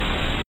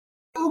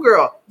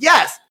schoolgirl.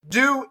 Yes,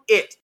 do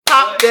it.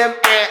 Pop them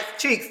ass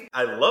cheeks.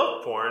 I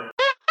love porn.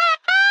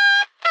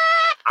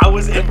 I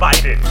was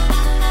invited.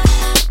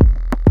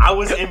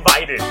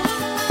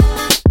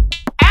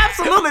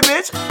 Absolutely,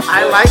 bitch.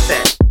 I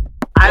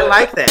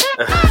like that.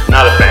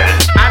 Not a fan.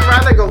 I'd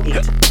rather go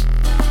eat.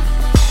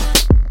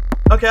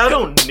 Okay, I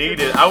don't need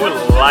it. I would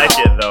like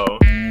it though.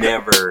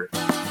 Never.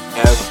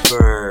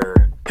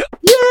 Ever.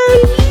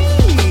 Yay!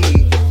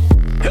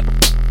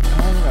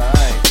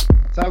 Alright.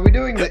 So are we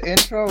doing the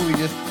intro or are we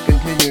just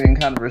continuing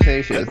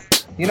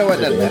conversations? You know what?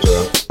 That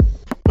matters.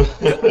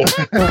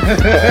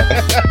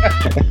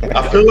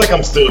 I feel like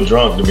I'm still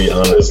drunk, to be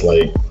honest.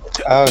 Like,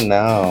 oh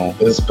no,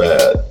 it's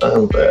bad.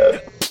 I'm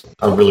bad.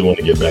 I really want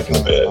to get back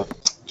into bed.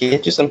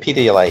 Get you some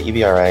Pedialyte. You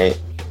be all right.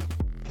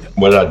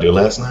 What did I do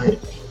last night?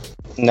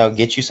 No,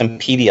 get you some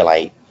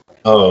Pedialyte.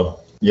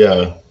 Oh,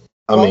 yeah.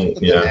 I mean,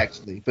 yeah.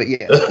 Actually, but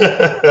yeah.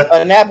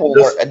 And that will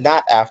work.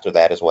 Not after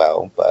that as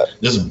well, but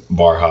just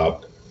bar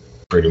hopped,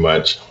 pretty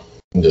much.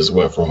 Just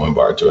went from one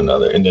bar to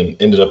another, and then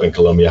ended up in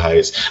Columbia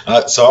Heights.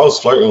 So I was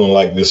flirting with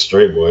like this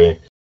straight boy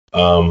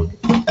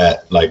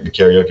at like the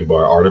karaoke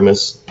bar,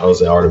 Artemis. I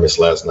was at Artemis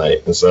last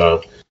night, and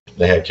so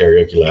they had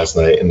karaoke last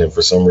night. And then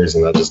for some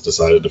reason, I just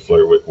decided to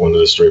flirt with one of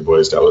the straight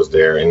boys that was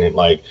there, and then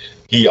like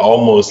he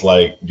almost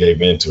like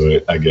gave into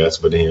it, I guess,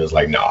 but then he was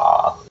like,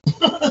 nah.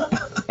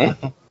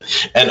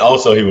 And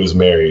also, he was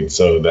married,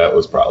 so that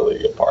was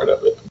probably a part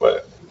of it.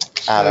 But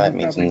that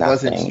means nothing.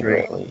 Wasn't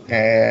straight, really.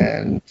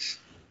 And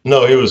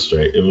no, he was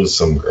straight. It was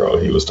some girl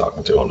he was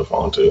talking to on the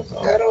phone too.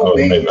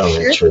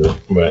 True.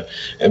 But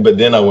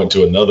then I went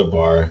to another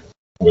bar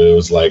where it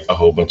was like a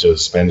whole bunch of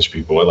Spanish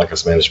people, like a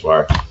Spanish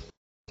bar,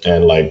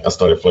 and like I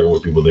started flirting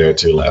with people there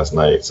too last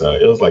night. So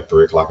it was like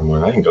 3:00 in the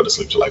morning. I didn't go to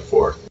sleep till like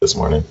 4 this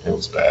morning. It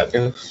was bad.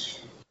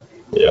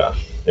 Yeah,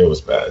 it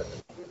was bad.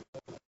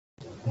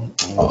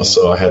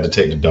 Also, I had to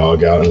take the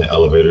dog out, and the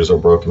elevators are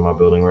broke in my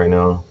building right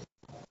now.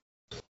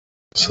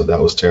 So that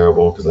was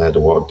terrible because I had to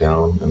walk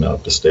down and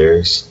up the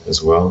stairs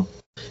as well.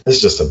 It's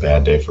just a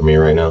bad day for me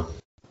right now.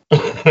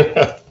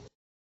 It's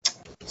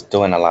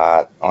doing a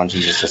lot on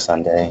Jesus'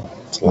 Sunday.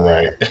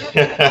 Right.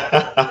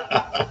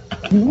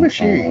 who is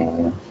she?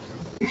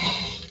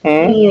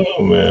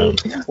 Oh, man.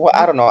 Well,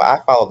 I don't know. I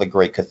follow the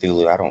Great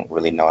Cthulhu. I don't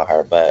really know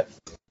her, but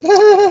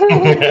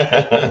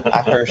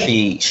I heard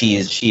she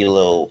a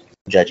little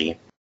judgy.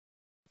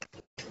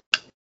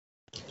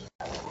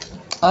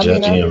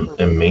 Judgy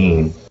and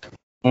mean.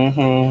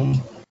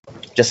 Mm-hmm.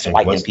 Just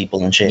spiking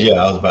people and shit.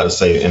 Yeah, I was about to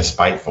say, and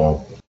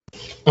spiteful.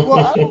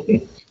 Well,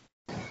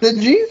 the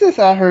Jesus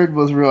I heard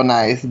was real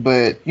nice,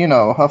 but you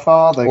know her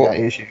father got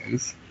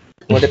issues.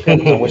 Well,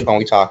 depends on which one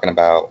we talking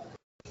about.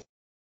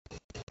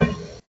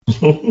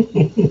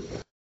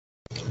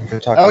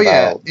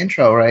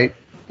 Intro, right?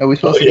 Are we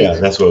supposed to? Yeah,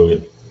 that's what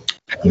we.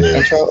 Yeah.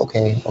 Intro,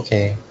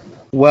 okay.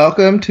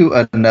 Welcome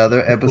to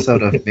another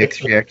episode of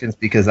Mixed Reactions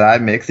because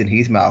I'm Mix and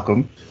he's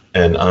Malcolm.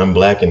 And I'm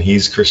Black and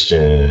he's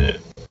Christian.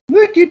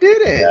 Look, you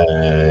did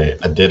it.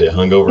 I did it,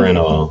 hungover and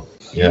all.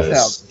 Yes. You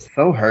sound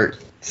so hurt.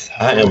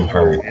 I am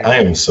hurt. I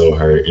am so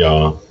hurt,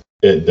 y'all.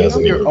 It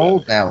doesn't even. You're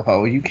old now,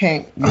 ho. You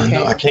can't. I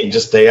know. I can't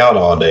just stay out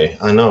all day.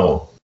 I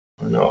know.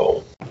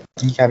 You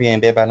gotta be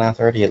in bed by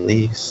 9:30 at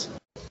least.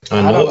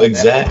 I know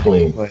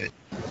exactly.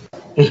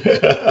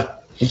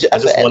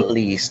 At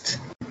least.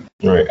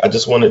 Right. I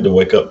just wanted to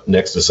wake up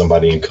next to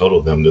somebody and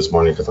cuddle them this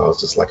morning because I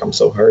was just like, I'm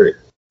so hurt.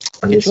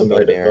 I need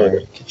somebody to hug.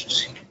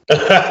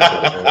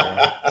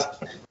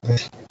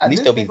 At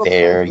least they'll be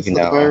there, you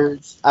know.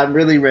 I'm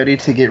really ready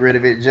to get rid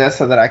of it just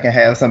so that I can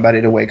have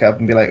somebody to wake up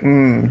and be like, you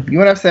want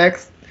to have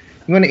sex?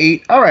 You want to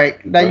eat? All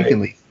right, now you can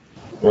leave.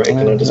 Right,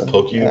 can I just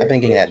poke you? I've been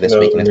getting that this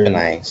week and it's been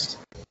nice.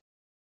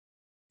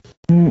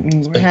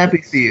 We're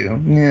happy for you.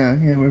 Yeah,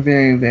 we're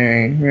very,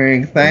 very, very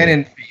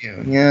excited for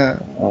you. Yeah.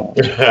 Love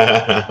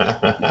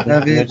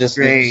it.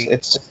 Great.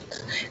 It's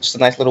just a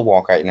nice little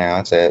walk right now.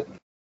 That's it.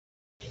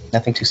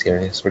 Nothing too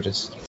serious. We're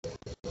just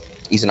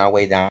easing our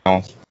way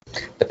down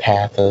the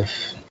path of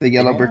the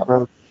yellow brick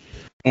road.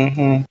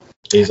 Mm-hmm.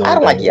 I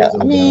don't like yellow.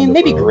 I mean,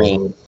 maybe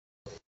green.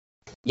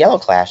 Yellow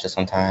clashes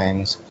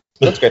sometimes.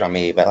 It looks great on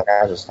me, but like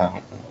I just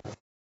don't.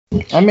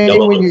 I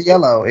mean, when you're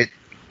yellow, it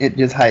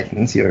just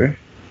heightens your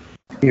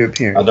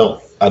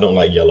appearance. I don't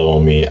like yellow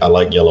on me. I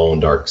like yellow on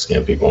dark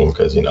skinned people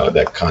because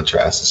that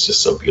contrast is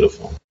just so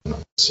beautiful.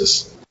 It's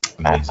just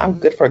amazing. I'm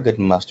good for a good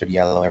mustard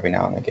yellow every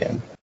now and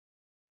again.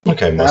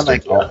 Okay, mustard. I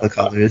like all the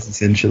colors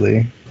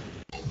essentially.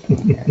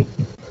 Yeah.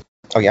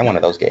 Oh yeah, I'm one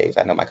of those gays.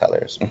 I know my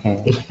colors.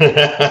 Mm-hmm.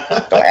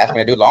 Don't ask me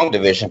to do long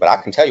division, but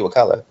I can tell you a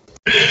color.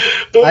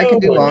 I can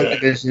do long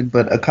division,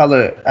 but a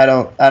color I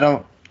don't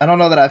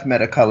know that I've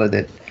met a color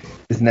that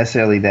is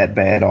necessarily that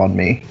bad on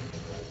me.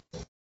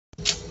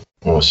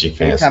 Oh, she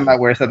fancy. Every time I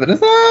wear something,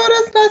 it's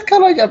that's nice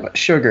color. Yeah, but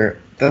sugar.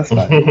 That's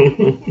fine.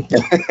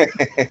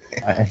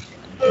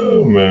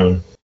 Oh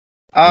man.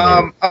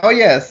 Oh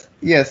yes.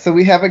 So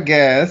we have a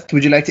guest.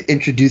 Would you like to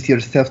introduce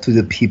yourself to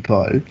the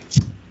people,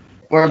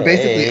 or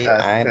basically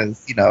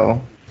us?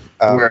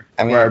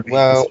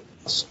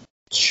 Because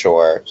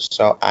Sure.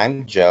 So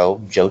I'm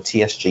Joe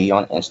TSG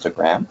on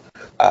Instagram,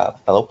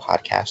 fellow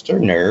podcaster,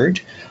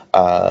 nerd,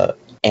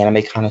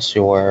 anime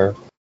connoisseur,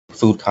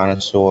 food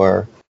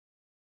connoisseur,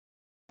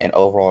 and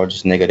overall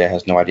just nigga that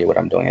has no idea what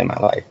I'm doing in my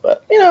life.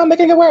 But, I'm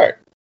making it work.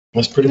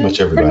 That's pretty much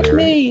everybody, right?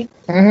 Me.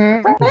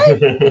 Right?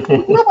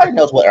 Nobody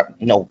knows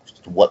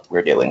what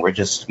we're doing. We're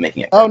just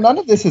making it work. Oh, none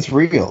of this is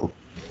real.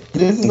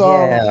 This is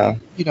all,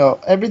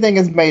 everything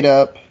is made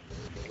up.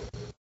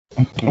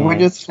 We're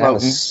just floating. I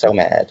was so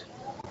mad.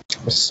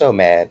 I was so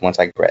mad once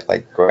I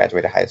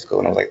graduated high school,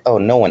 and I was like, oh,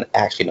 no one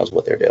actually knows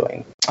what they're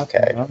doing.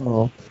 Okay.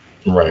 Oh.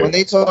 Right. When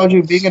they told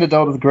you being an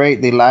adult is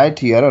great, they lied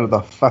to you. I don't know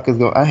what the fuck is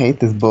going on. I hate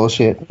this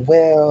bullshit.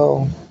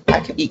 Well, I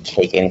can eat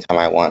cake anytime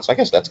I want, so I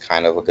guess that's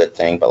kind of a good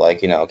thing, but,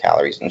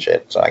 calories and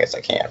shit, so I guess I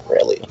can't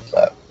really.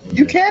 But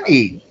you can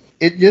eat.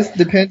 It just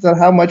depends on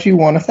how much you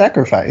want to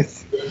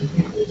sacrifice.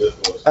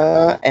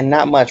 And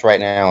not much right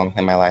now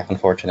in my life,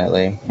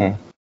 unfortunately.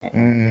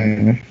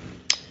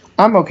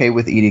 I'm okay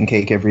with eating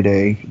cake every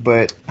day,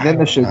 but then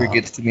the sugar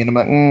gets to me, and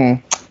I'm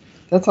like,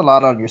 that's a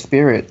lot on your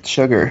spirit,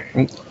 sugar.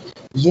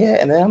 Yeah,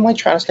 and then I'm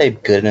trying to stay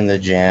good in the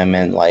gym,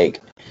 and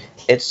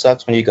it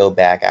sucks when you go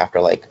back after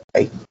a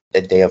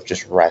day of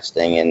just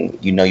resting, and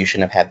you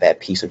shouldn't have had that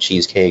piece of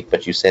cheesecake,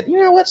 but you said, you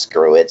know what,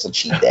 screw it, it's a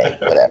cheat day,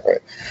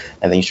 whatever.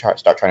 And then you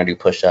start trying to do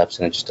push-ups,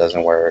 and it just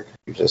doesn't work.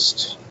 You're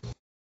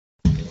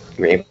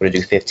able to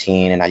do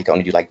 15, and now you can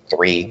only do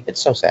 3. It's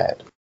so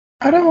sad.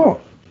 I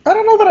don't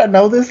know that I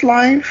know this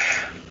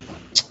life.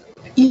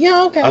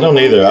 Yeah, okay. I don't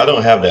either. I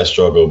don't have that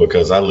struggle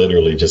because I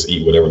literally just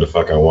eat whatever the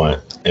fuck I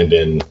want. And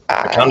then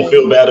I kind of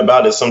feel bad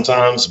about it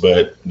sometimes,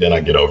 but then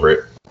I get over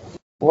it.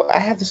 Well, I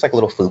have this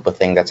little fupa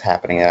thing that's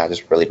happening that I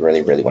just really,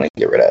 really, really want to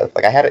get rid of.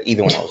 I had it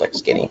even when I was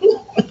skinny.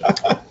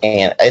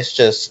 And it's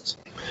just,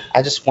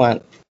 I just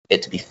want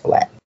it to be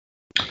flat.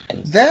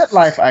 And that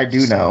life I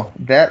do know.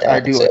 That I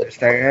do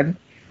understand.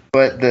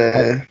 But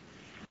the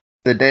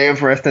day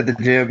of rest at the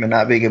gym and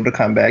not being able to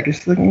come back,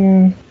 just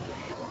and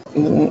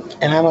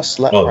I'm a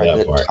slut for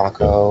a good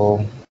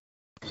taco.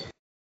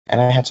 And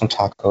I had some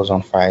tacos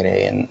on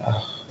Friday, and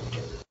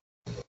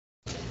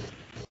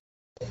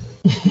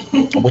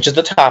which is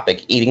the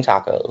topic, eating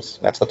tacos.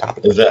 That's the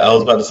topic. I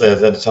was about to say,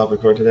 is that the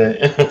topic for today?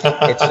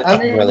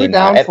 It's really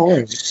not.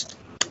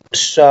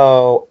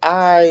 So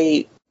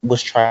I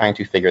was trying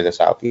to figure this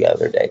out the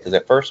other day, because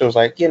at first it was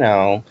I was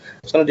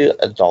going to do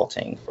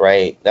adulting,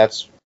 right?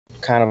 That's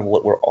kind of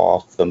what we're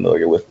all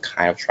familiar with,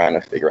 kind of trying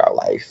to figure out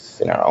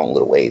life in our own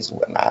little ways and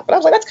whatnot. But I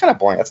was like, that's kind of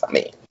boring. That's not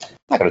me. I'm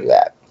not going to do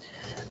that.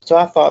 So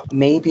I thought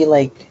maybe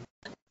a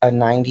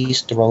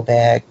 90s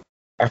throwback,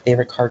 our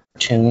favorite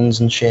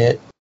cartoons and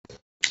shit.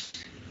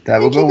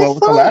 That would go well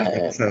with the last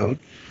episode.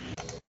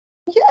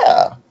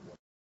 Yeah.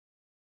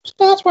 So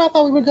that's where I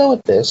thought we would go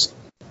with this.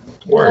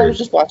 I was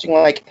just watching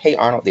Hey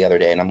Arnold the other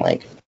day, and I'm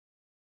like,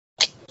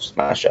 it's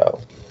my show.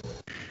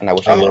 And I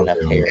wish I had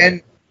enough hair.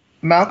 And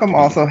Malcolm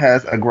also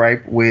has a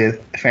gripe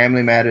with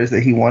Family Matters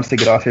that he wants to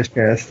get off his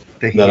chest.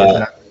 That he has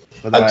not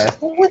for the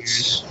last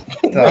years.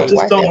 I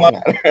just don't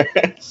like.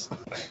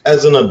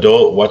 As an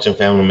adult watching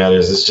Family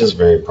Matters, it's just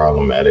very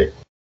problematic.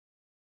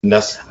 And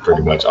that's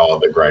pretty much all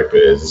the gripe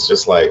is. It's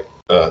just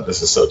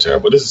this is so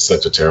terrible. This is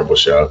such a terrible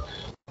show.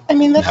 I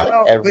mean, that's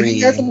but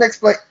he hasn't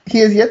explained. He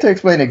has yet to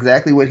explain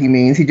exactly what he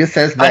means. He just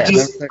says that.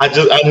 I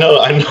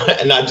know,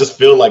 and I just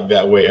feel like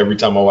that way every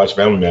time I watch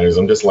Family Matters.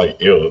 I'm just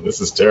like, ew,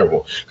 this is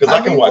terrible. Because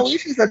I can watch.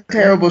 Moesha's a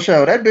terrible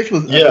show. That bitch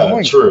was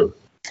annoying. True.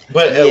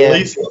 But at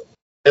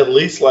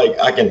least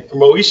I can.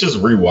 Moesha's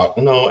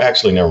rewatch. No,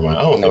 actually, never mind.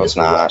 I don't think it's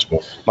not.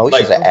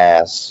 Moesha's an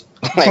ass.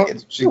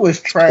 She was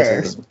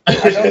trash. I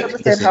don't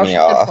understand how she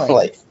could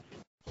play.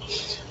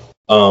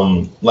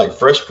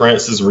 Fresh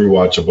Prince is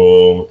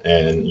rewatchable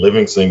and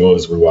Living Single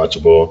is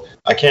rewatchable.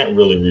 I can't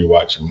really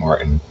rewatch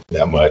Martin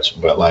that much,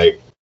 but I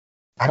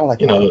don't like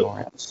Martin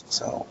Lawrence,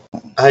 so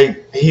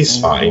he's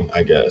fine,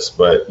 I guess.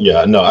 But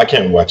yeah, no, I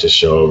can't watch his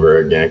show over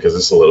again because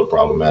it's a little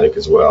problematic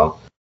as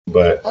well.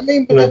 But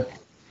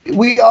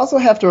we also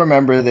have to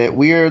remember that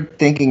we're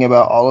thinking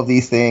about all of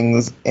these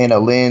things in a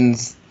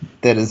lens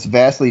that is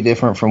vastly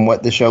different from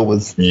what the show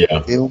was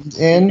filmed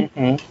in.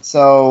 Mm-hmm.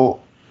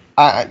 So,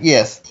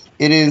 yes.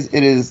 It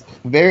is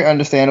very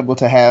understandable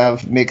to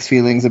have mixed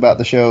feelings about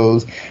the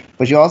shows,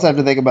 but you also have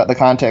to think about the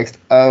context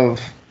of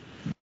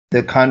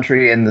the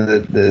country and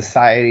the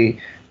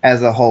society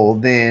as a whole.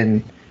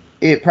 Then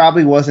it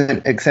probably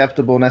wasn't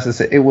acceptable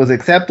necessarily. It was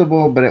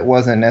acceptable, but it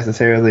wasn't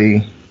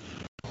necessarily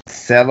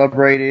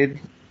celebrated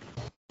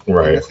in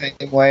the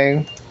same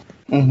way.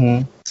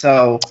 Mm-hmm.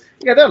 So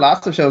there are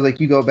lots of shows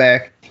you go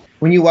back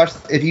when you watch.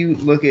 If you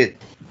look at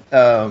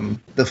the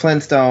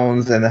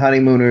Flintstones and the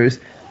Honeymooners.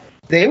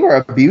 They were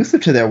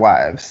abusive to their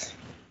wives.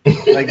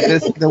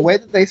 The way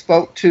that they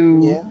spoke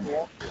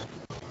to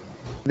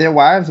their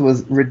wives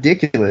was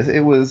ridiculous.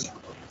 It was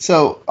there's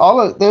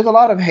a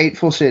lot of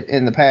hateful shit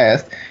in the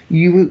past.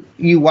 You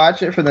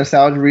watch it for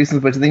nostalgia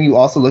reasons, but then you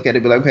also look at it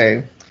and be like,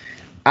 okay,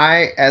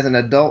 I as an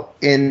adult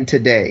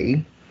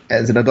today,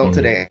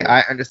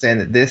 I understand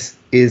that this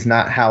is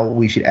not how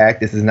we should act.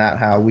 This is not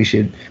how we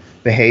should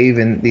behave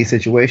in these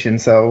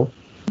situations. So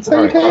that's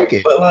how you take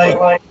it. But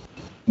like,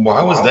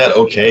 why was that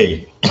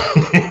okay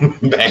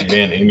back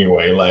then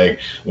anyway? Like,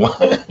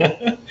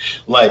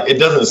 like it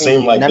doesn't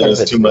seem like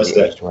there's too much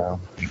that. Well.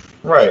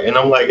 Right, and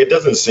I'm like, it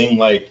doesn't seem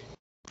like.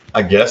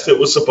 I guess it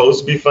was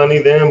supposed to be funny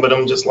then, but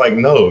I'm just like,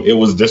 no, it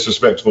was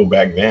disrespectful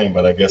back then,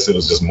 but I guess it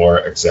was just more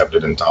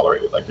accepted and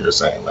tolerated, like you're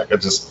saying. Like,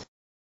 it's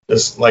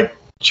like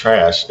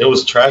trash. It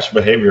was trash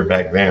behavior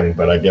back then,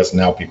 but I guess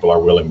now people are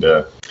willing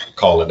to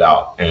call it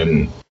out.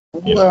 And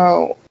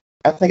well,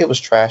 I think it was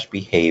trash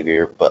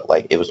behavior, but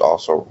like it was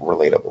also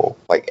relatable.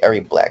 Like every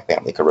black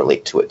family could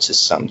relate to it to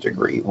some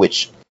degree,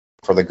 which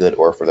for the good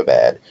or for the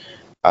bad.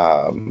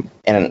 And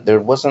there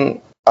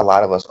wasn't a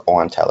lot of us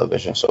on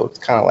television, so it's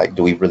kind of like,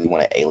 do we really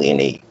want to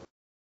alienate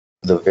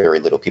the very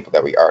little people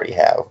that we already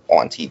have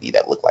on TV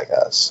that look like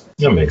us?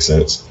 That makes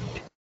sense.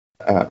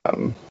 But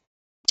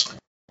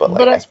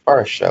like, as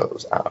far as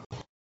shows, like,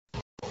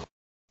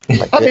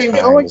 I mean,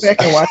 going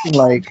back and watching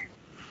like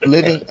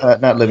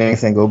not Living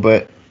Single,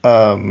 but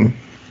A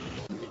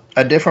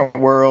Different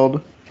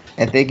World,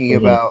 and thinking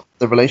about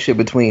the relationship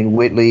between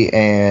Whitley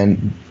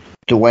and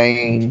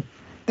Dwayne,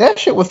 that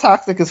shit was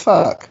toxic as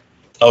fuck.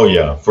 Oh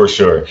yeah, for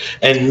sure.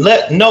 And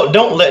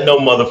don't let no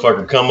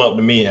motherfucker come up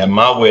to me at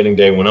my wedding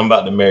day when I'm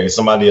about to marry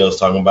somebody else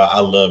talking about I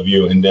love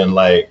you, and then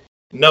like,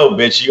 no,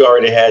 bitch, you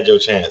already had your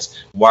chance.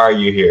 Why are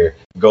you here?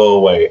 Go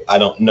away. I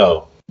don't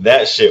know.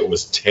 That shit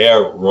was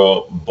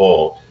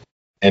terrible,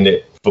 and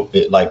it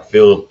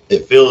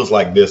feels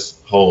like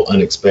this whole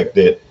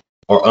unexpected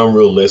or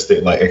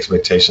unrealistic like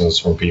expectations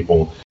from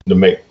people to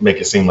make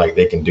it seem like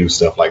they can do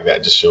stuff like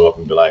that. Just show up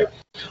and be like,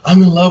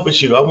 I'm in love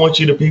with you. I want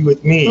you to be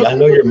with me. I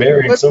know you're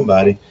marrying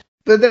somebody.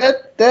 But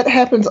that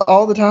happens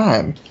all the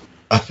time.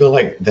 I feel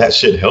like that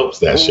shit helps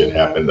that shit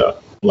happen though.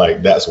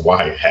 Like that's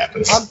why it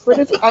happens. But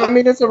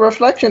it's a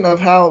reflection of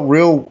how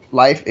real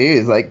life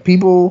is. Like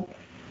people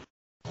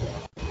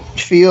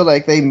feel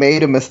like they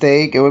made a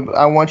mistake and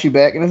I want you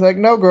back, and it's like,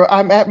 no, girl,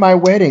 I'm at my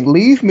wedding.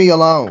 Leave me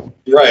alone.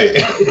 Right.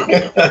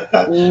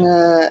 I mean,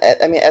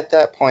 at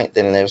that point,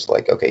 then there's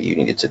like, okay, you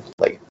needed to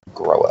like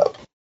grow up.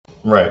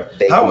 Right.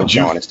 How would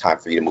you? It's time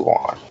for you to move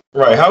on.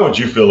 Right. How would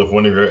you feel if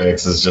one of your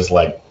exes just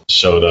like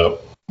showed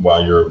up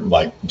while you're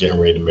like getting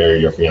ready to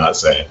marry your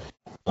fiance?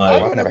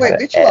 Like, I've never had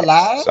an ex,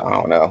 alive? So I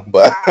don't know,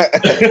 but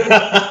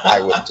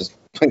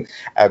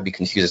I'd be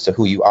confused as to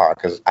who you are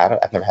because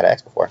I've never had an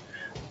ex before.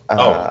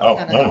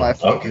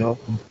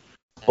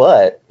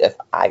 But if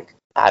I'd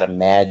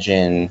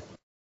imagine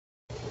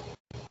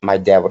my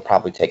dad would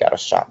probably take out a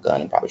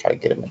shotgun and probably try to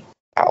get him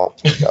out.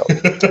 So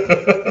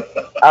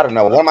I don't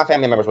know. One of my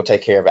family members will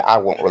take care of it. I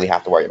won't really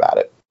have to worry about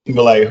it.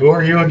 But like, who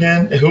are you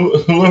again?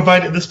 Who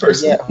invited this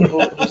person? Yeah,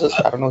 who's this?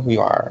 I don't know who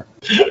you are.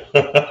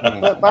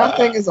 But my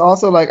thing is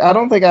also like, I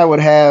don't think I would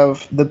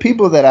have the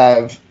people that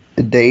I've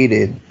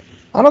dated.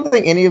 I don't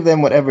think any of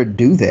them would ever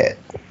do that.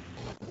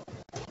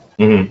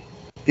 Mm-hmm.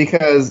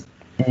 Because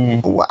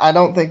I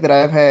don't think that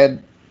I've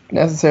had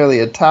necessarily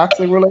a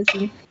toxic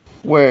relation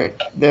where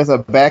there's a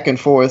back and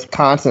forth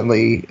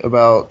constantly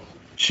about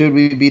should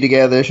we be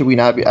together, should we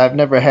not be. I've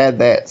never had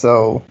that.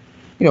 So,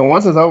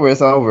 once it's over,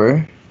 it's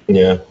over.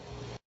 Yeah.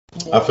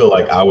 I feel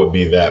like I would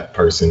be that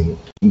person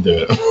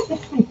to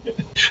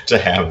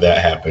have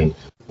that happen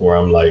where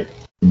I'm like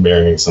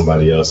marrying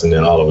somebody else and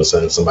then all of a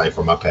sudden somebody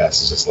from my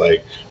past is just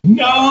like,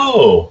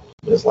 no.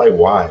 It's like,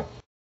 why?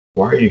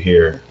 Why are you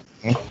here?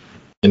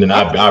 And then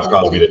I'd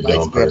probably be the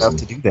dumb person. Enough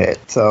to do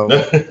that, so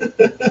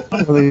I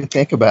don't really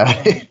think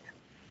about it.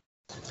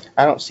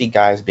 I don't see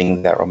guys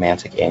being that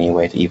romantic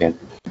anyway to even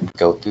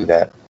go through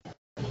that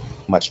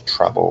much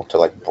trouble to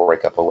like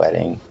break up a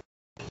wedding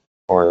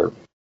or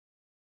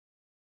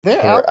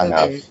they're out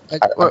enough. I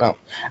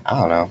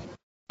don't know.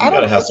 You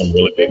gotta have some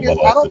really big balls.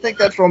 I don't think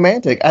that's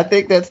romantic. I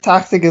think that's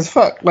toxic as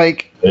fuck.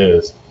 Like it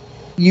is.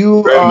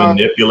 You very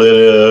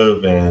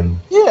manipulative and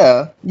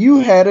you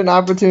had an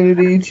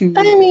opportunity to.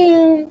 I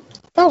mean,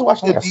 I was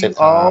watching to be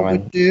all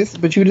with this,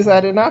 but you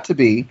decided not to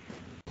be.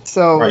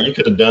 So right, you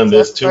could have done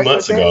this 2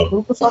 months ago.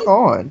 Move the fuck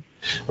on.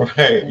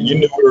 Right, you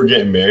knew we were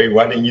getting married.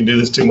 Why didn't you do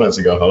this 2 months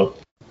ago, ho?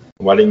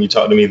 Why didn't you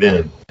talk to me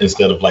then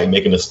instead of like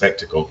making a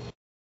spectacle?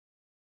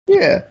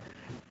 Yeah,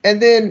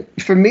 and then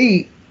for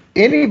me,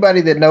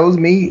 anybody that knows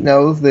me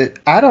knows that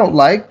I don't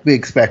like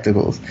big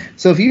spectacles.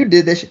 So if you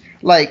did this,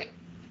 like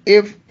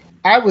if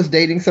I was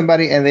dating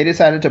somebody and they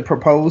decided to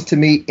propose to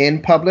me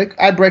in public,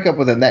 I'd break up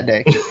with them that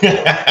day.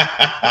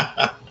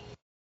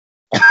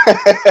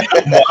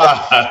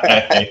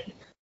 Why?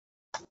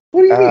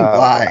 What do you mean,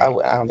 why? I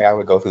don't think I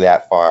would go through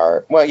that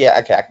far. Well, yeah,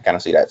 I can kind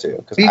of see that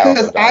too.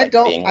 Because I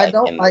don't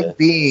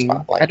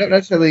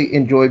necessarily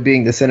enjoy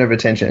being the center of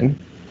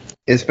attention,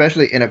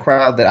 especially in a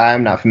crowd that I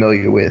am not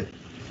familiar with.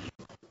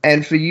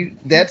 And for you,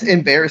 that's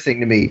embarrassing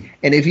to me.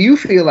 And if you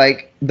feel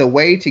like the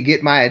way to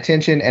get my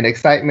attention and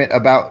excitement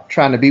about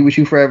trying to be with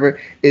you forever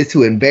is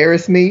to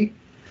embarrass me,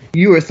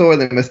 you are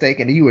sorely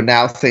mistaken. You are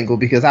now single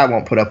because I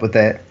won't put up with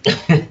that.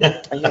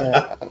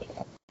 Yeah.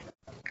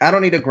 I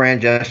don't need a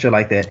grand gesture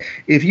like that.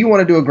 If you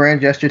want to do a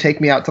grand gesture,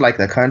 take me out to like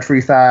the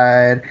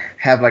countryside,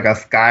 have like a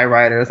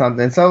skywriter or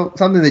something. So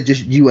something that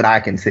just you and I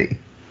can see.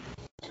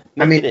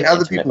 I mean,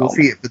 other people will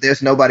see it, but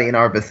there's nobody in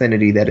our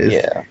vicinity that is.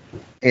 Yeah.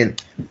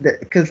 And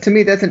because to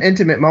me, that's an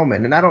intimate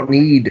moment, and I don't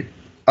need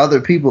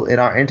other people in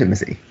our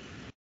intimacy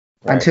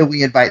until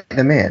we invite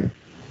them in.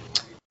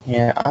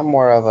 Yeah, I'm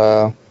more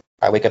of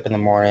I wake up in the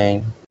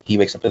morning. He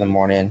wakes up in the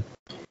morning.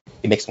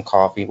 He makes some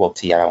coffee. Well,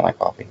 tea. I don't like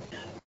coffee.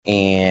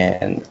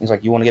 And he's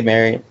like, "You want to get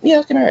married? Yeah,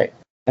 let's get married.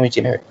 Let me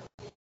get married."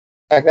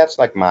 Like that's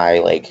like my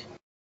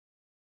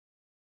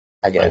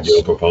I guess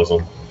ideal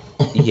proposal.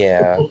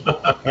 Yeah,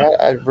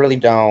 I really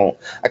don't.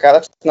 Like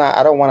that's not.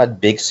 I don't want a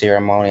big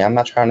ceremony. I'm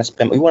not trying to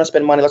spend. We want to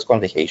spend money. Let's go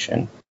on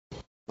vacation.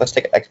 Let's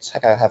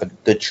have a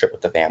good trip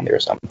with the family or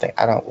something.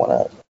 I don't want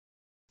a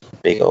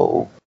big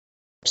old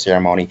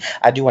ceremony.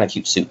 I do want a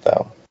cute suit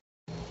though.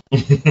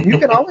 You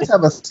can always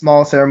have a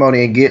small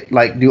ceremony and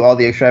do all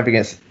the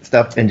extravagant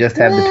stuff and just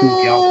have the two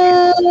of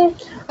y'all.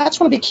 I just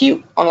want to be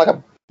cute on like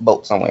a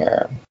boat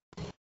somewhere.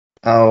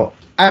 Oh,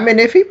 I mean,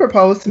 if he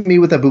proposed to me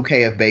with a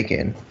bouquet of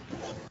bacon,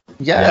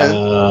 yes.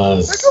 Oh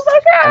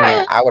my God. I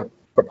mean, I would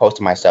propose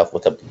to myself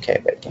with a bouquet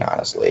of bacon.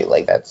 Honestly,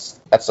 like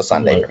that's a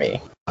Sunday for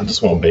me. I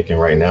just want bacon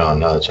right now.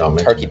 Now that y'all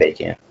mention turkey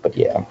bacon, but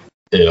yeah.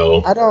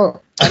 Ew. I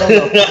don't know.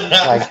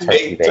 Like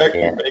turkey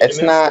bacon. It's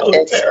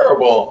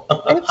terrible.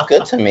 It's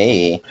good to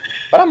me,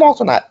 but I'm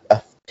also not a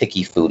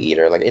picky food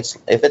eater. Like if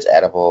it's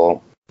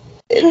edible,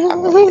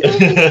 I'm gonna eat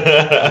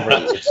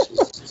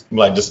it.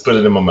 Like just put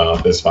it in my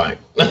mouth. It's fine.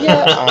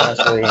 Yeah,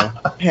 honestly.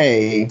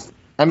 Hey,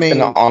 I mean,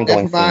 it's an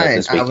ongoing thing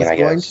this weekend. I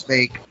guess.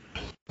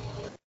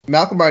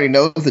 Malcolm already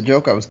knows the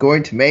joke I was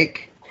going to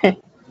make. I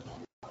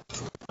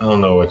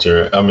don't know what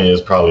I mean,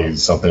 it's probably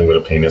something with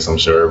a penis, I'm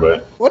sure,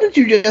 but. What did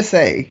you just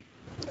say?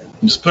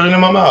 Just put it in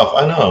my mouth.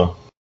 I know.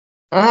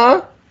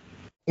 Uh-huh.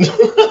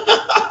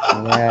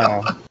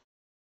 Yeah.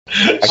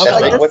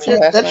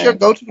 That's your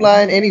go-to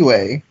line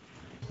anyway.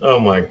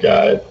 Oh my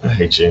God. I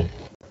hate you.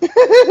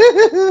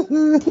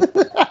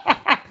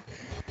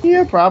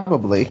 Yeah,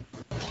 probably.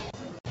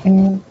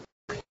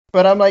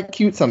 But I'm like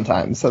cute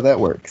sometimes, so that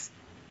works.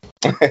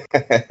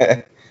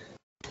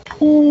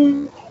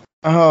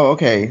 Oh,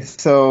 okay.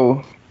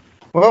 So,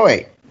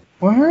 wait.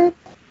 What?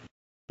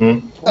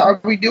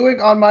 Are we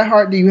doing On My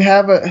Heart? Do you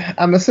have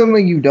I'm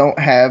assuming you don't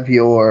have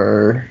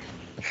your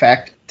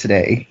fact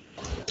today.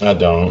 I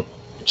don't.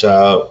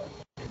 Child.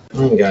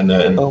 I ain't got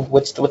nothing. Oh,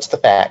 what's the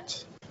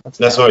fact?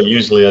 That's why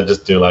usually I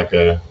just do like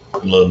a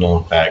little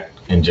known fact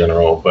in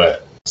general,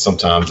 but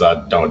sometimes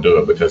I don't do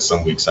it because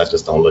some weeks I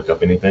just don't look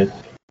up anything.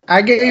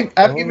 I've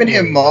given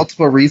him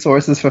multiple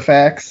resources for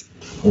facts.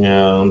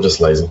 Yeah, I'm just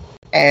lazy.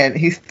 And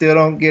he still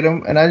don't get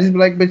them. And I just be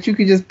like, but you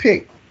could just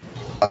pick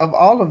of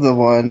all of the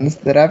ones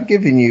that I've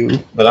given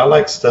you. But I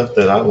like stuff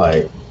that I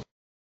like.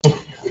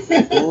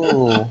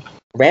 Ooh.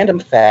 Random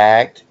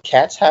fact.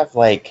 Cats have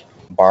like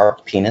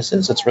barbed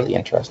penises. It's really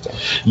interesting.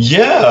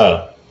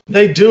 Yeah,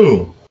 they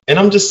do. And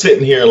I'm just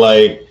sitting here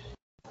like,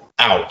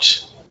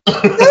 ouch.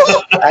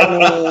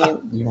 I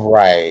mean,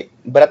 right.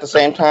 But at the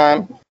same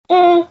time,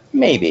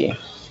 maybe.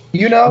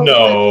 You know?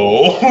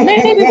 No.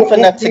 Maybe with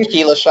enough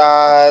tequila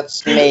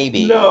shots,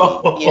 maybe.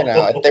 No. You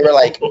know, if they were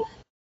like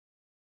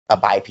a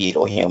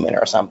bipedal human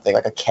or something,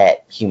 like a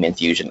cat-human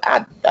fusion.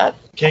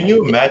 Can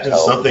you imagine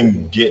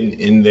something getting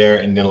in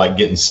there and then like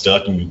getting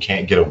stuck and you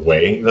can't get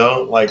away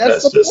though? Like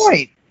that's the just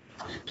point.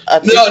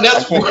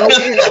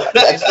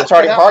 It's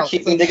already hard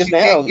keeping niggas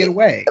down. Get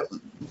away.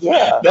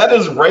 Yeah. That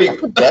is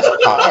rape. That's the best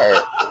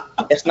part.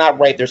 It's not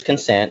rape. There's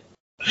consent.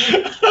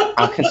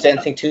 I'm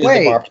consenting to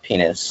the barbed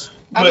penis.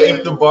 But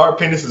if the barbed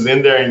penis is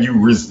in there and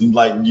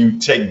you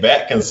take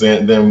back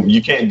consent, then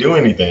you can't do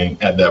anything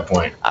at that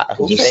point.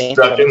 Who's saying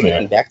stuck in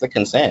there? Back the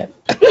consent.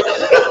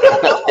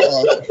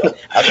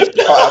 I'll just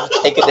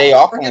take a day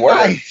off from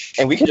work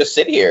and we can just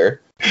sit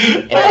here.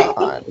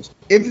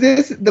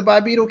 If the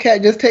bipedal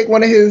cat just take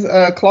one of his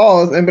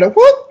claws and be like,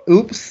 whoop,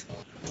 oops.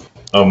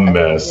 A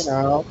mess. You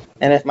know,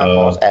 and if my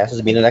boss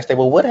asks me the next day,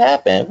 well, what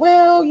happened?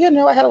 Well,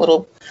 I had a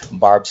little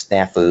barbed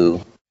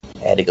snafu. I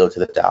had to go to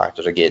the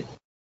doctor to get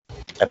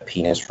a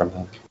penis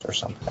removed or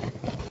something.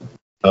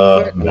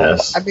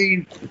 Mess. I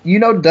mean,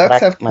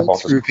 ducks have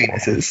corkscrew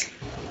penises.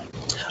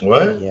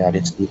 What? Yeah, I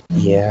did see.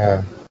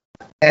 Yeah.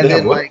 And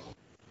then, like,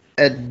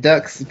 a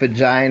duck's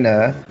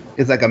vagina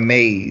is like a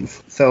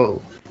maze.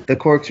 So the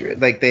corkscrew,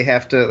 like, they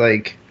have to,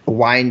 like,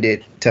 wind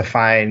it to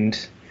find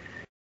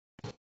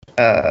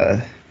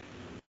the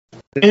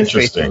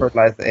space to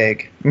fertilize the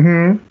egg.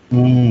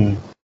 Mm-hmm.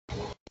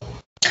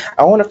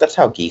 I wonder if that's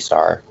how geese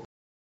are.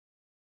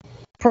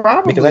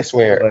 Probably. Because I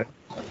swear,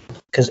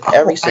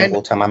 every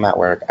single time I'm at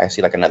work, I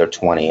see like another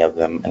 20 of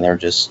them, and they're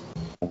just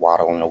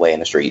waddling away in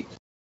the street.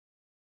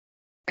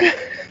 I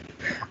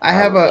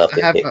have a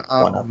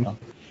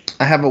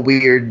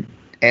weird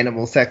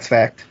animal sex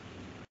fact.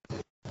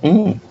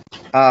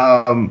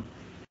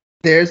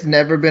 There's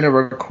never been a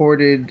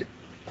recorded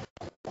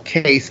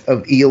case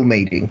of eel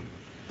mating.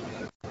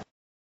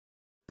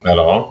 At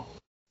all?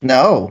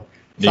 No.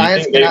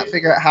 Science cannot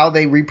figure out how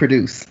they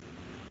reproduce.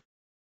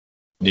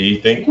 Do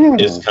you think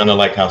it's kind of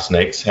like how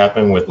snakes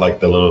happen with like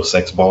the little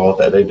sex ball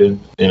that they do,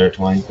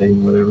 intertwine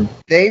thing, whatever?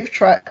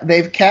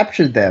 They've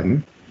captured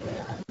them,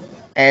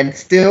 and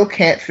still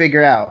can't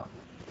figure out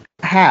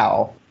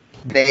how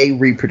they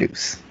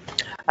reproduce.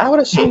 I would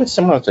assume it's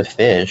similar to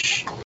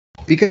fish.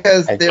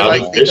 Because they're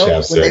like, fish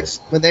have sex?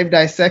 When they've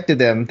dissected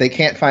them, they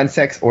can't find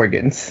sex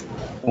organs.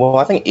 Well,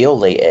 I think eel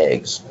lay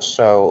eggs,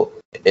 so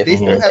if they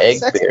still have egg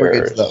sex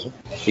bearers, organs, though.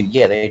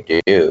 Yeah,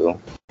 they do.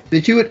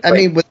 But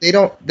they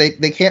don't.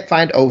 They can't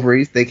find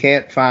ovaries. They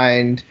can't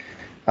find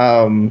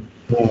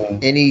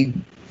any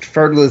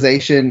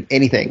fertilization,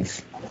 anything.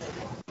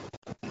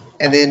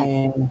 And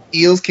then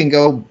eels can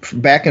go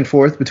back and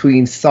forth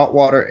between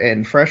saltwater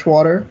and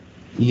freshwater.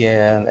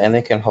 Yeah, and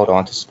they can hold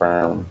on to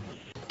sperm,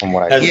 from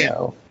what I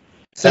know.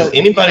 Has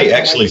anybody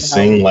actually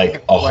seen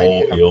like a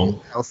whole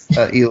eel?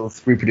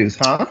 Eels reproduce,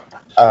 huh?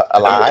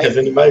 Alive? Has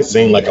anybody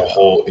seen like a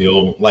whole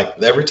eel? Like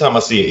every time I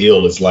see an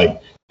eel, it's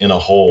like in a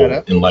hole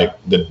in like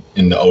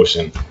in the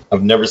ocean.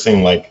 I've never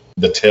seen like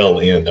the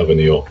tail end of an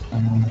eel.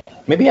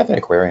 Maybe at the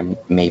aquarium,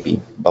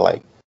 maybe, but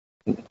like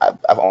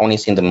I've only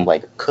seen them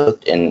like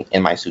cooked in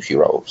my sushi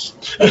rolls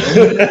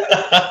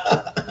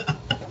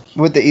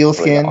with the eel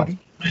skin.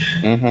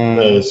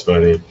 That is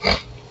funny.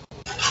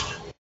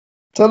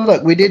 So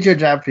look, we did your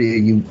job for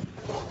you.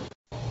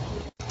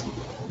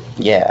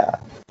 Yeah.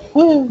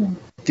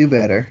 Do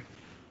better.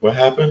 What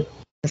happened?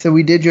 I said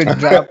we did your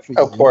job for you.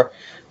 Oh, poor.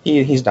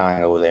 He's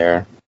dying over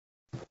there.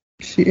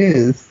 She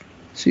is.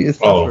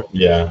 Oh,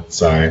 yeah.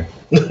 Sorry.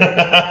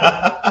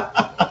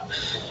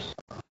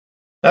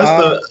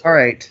 All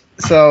right.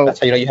 So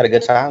that's how you know you had a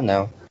good time,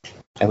 though.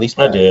 At least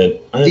I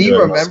did. Do you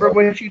remember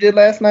what you did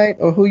last night,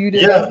 or who you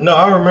did? Yeah, no,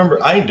 I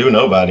remember. I ain't do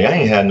nobody. I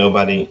ain't had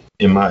nobody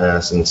in my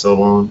ass in so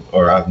long,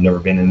 or I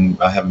haven't been in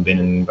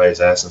anybody's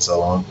ass in so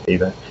long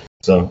either.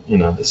 So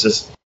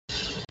it's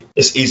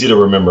easy to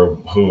remember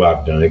who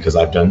I've done it because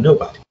I've done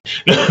nobody.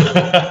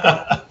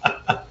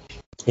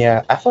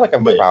 Yeah, I feel like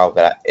I'm proud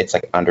that it's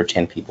like under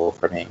 10 people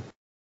for me.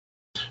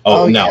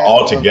 Oh, now yeah.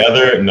 All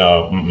together?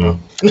 No. Under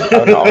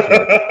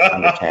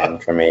 10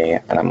 for me,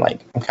 and I'm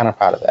kind of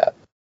proud of that.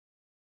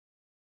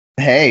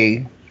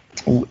 Hey,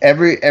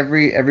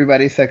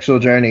 everybody's sexual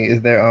journey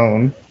is their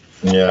own.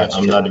 Yeah,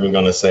 I'm not even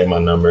gonna say my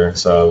number,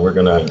 so we're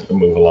gonna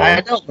move along.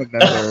 I don't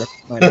remember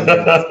my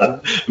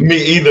number. Me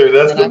either.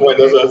 That's the point.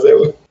 That's what I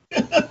said.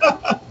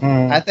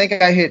 I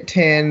think I hit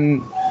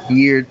 10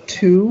 year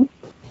 2.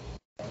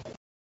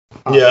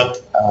 Yeah.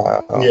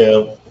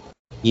 Yeah.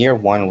 Year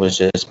 1 was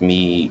just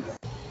me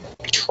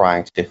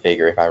trying to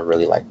figure if I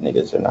really like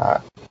niggas or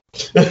not.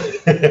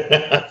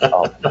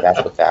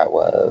 That's what that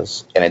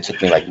was, and it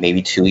took me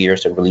maybe 2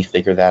 years to really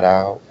figure that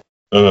out.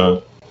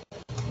 And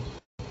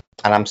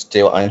I'm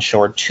still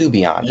unsure, to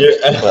be honest.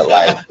 Yeah. But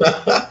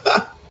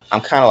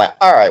I'm kind of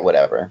all right,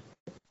 whatever.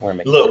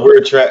 Look,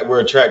 we're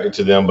attracted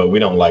to them, but we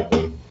don't like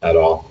them at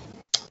all.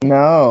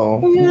 No,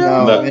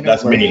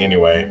 that's me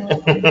anyway.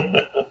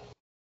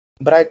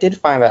 But I did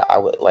find that I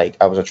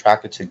was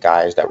attracted to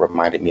guys that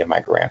reminded me of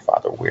my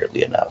grandfather,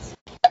 weirdly enough,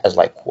 as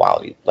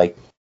quality,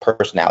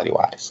 personality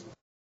wise.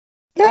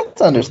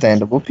 That's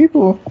understandable.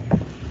 People,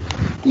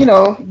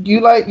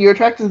 you're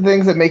attracted to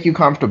things that make you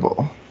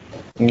comfortable.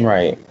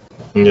 Right.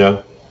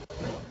 Yeah.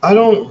 I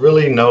don't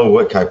really know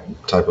what type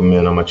of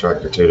men I'm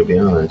attracted to be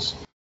honest.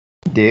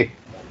 Dick.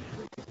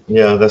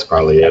 Yeah, that's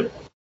probably it.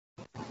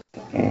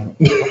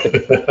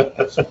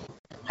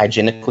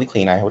 Hygienically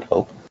clean, I would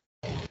hope.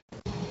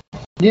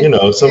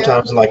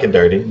 Sometimes I like it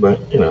dirty, but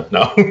no.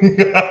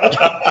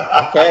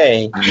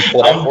 Okay, you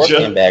pull that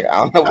foreskin back. I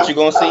don't know what you're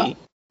gonna see.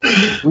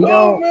 We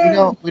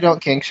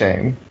don't kink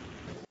shame.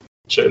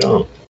 Sure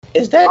don't.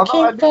 Is that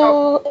kink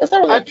though? Is that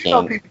really kink? I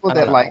know people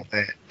that like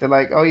that. They're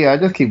like, oh yeah, I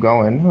just keep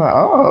going. I'm like,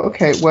 oh,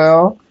 okay,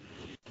 well.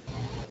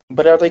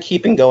 But are they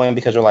keeping going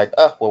because they're like,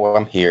 oh, well,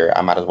 I'm here.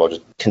 I might as well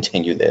just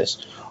continue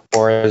this.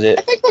 Or is it?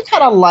 I think they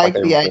kind of like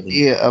the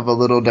idea of a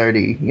little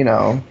dirty.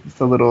 It's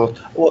a little.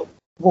 Well,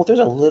 there's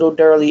a little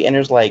dirty, and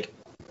there's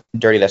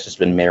dirty that's just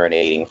been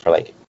marinating for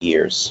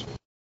years.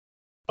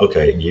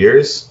 Okay,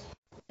 years?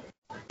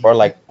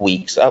 Or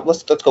weeks.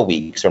 Let's go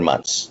weeks or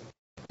months.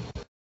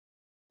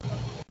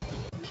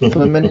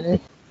 Swimming in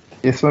it?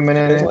 You're swimming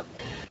in it?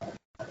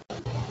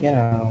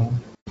 No,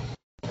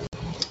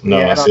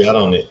 yeah,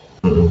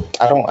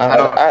 I don't.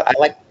 I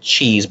like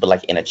cheese,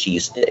 but in a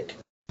cheese stick.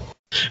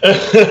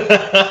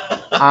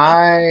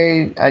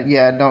 I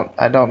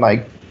don't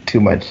like too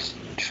much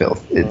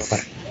filth.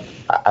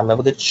 I love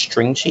a good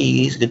string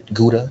cheese, good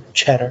Gouda,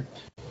 cheddar.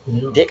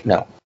 Dick,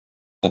 no.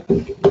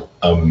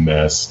 A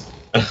mess.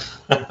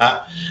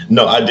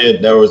 No, I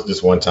did. There was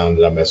this one time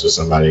that I messed with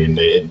somebody, and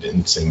it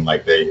didn't seem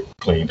like they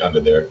cleaned under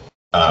there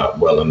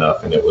well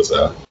enough, and it's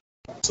a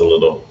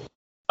little.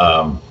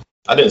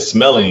 I didn't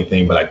smell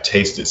anything, but I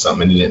tasted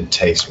something, and it didn't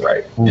taste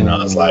right. And I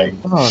was like,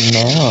 "Oh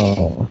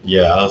no!"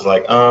 Yeah, I was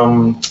like,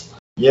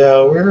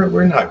 yeah,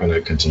 we're not going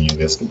to continue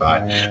this.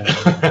 Goodbye.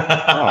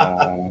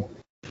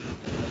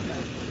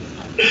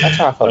 That's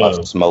how I feel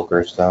about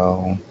smokers,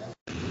 though.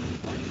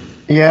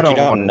 Yeah, you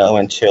don't know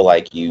until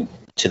you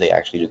till they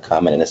actually do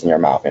come in and it's in your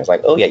mouth and it's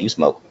like, oh yeah, you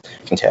smoke.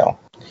 I can tell.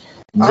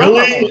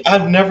 Really?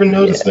 I've never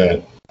noticed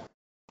that.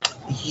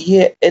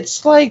 Yeah,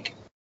 it's like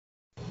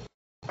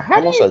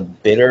almost a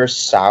bitter,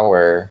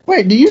 sour.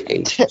 Wait, do you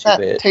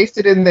taste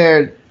it in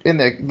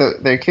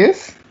their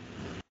kiss?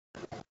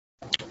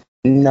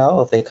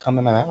 No, they come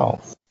in my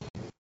mouth.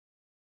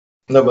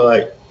 No, but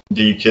like,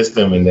 do you kiss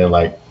them and then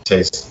like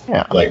taste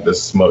like the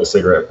smoked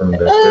cigarette from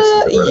their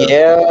kiss?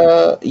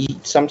 Yeah,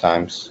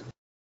 sometimes.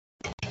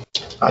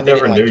 I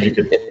never knew you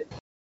could.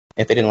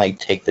 If they didn't like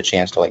take the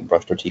chance to like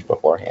brush their teeth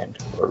beforehand.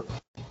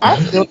 I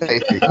still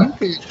taste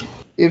it.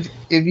 If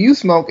you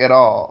smoke at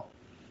all,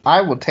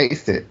 I will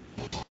taste it.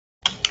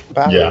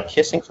 But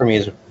kissing for me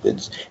is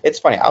it's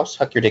funny. I'll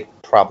suck your dick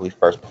probably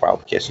first before I'll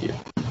kiss you,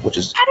 which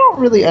is I don't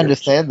really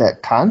understand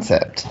that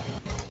concept.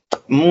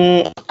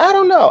 I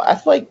don't know. I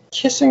feel like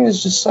kissing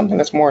is just something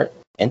that's more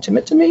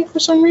intimate to me for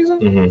some reason.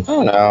 Mm-hmm. I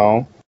don't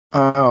know.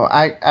 Oh,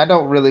 I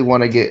don't really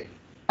want to get.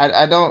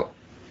 I don't.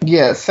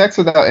 Yeah, sex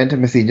without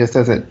intimacy just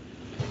doesn't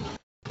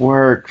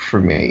work for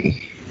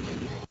me.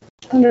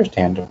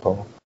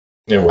 Understandable.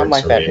 I'm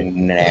like that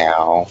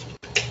now.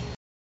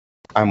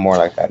 I'm more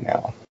like that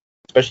now,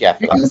 especially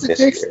after this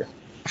year.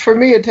 For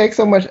me, it takes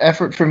so much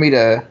effort for me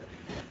to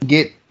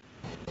get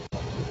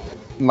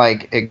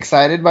like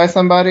excited by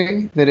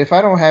somebody that if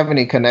I don't have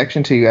any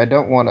connection to you, I'm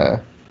not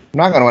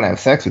gonna want to have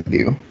sex with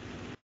you.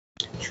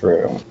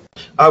 True.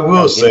 I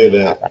will say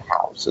that the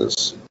house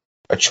is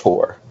a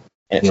chore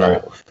in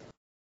itself.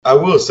 I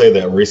will say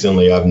that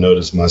recently I've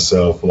noticed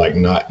myself like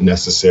not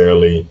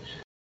necessarily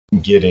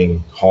getting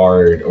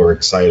hard or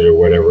excited or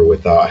whatever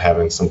without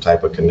having some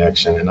type of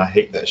connection, and I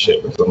hate that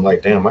shit because I'm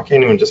like, damn, I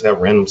can't even just have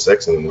random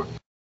sex anymore.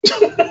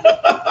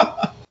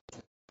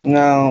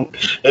 No,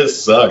 it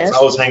sucks.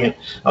 I was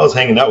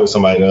hanging out with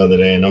somebody the other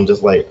day, and I'm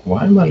just like,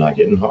 why am I not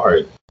getting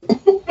hard?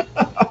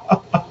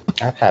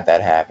 I've had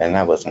that happen.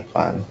 That wasn't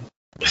fun.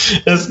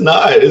 It's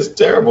not. It's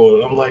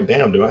terrible. I'm like,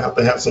 damn, do I have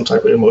to have some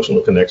type of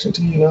emotional connection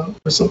to you now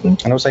or something?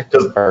 And it was like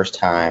the first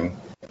time,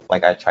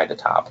 like I tried to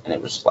top, and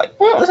it was just like,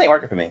 well, this ain't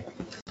working for me.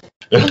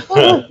 I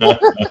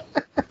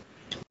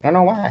don't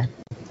know why.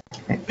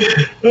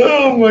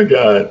 Oh my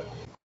god.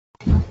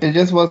 It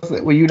just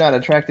wasn't. Were you not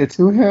attracted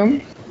to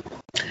him?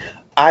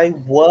 I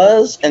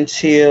was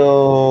until.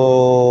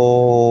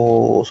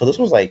 So this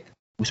was like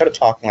we started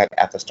talking like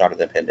at the start of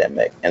the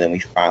pandemic, and then we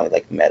finally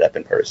like met up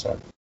in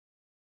person,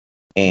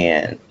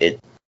 and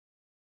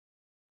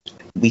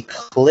we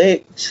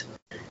clicked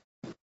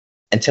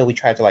until we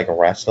tried to like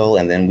wrestle,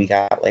 and then we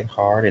got like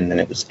hard, and then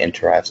it was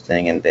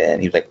interesting, and then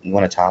he was like, "You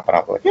want to top?" And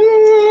I was like, "All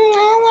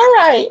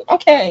right,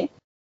 okay."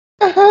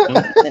 And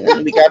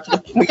then we got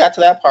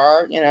to that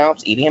part, I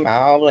was eating him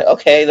out. I was like,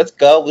 okay, let's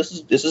go. This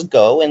is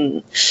go.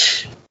 And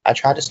I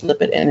tried to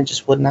slip it in, and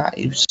just would not.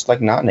 He was just like,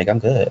 "Nah, nigga, I'm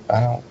good. I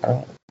don't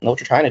know what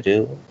you're trying to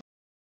do."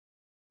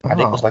 My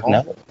dick was like,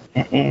 "No."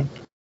 Mm-mm.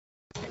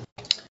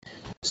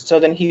 So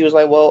then he was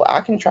like, "Well,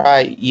 I can try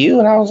you,"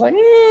 and I was like,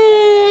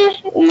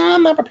 "No,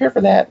 I'm not prepared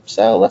for that.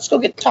 So let's go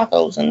get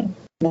tacos and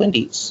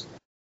Wendy's."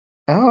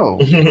 Oh,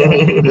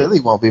 that really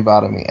won't be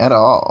bothering me at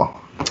all.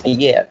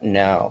 Yeah,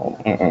 no.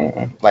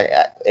 Mm-mm. Like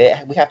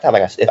we have to have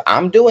if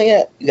I'm doing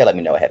it, you gotta let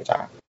me know ahead of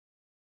time,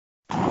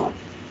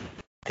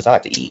 because I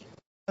like to eat.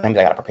 That means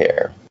I gotta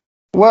prepare.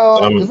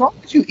 Well, as long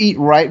as you eat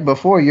right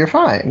before, you're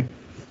fine.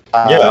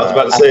 Yeah, I was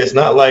about to say it's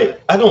not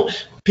like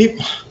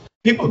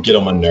people get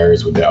on my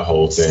nerves with that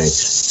whole thing.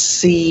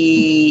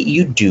 See,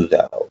 you do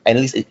though, and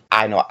at least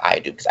I know I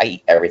do because I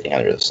eat everything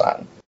under the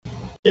sun.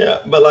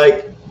 Yeah, but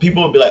like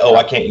people would be like, "Oh,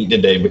 I can't eat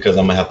today because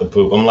I'm gonna have to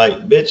poop." I'm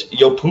like, "Bitch,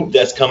 your poop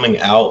that's coming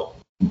out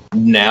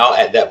now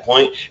at that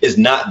point is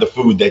not the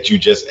food that you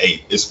just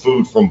ate. It's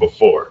food from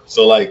before."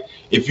 So like,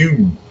 if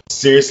you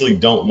seriously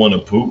don't want to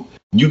poop,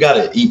 you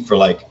gotta eat for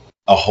like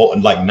a whole,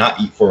 like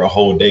not eat for a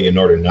whole day in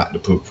order not to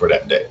poop for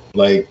that day.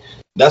 Like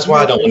that's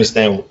why I don't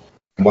understand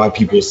why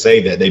people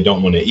say that they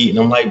don't want to eat. And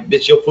I'm like,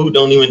 bitch, your food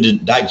don't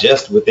even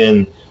digest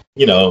within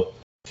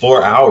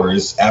 4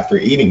 hours after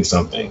eating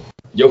something.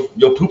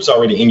 Your poop's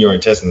already in your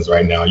intestines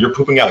right now. You're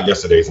pooping out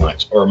yesterday's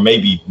lunch or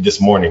maybe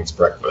this morning's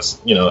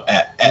breakfast.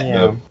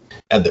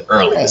 At the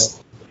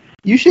earliest.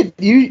 You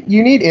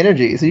need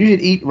energy, so you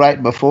should eat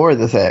right before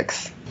the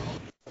sex.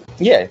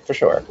 Yeah, for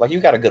sure. Like you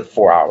got a good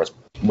 4 hours,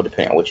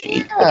 depending on what you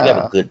eat. But you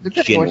have a good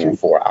genuine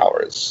 4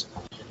 hours.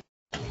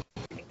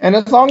 And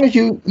as long as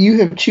you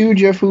have chewed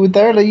your food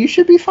thoroughly, you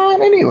should be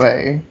fine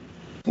anyway.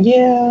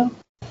 Yeah.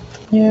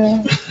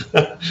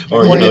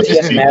 Or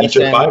just eat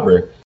your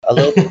fiber. A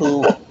little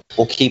poo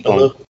will keep them. A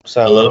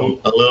little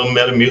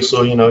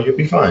Metamucil, you'll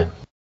be fine.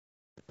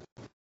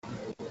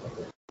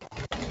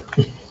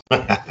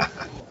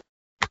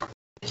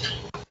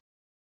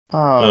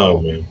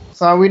 Oh man.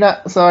 So are we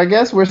not? So I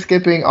guess we're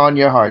skipping On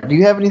Your Heart. Do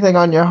you have anything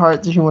on your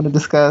heart that you want to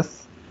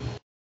discuss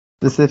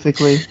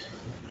specifically?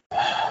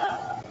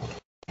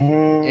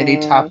 Any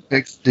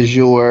topics du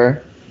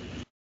jour?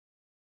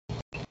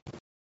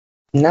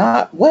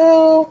 Not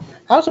well.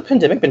 How's the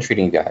pandemic been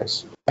treating you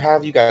guys? How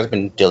have you guys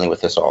been dealing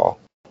with this all?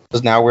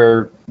 because now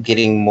we're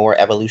getting more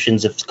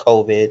evolutions of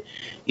COVID.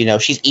 You know,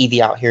 she's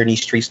Evie out here in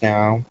these streets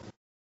now.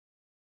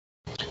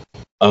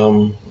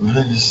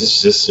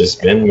 It's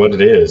been what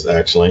it is,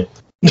 actually.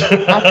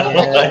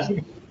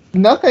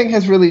 Nothing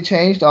has really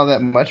changed all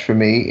that much for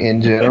me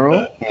in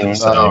general.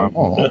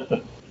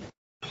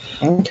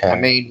 Okay. I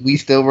mean, we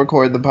still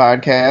record the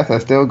podcast. I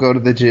still go to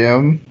the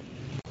gym.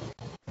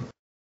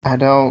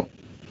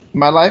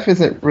 My life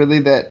isn't really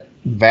that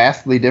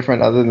vastly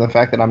different other than the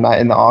fact that I'm not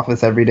in the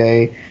office every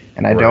day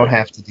and I don't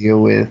have to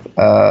deal with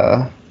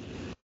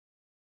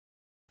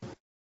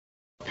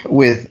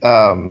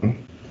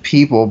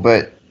people,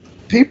 but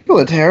people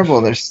are terrible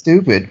and they're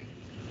stupid.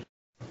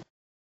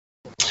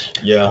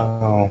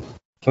 Yeah.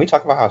 Can we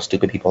talk about how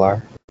stupid people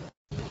are?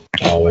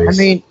 Always. I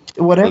mean,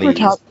 whatever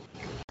topic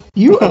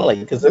you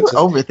because it's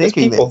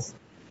overthinking this.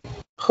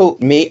 Who,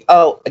 me?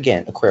 Oh,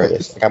 again,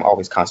 Aquarius. Like, I'm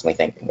always constantly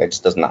thinking. It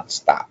just does not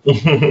stop.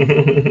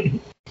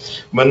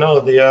 But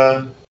no,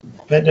 the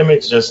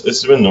pandemic's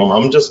it's been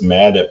normal. I'm just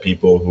mad at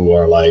people who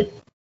are like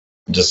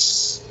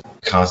just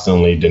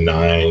constantly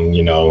denying,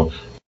 you know,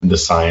 the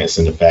science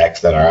and the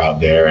facts that are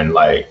out there, and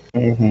like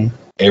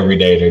every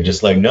day they're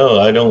just like, no,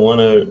 I don't want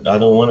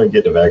to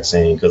get the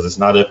vaccine because it's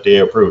not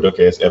FDA approved.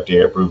 Okay, it's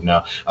FDA approved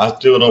now. I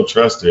still don't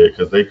trust it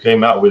because they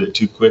came out with it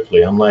too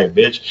quickly. I'm like,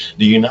 bitch,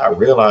 do you not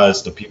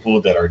realize the people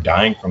that are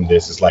dying from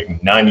this is like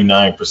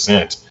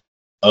 99%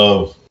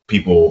 of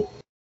people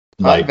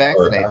like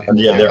unvaccinated.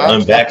 They're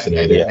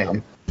unvaccinated. Yeah.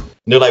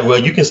 They're like, well,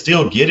 you can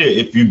still get it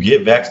if you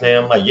get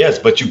vaccinated. I'm like, yes,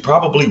 but you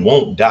probably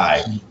won't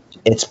die.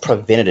 It's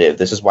preventative.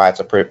 This is why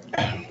it's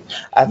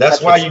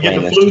that's why you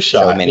get the flu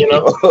shot. You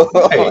know?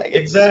 Right, like,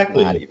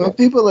 exactly. But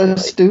people are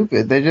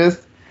stupid. They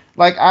just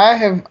like I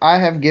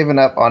have given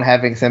up on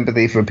having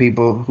sympathy for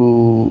people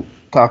who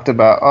talked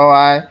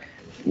about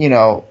they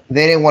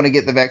didn't want to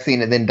get the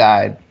vaccine and then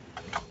died.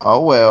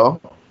 Oh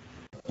well.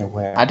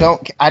 I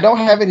don't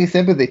have any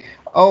sympathy.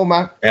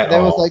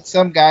 There was like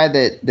some guy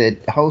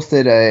that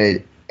hosted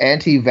a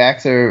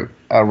anti-vaxxer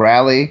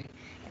rally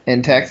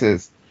in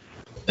Texas.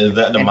 Is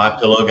that the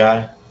MyPillow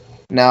guy?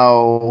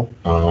 No.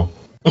 Oh.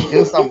 It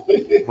was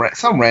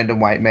some random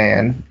white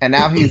man, and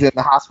now he's in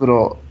the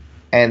hospital,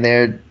 and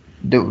they're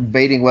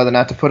debating whether or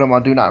not to put him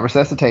on Do Not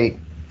Resuscitate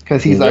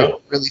because he's like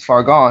really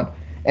far gone.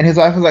 And his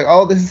wife was like,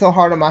 "Oh, this is so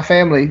hard on my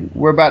family.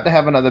 We're about to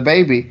have another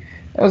baby."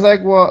 I was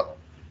like, "Well,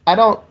 I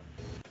don't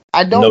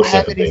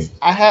have any.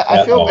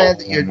 I feel bad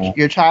that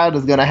your child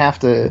is gonna have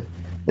to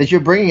that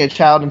you're bringing a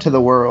child into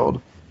the world,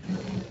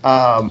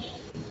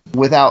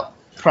 without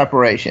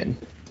preparation."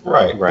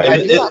 Right.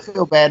 I do not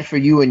feel bad for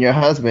you and your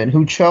husband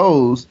who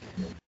chose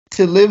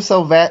to live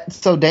so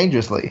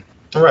dangerously.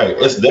 Right.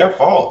 It's their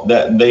fault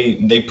that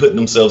they put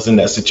themselves in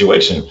that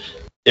situation.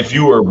 If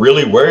you were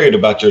really worried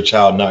about your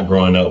child not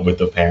growing up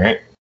with a parent,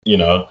 you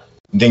know,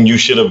 then you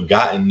should have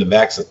gotten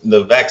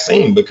the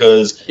vaccine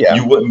because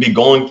you wouldn't be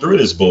going through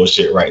this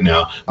bullshit right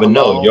now. But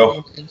no,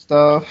 your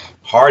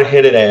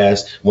hard-headed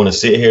ass want to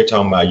sit here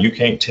talking about you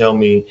can't tell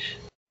me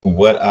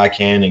what I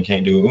can and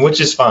can't do, which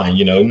is fine,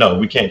 you know. No,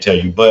 we can't tell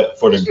you, but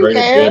for the greater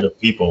good of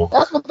people.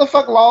 That's what the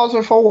fuck laws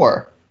are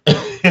for.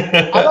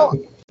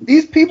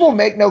 These people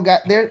make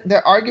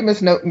their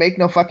arguments make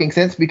no fucking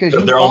sense because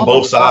they're on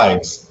both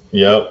sides.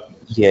 Yep.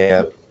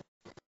 Yeah.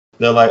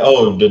 They're like,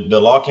 oh,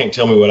 the law can't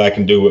tell me what I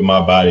can do with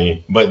my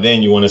body, but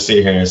then you want to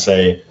sit here and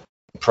say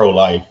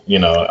pro-life, you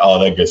know, all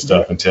that good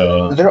stuff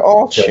until they're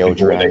all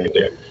children.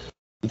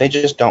 They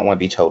just don't want to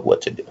be told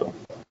what to do.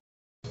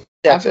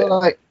 That's it.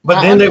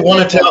 But then they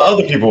want to tell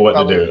other people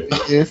what to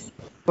do.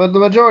 But the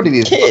majority of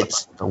these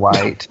kids are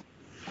white.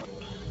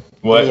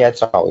 What? Yeah,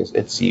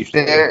 it's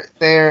usually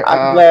they're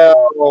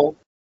well,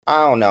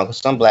 I don't know, because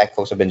some black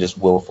folks have been just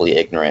willfully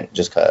ignorant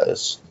just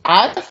because.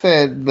 I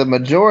said the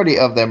majority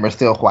of them are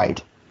still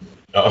white.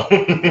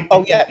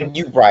 Oh yeah,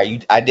 you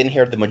right. I didn't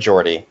hear the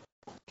majority.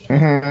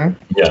 Mm-hmm.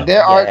 Yeah.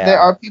 There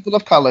are people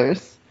of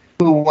colors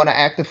who want to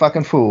act a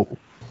fucking fool.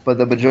 But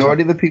the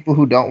majority of the people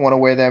who don't want to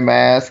wear their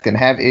mask and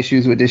have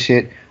issues with this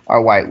shit are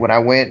white. When I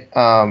went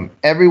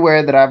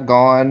everywhere that I've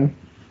gone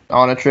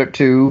on a trip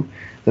to,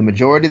 the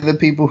majority of the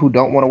people who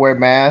don't want to wear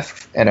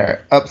masks and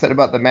are upset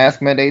about the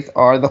mask mandates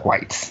are the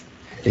whites.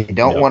 They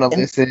don't want to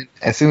listen.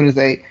 As soon as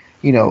they,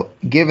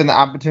 given the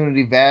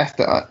opportunity,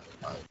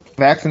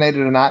 vaccinated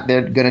or not,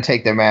 they're going to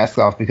take their masks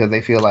off because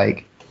they feel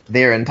like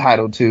they're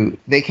entitled to.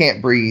 They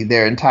can't breathe.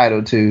 They're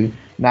entitled to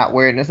not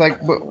wear it. And it's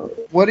like, but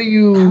what are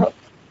you?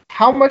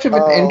 How much of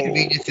an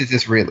inconvenience is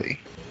this really?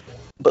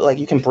 But like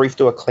you can breathe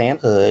through a clam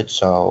hood,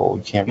 so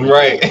you can't.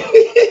 Right.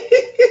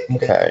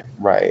 Okay.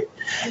 Right.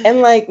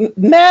 And like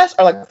masks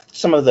are like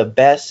some of the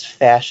best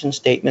fashion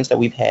statements that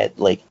we've had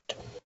like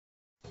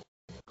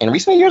in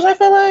recent years. I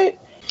feel like.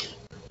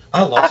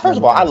 First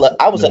of all,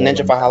 I was a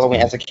ninja for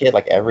Halloween as a kid,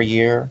 like every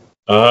year.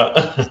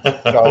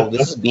 So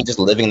this is me just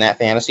living that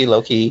fantasy,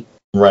 low key.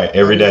 Right,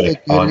 every day.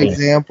 That's a good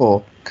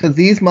example, because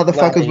these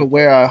motherfuckers will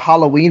wear a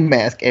Halloween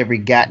mask every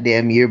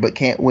goddamn year, but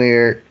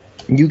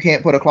you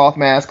can't put a cloth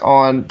mask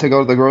on to go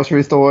to the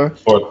grocery store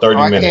for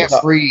 30 minutes. I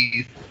can't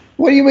breathe.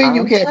 What do you mean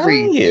you can't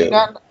breathe?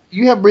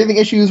 You have breathing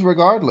issues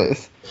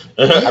regardless.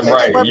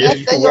 Right. But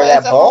you can wear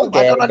that ball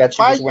gag that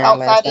you was wearing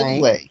last night.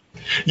 Anyway.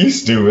 You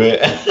stupid.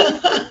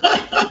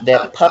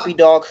 That puppy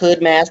dog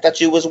hood mask that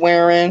you was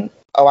wearing.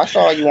 Oh, I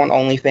saw you on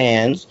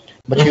OnlyFans,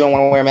 but you don't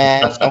want to wear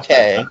masks.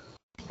 Okay.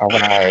 All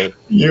right.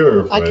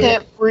 You're funny. I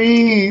can't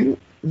breathe.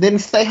 Then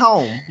stay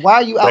home. Why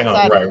are you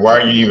outside? Right.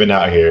 Why are you even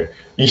out here?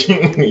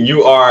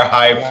 You are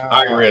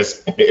high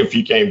risk if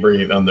you can't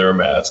breathe under a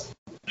mask.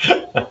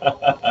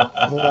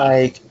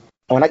 Like,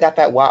 when I got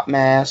that WAP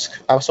mask,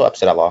 I was so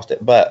upset I lost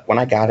it. But when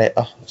I got it,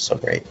 oh, it was so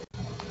great.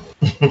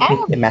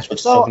 It matched with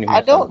so many.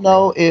 I don't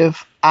know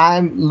if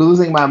I'm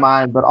losing my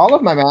mind, but all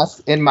of my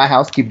masks in my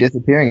house keep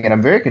disappearing, and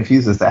I'm very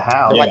confused as to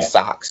how. They're like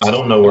socks. I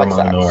don't know where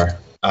mine are.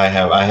 I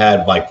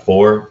had like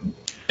 4,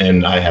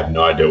 and I have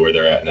no idea where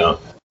they're at now.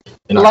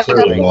 And I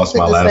clearly lost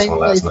my last one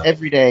last night.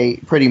 Every day,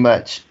 pretty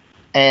much.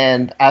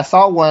 And I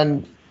saw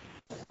one.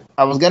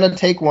 I was gonna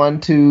take one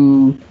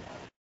to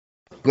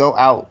go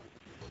out,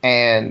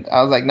 and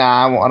I was like,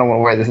 "Nah, I don't want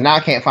to wear this." Now I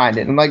can't find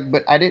it. I'm like,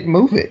 "But I didn't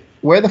move it.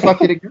 Where the fuck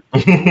did it go?"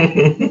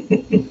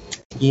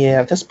 Yeah,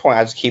 at this point,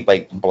 I just keep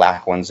like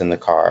black ones in the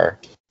car,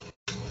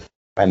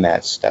 and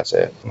that's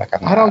it.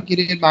 Like, I don't get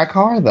it in my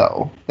car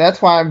though.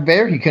 That's why I'm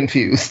very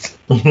confused.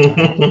 I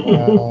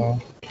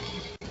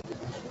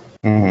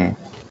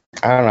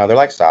don't know. They're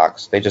like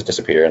socks. They just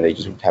disappear, and they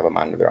just have a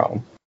mind of their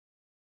own.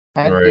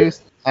 I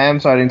am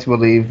starting to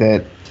believe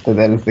that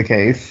is the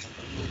case.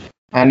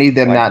 I need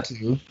them not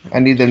to. I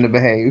need them to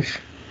behave.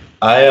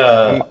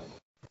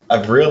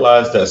 I've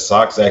realized that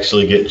socks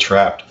actually get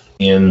trapped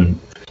in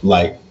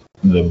like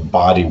the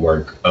body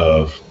work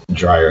of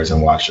dryers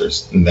and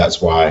washers, and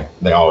that's why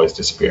they always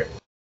disappear.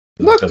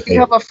 Look, you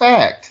have a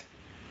fact.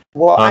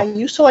 Well, I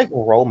used to like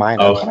roll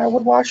mine up when I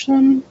would wash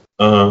them.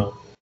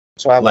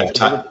 So I would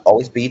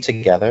always be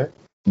together.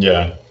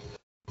 Yeah,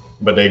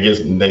 but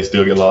they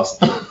still get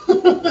lost.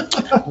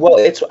 Well,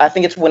 I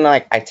think it's when I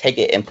take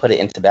it and put it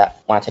into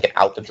when I take it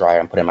out the dryer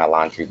and put it in my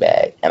laundry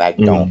bag, and I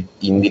don't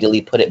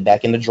immediately put it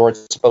back in the drawer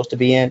it's supposed to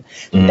be in.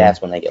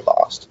 That's when they get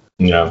lost.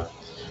 Yeah.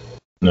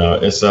 No,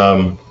 it's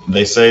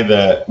they say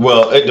that,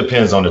 well, it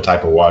depends on the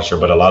type of washer,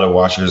 but a lot of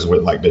washers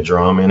with like the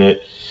drum in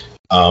it,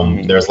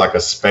 there's like a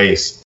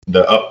space.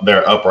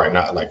 They're upright,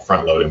 not like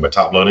front loading, but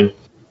top loading.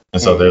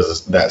 And so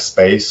there's that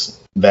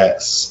space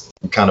that's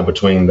kind of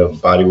between the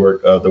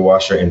bodywork of the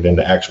washer and then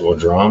the actual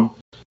drum.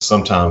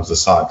 Sometimes the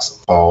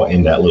socks fall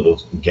in that little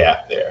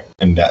gap there.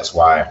 And that's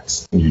why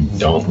you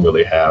don't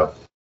really have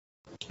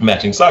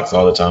matching socks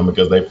all the time,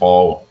 because they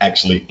fall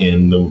actually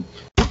in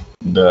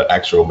the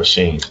actual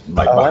machine.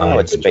 Like I know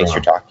what space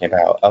you're talking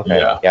about. Okay.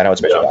 Yeah, I know what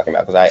space you're talking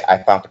about, because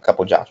I found a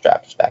couple jock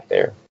straps back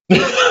there.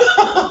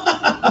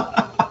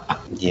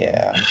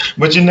 Yeah.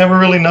 But you never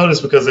really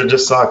notice because they're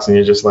just socks and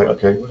you're just like,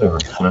 okay, whatever.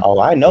 Oh,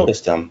 I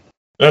noticed them.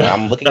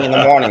 I'm looking in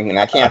the morning and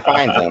I can't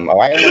find them. Oh,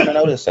 I didn't even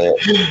notice it.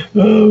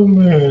 Oh,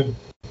 man.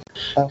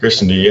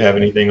 Christian, do you have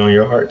anything on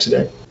your heart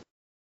today?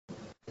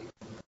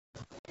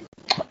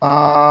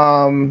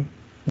 What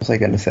was I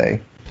going to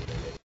say?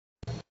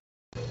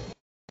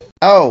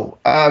 Oh,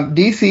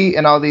 DC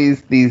and all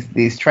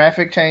these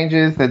traffic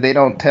changes that they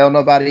don't tell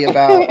nobody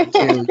about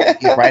until you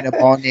get right up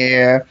on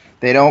there.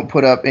 They don't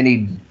put up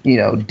any,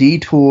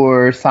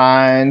 detour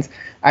signs.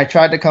 I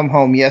tried to come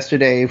home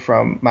yesterday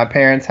from my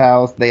parents'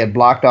 house. They had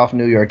blocked off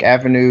New York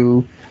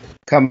Avenue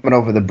coming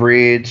over the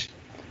bridge,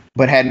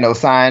 but had no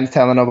signs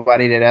telling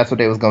nobody that that's what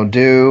they was going to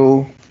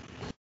do.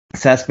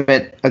 So I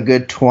spent a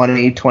good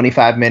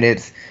 20-25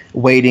 minutes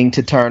waiting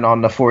to turn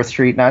on the 4th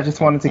Street, and I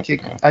just wanted to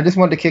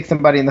kick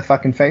somebody in the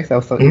fucking face. That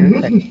was so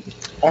irritating.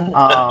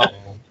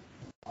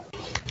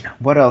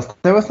 What else?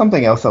 There was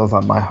something else that was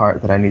on my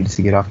heart that I needed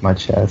to get off my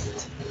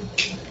chest.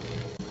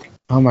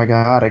 Oh my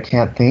god, I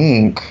can't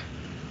think.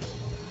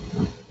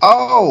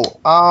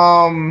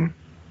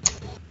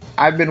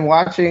 I've been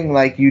watching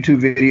like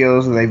YouTube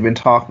videos and they've been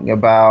talking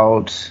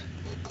about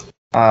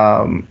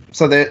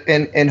so that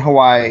in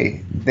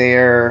Hawaii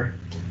there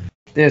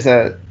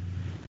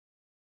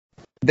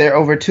are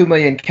over 2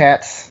 million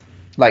cats,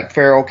 like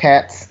feral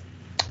cats,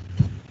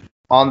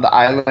 on the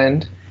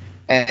island,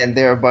 and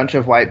there are a bunch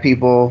of white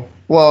people.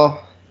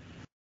 Well,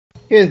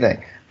 here's the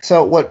thing.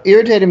 So what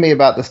irritated me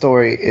about the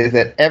story is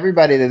that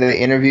everybody that they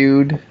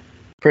interviewed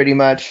pretty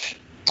much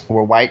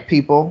were white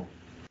people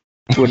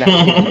who are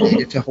not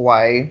related to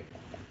Hawaii.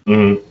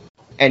 Mm-hmm.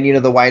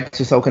 And, the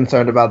whites are so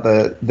concerned about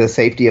the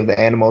safety of the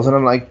animals. And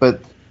I'm like,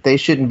 but they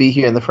shouldn't be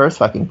here in the first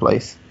fucking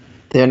place.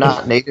 They're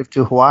not native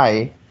to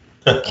Hawaii.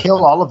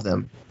 Kill all of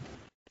them.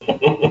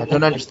 I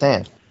don't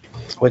understand.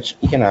 Which,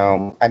 I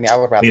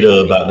would rather Peter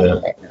about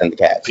that than the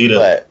cats.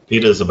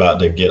 Peter's about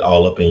to get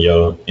all up in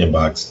your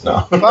inbox.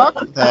 No.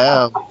 Fuck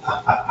them.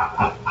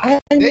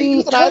 They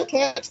euthanize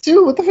cats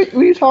too. What the fuck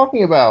are you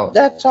talking about?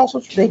 That's also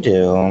what they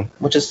do,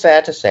 which is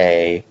sad to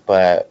say,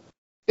 but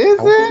is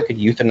it? We could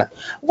euthanize.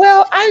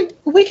 Well,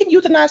 we can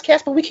euthanize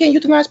cats, but we can't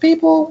euthanize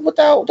people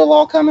without the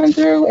law coming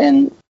through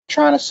and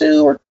trying to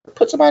sue or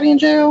put somebody in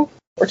jail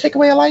or take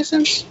away a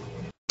license.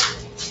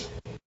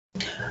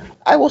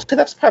 I will say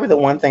that's probably the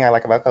one thing I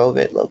like about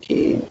COVID, low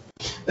key.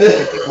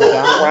 People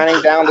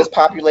running down this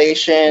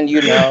population,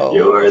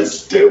 You're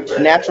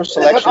stupid. Natural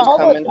selection's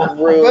coming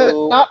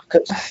through.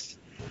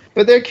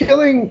 But they're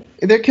killing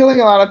a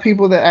lot of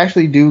people that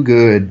actually do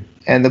good,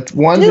 and the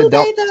ones that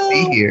don't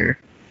be here,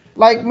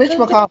 like Mitch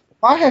McConnell.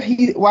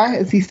 Why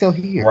is he still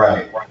here?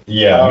 Right.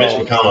 Yeah,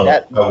 Mitch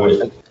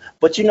McConnell.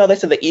 But they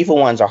said the evil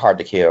ones are hard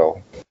to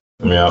kill.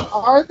 Yeah.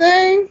 Are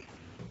they?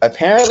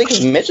 Apparently,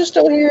 because Mitch is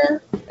still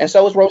here, and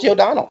so is Rosie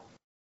O'Donnell.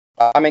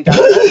 I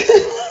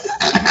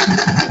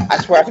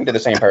swear, I think they're the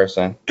same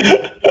person.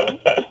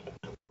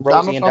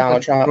 Rosie and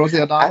Donald Trump. Rosie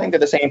O'Donnell? I think they're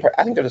the same.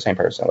 I think they're the same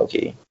person, low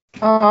key.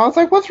 I was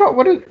like, what's wrong?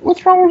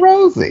 What's wrong with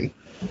Rosie?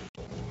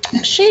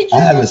 I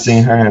haven't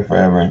seen her in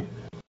forever.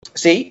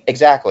 See,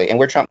 exactly. And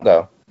where'd Trump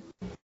go?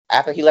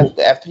 After he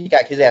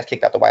got his ass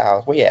kicked out the White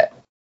House, where he at?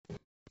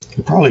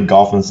 Probably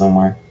golfing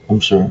somewhere, I'm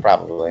sure.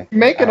 Probably.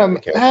 Having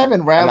rallies.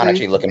 I'm not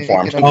actually looking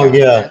for him. Oh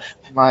yeah,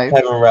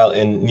 having rally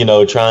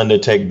and trying to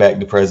take back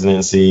the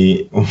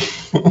presidency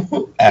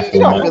after he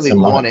don't really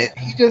want it.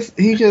 He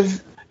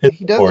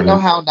doesn't know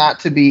how not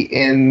to be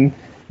in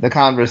the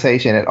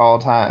conversation at all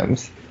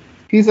times.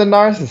 He's a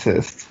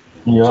narcissist.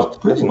 Yeah,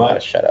 pretty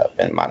much. Shut up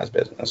and mind his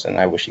business, and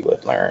I wish he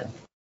would learn.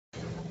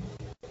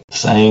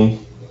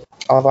 Same.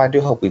 Although I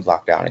do hope we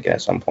lock down again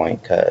at some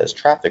point, because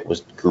traffic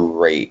was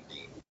great.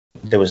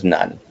 There was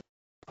none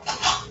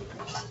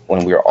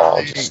when we were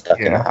all just stuck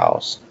in the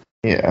house.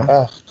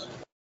 Yeah.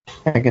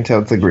 I can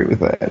totally agree with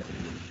that.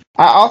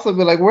 I also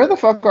be like, where the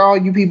fuck are all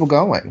you people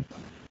going?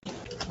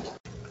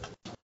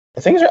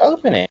 Things are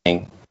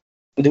opening.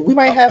 We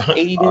might have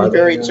 80 new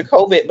variants of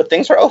COVID, but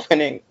things are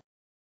opening.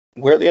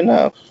 Weirdly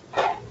enough.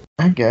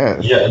 I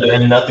guess. Yeah, and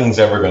they're not going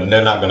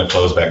to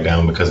close back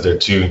down because they're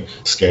too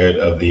scared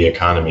of the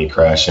economy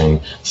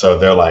crashing. So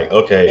they're like,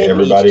 okay,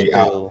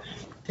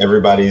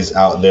 everybody's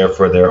out there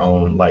for their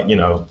own, like,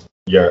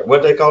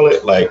 what they call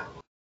it? Like,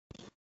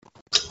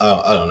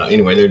 I don't know.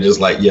 Anyway, they're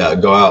just like, yeah,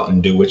 go out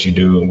and do what you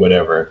do and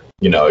whatever.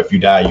 If you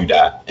die, you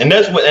die. And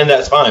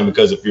that's fine,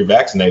 because if you're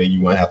vaccinated,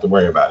 you won't have to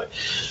worry about it.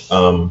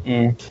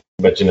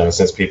 But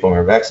since people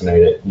aren't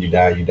vaccinated, you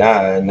die,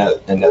 and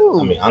that I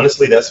mean,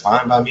 honestly, that's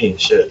fine by me.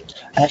 Shit.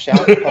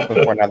 Actually, I'm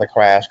hoping for another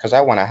crash because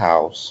I want a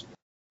house,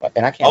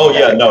 and I can't. Oh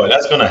yeah, no,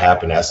 that's gonna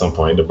happen at some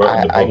point. The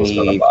bubble's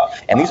gonna pop.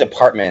 And these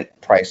apartment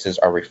prices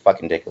are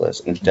fucking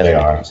ridiculous, and it doesn't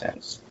make any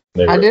sense.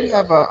 I did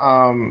have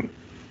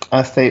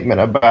a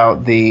statement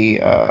about the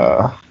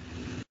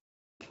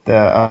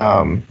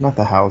not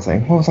the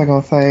housing. What was I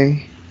gonna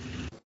say?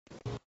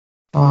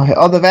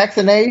 The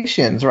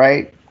vaccinations,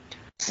 right?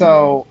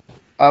 So.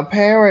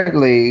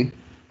 Apparently,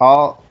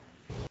 all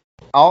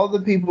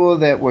the people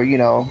that were,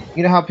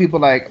 how people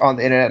like on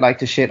the internet like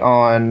to shit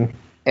on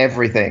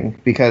everything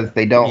because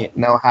they don't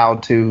know how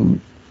to,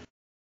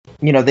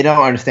 they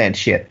don't understand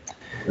shit.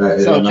 Right,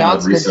 so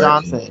Johnson &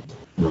 Johnson,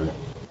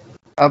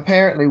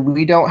 apparently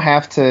we don't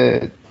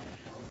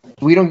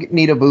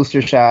need a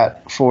booster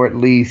shot for at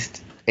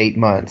least 8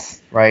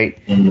 months,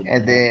 right? Mm-hmm.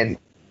 And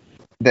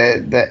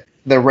then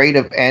the rate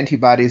of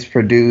antibodies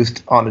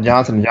produced on the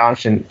Johnson &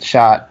 Johnson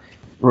shot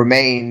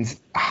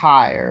remains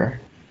higher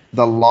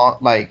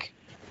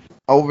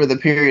over the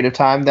period of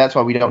time. That's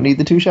why we don't need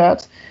the 2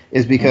 shots,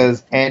 is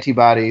because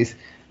antibodies,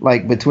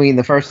 like between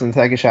the first and the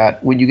second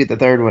shot, when you get the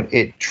third one,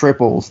 it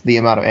triples the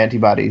amount of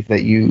antibodies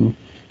that you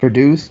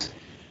produce.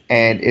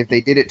 And if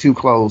they did it too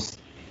close,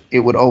 it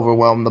would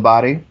overwhelm the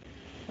body.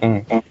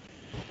 Mm-hmm.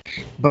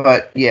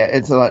 But yeah,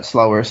 it's a lot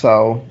slower.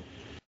 So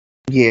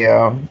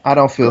yeah, I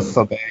don't feel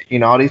so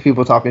bad. All these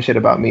people talking shit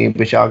about me,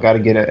 but y'all got to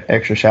get an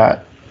extra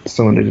shot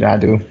sooner than I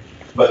do.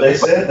 But they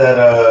said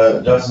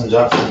that Johnson &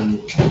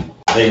 Johnson,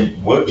 they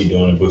would be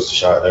doing a booster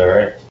shot there,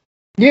 right?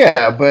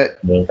 Yeah, but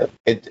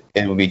it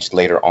will be just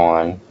later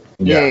on.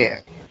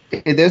 Yeah.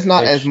 There's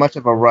not as much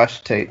of a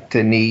rush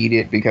to need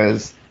it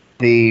because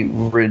the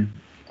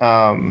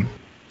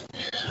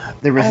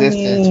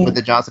resistance with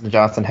the Johnson &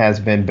 Johnson has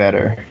been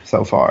better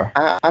so far.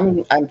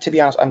 I'm to be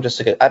honest, I'm just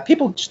sick of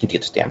people just need to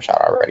get this damn shot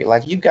already.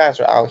 Like, you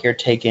guys are out here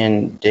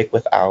taking dick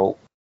without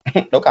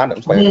no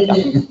condoms.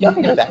 Y'all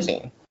can get a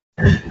vaccine.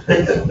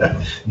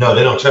 No,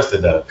 they don't trust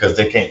it though, because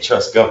they can't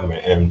trust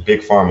government and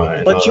big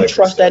pharma. But you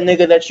trust that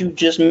nigga that you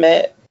just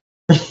met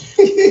on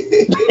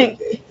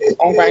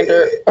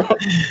Grindr,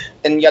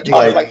 and y'all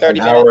talking for like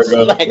 30 minutes.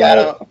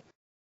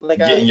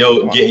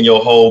 Getting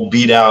your whole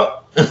beat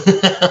out.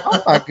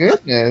 Oh my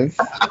goodness!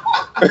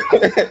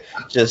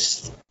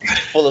 Just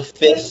full of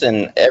fists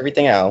and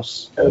everything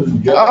else.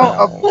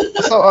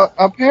 So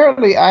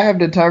apparently, I have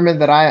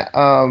determined that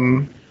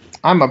I'm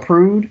a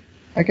prude,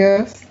 I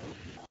guess.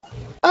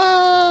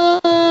 I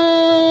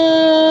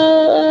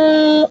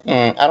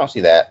don't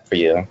see that for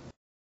you.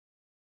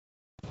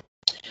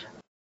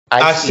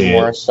 I see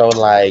more so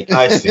like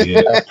I see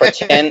it. a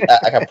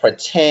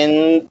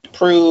pretend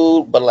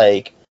prude, but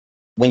like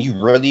when you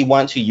really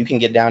want to, you can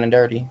get down and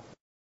dirty.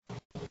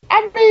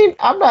 I mean,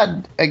 I'm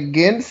not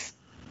against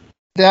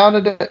down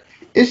and dirty.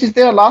 It's just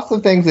there are lots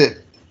of things that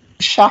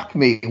shock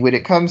me when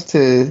it comes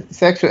to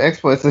sexual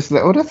exploits. It's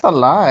like, oh, that's a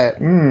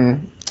lot.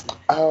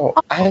 Oh,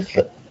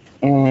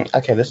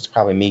 okay, this is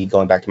probably me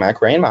going back to my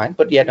Korean mind,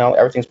 but yeah, no,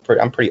 everything's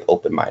pretty. I'm pretty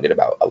open-minded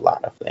about a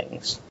lot of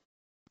things.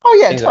 Oh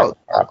yeah, things totally.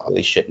 that I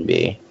probably shouldn't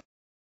be.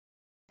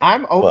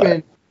 I'm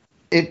open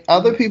if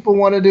other people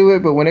want to do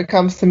it, but when it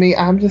comes to me,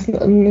 I'm just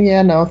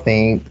no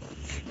thanks.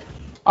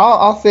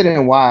 I'll sit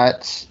and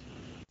watch.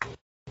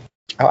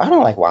 Oh, I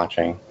don't like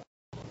watching.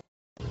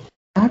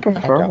 I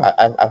prefer.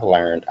 I've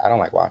learned I don't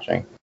like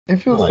watching. It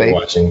feels I like safe.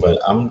 watching,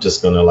 but I'm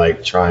just gonna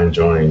like try and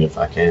join if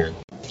I can.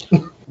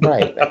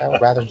 Right. Like, I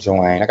would rather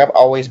join. Like I've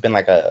always been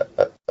like a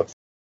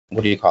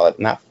what do you call it?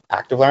 Not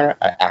active learner,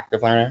 an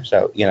active learner.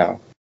 So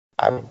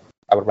I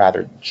would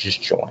rather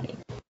just join.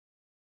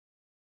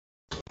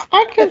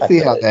 I can see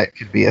how that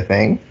could be a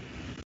thing.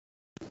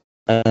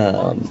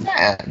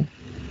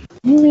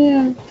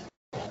 Yeah.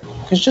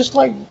 It's just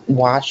like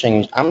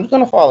watching. I'm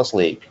gonna fall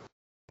asleep.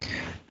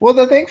 Well,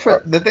 the thing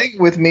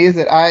with me is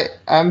that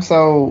I'm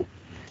so.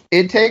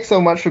 It takes so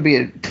much to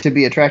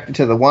be attracted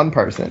to the one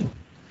person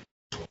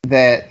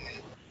that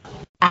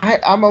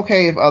I'm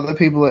okay if other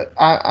people.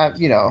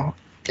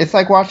 It's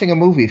like watching a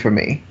movie for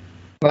me,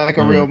 like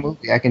a real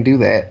movie. I can do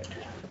that.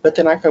 But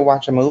then I could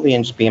watch a movie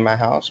and just be in my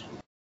house.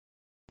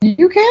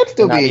 You can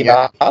still be in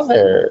your house.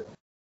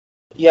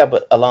 Yeah,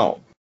 but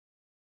alone.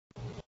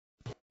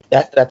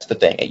 That's the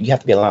thing. You have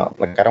to be alone.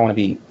 Like I don't want to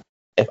be.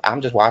 If I'm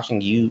just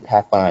watching you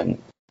have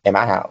fun in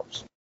my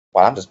house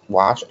while I'm just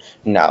watching,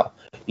 no.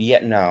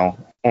 Yet no.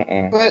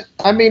 Mm-mm. But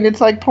I mean, it's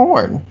like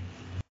porn.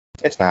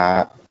 It's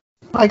not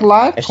like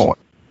live porn.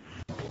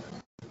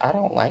 I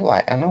don't like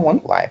live. I don't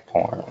want live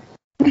porn.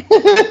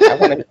 I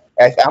want to.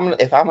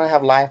 If I'm gonna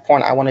have live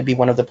porn, I want to be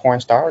one of the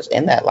porn stars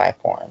in that live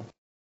porn.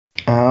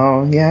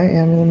 Oh yeah,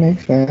 that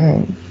makes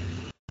sense.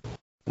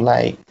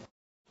 Like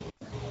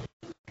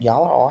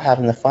y'all are all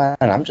having the fun,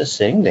 and I'm just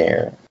sitting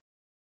there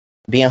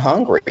being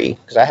hungry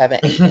because I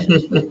haven't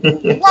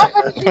eaten.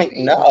 Like,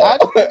 no,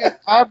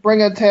 I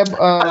bring a tub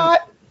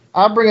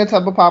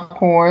of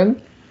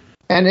popcorn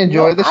and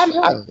enjoy the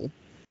show.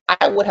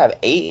 I would have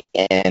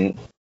eaten,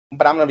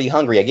 but I'm gonna be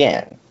hungry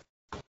again.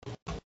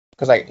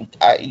 Because I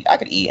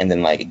could eat and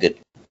then like a good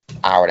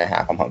hour and a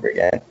half I'm hungry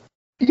again.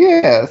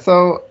 Yeah,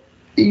 so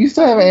you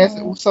still haven't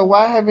answered. So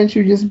why haven't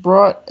you just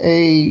brought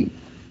a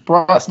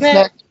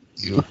snack?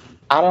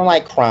 I don't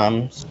like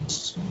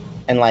crumbs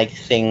and like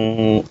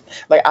things.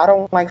 Like I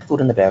don't like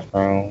food in the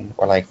bedroom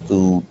or like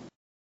food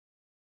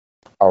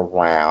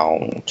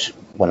around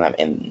when I'm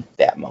in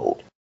that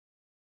mode.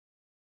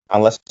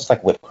 Unless it's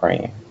like whipped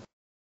cream.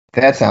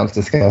 That sounds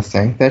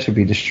disgusting. That should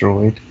be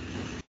destroyed.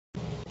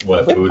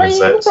 What whipped food cream? is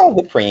that? What's wrong with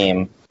whipped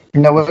cream?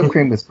 No, whipped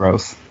cream is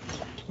gross.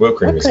 Whipped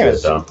cream is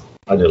good though.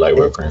 I do like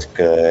whipped cream. It's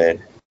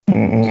good.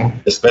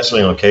 Mm-mm.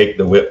 Especially on cake,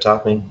 the whipped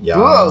topping. Yeah.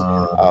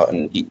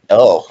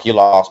 Oh, you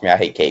lost me. I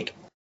hate cake.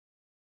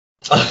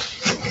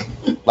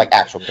 Like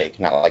actual cake,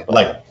 not like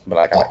butter, but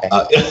like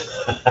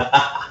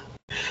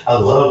I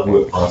love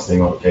whipped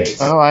frosting on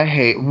cakes. Oh, I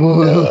hate.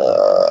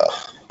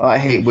 I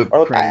hate whipped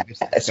cream.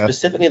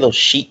 Specifically those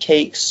sheet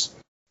cakes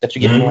that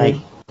you get from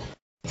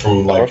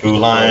like Food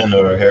Lion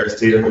or Harris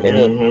Teeter.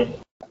 Mm-hmm.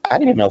 I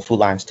didn't even know Food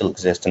Lion still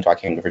exists until I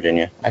came to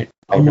Virginia. I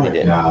really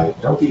didn't.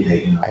 God. Don't be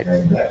hating.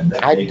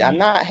 I'm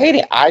not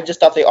hating. I just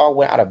thought they all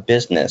went out of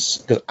business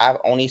because I've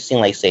only seen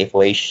like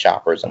Safeway,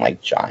 Shoppers, and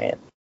like Giant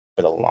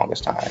for the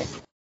longest time.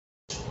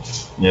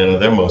 Yeah,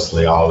 they're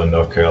mostly all in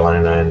North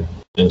Carolina and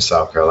in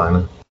South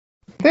Carolina.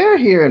 They're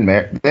here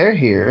They're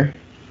here.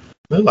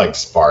 They're like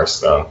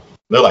sparse though.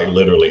 They're like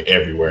literally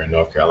everywhere in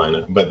North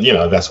Carolina, but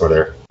that's where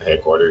they're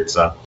headquartered.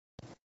 So.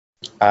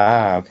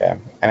 Ah, okay.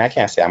 And I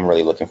can't say I'm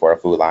really looking for a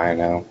Food Lion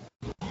now.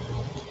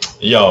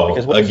 Yo,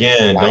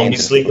 again, don't be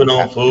sleeping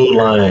on Food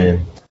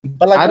Lion.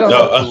 But like,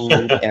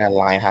 food and a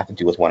lion have to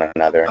do with one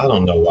another. I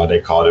don't know why they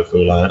called it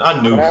Food Lion.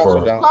 I knew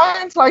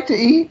lions like to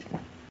eat.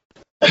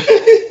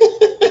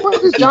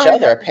 Each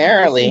other,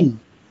 apparently.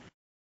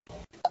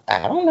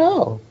 I don't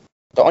know.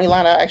 The only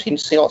lion I actually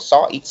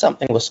saw eat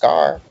something was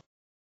Scar.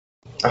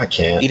 I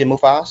can't. Eating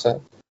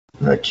Mufasa.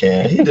 I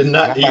can't. He did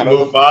not eat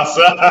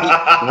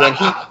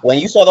Mufasa. when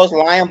you saw those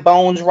lion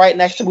bones right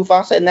next to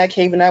Mufasa in that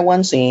cave in that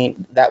one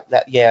scene, not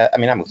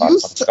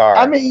Mufasa, Scar.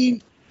 I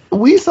mean,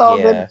 we saw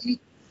them.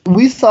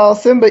 We saw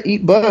Simba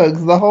eat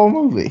bugs the whole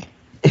movie.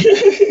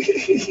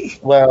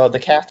 Well, the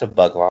cast of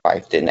Bug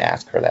Life didn't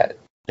ask for that.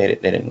 They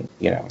didn't,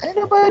 Ain't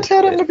nobody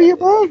tell them to be a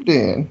bug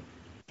then.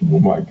 Oh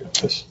my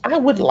gosh. I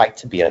would like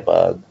to be a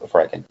bug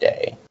for like a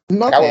day.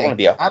 No, like, I don't want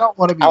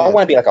to be. I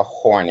want to be like a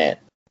hornet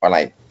or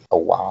like a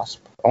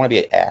wasp. I want to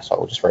be an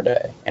asshole just for a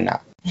day and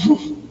not.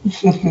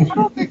 I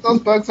don't think those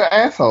bugs are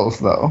assholes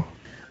though.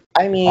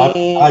 I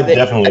mean, I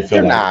definitely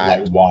feel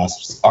like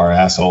wasps are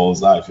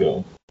assholes. I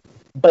feel.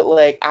 But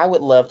like, I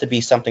would love to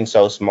be something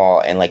so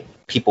small and like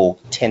people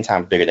 10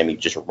 times bigger than me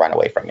just run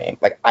away from me.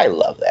 Like, I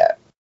love that.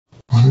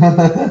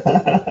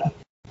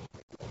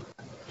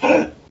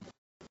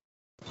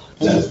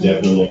 That's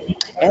definitely.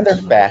 And they're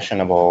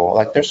fashionable.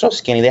 Like, they're so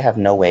skinny. They have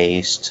no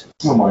waist.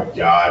 Oh my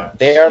god.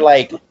 They are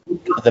like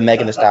the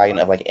Megan Thee Stallion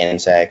of like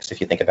insects, if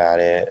you think about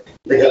it.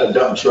 They got a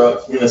dump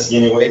truck in a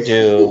skinny waist. They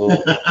do.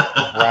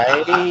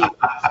 Right?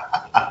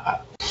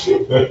 We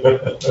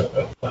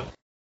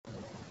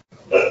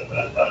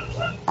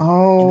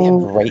have a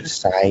great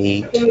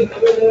site.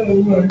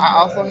 I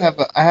also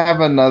have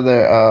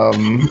another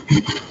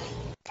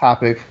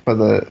topic for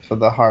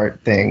the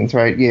heart things,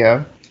 right?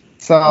 Yeah.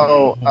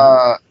 So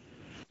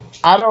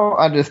I don't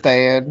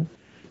understand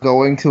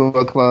going to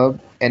a club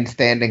and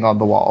standing on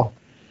the wall.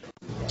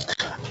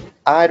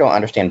 I don't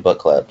understand book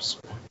clubs.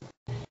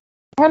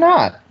 Why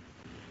not?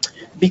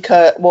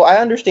 Because, well, I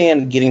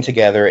understand getting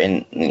together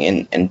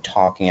and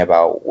talking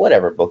about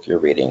whatever book you're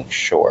reading,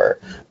 sure.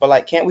 But,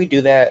 like, can't we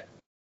do that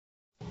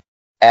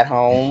at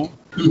home?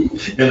 In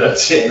a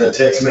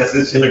text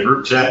message in a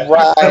group chat?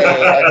 Right.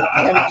 Like,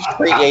 can't we just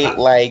create,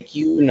 like,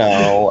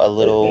 a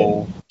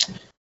little,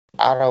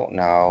 I don't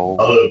know.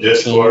 A little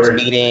Discord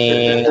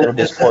meeting, a little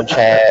Discord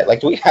chat. Like,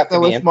 do we have to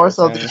be in it's more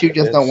so that you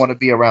just don't want to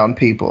be around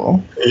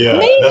people. Yeah,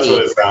 Maybe. that's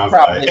what it sounds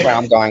Probably like. where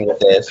I'm going with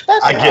this.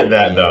 I get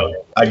that,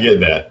 though. I get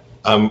that.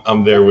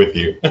 I'm there with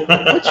you.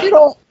 But you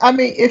don't. I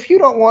mean, if you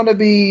don't want to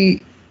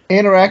be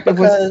interactive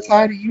with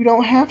society, you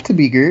don't have to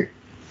be, Gert.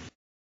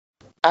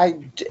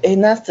 And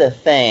that's the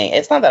thing.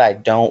 It's not that I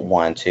don't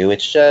want to.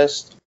 It's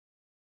just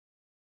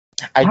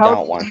I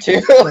don't want to.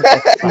 Because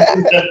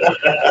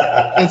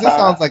it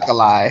sounds like a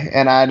lie,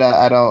 and I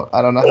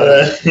don't know.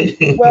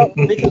 Well,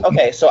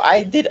 okay, so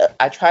I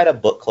tried a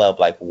book club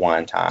like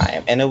one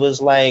time, and it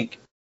was like,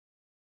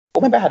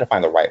 well, maybe I had to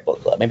find the right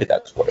book club. Maybe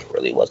that's what it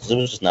really was, because it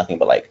was just nothing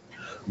but like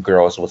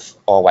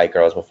all white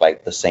girls with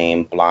like the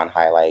same blonde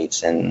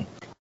highlights, and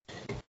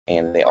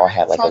they all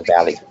had like a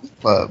valley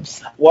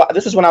clubs. Well,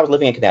 this is when I was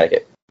living in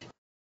Connecticut.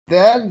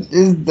 That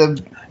is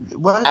the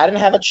what? I didn't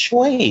have a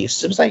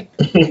choice. It was like,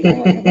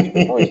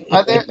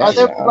 are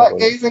there black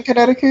gays in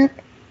Connecticut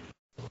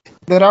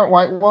that aren't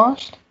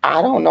whitewashed?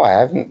 I don't know.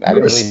 I didn't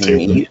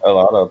really meet a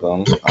lot of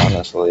them,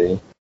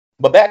 honestly.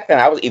 But back then,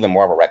 I was even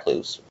more of a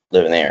recluse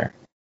living there.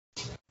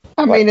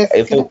 I mean,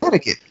 it's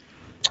Connecticut.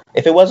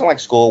 If it wasn't like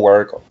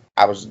schoolwork,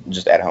 I was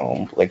just at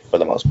home, like for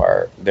the most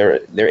part. There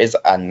is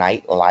a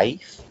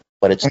nightlife,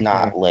 but it's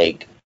not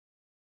like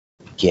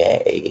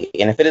gay.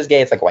 And if it is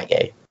gay, it's like white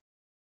gay.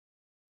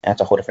 And that's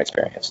a whole different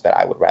experience that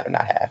I would rather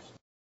not have.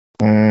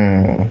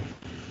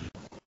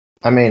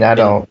 I mean, I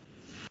don't.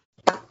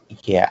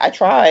 Yeah, I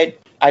tried.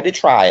 I did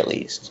try at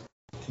least.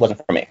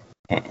 Wasn't for me.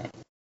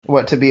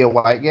 What, to be a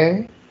white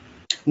gay?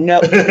 No,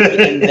 in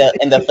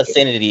the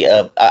vicinity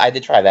of. I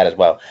did try that as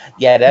well.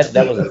 Yeah,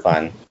 that wasn't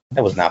fun.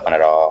 That was not fun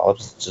at all. It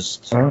was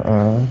just.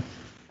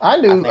 I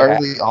knew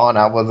early on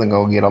I wasn't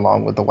gonna get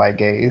along with the white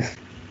gays.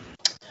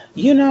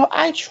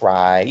 I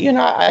try.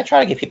 I try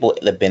to give people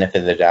the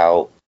benefit of the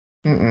doubt.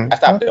 I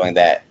stopped doing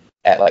that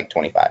at like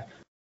 25.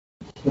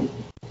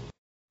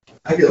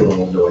 I get along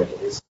with the white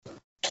gays.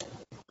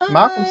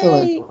 Malcolm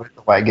still enjoys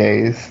the white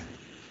gays.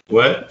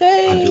 What?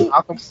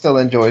 Malcolm still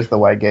enjoys the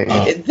white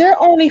gays.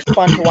 They're only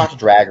fun to watch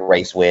Drag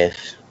Race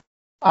with.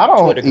 I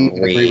don't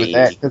agree with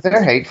that because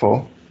they're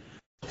hateful.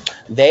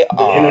 They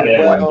are.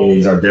 Internet white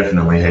gays are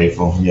definitely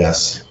hateful.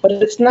 Yes. But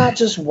it's not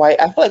just white.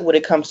 I feel like when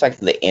it comes to like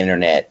the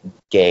internet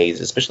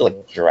gays, especially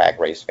like Drag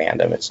Race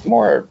fandom, it's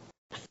more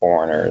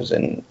foreigners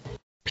and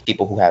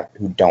people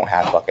who don't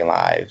have fucking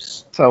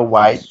lives. So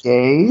white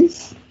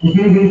gays?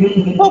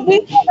 But we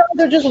know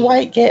they're just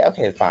white gay.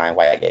 Okay, fine,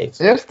 white gays.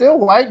 They're still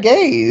white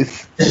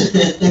gays.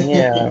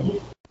 Yeah.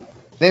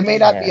 They may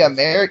not be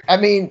American. I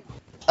mean,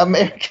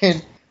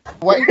 American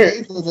white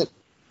gays doesn't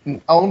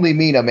only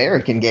mean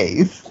American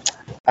gays.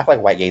 I feel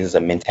like white gays is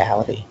a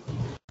mentality.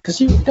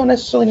 Because you don't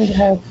necessarily need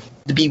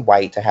to be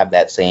white to have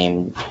that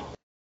same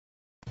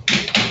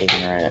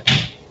ignorant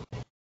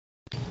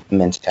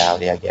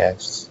mentality, I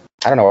guess.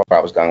 I don't know where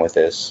I was going with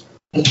this.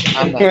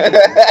 I'm not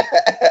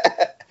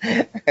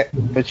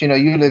but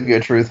you live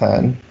your truth,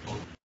 hon.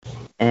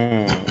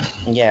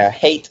 Yeah,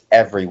 hate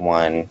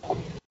everyone.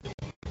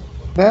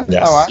 That's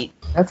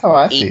how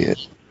I see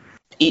it.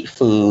 Eat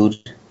food.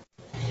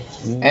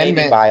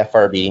 Maybe buy a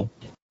Furby.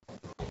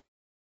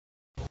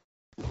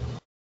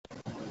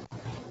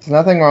 There's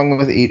nothing wrong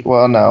with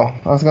Well, no.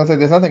 I was gonna say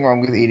there's nothing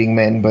wrong with eating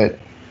men, but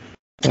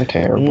they're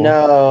terrible.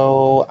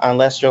 No,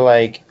 unless you're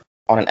like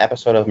on an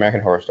episode of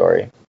American Horror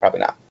Story. Probably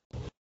not.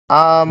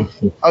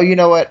 Oh, you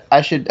know what?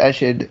 I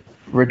should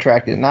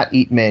retract it. Not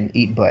eat men,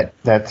 eat butt.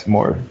 That's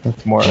more.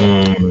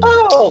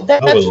 Oh,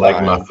 that's I would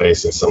like my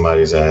face in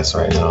somebody's ass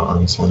right now,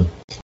 honestly.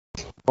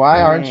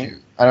 Why aren't you?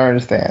 I don't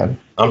understand.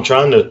 I'm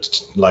trying to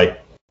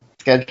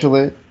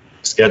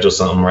schedule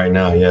something right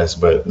now, yes,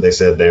 but they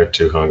said they're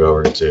too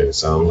hungover too,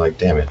 so I'm like,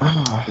 damn it.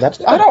 I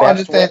don't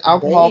understand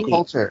alcohol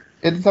culture.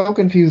 It's so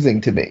confusing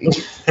to me.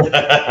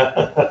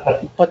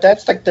 But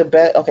that's like the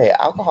best.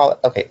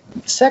 Okay,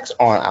 sex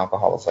on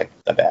alcohol is like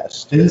the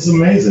best. It is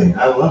amazing.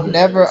 I love it.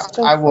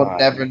 I will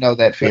never know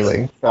that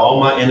feeling.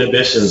 All my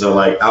inhibitions are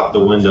like out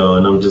the window,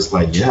 and I'm just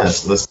like,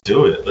 yes, let's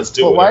do it. Let's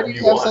do it. But why do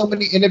you have so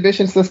many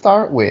inhibitions to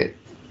start with?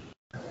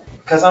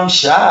 Because I'm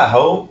shy,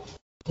 ho.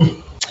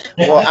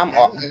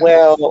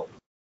 Well,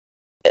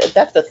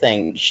 that's the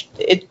thing.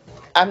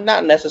 I'm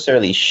not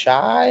necessarily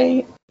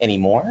shy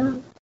anymore.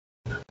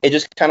 it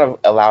just kind of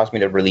allows me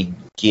to really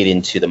get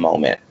into the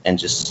moment and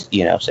just,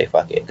 say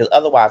fuck it. Because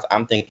otherwise,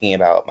 I'm thinking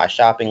about my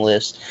shopping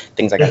list,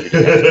 things I got to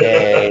do next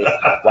day,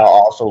 while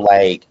also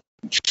like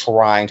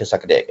trying to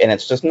suck a dick, and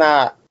it's just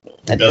not.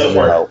 It doesn't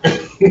work.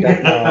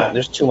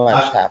 There's too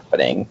much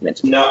happening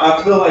mentally. No,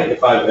 I feel like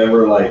if I've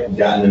ever like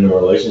gotten in a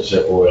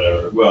relationship or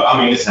whatever, well,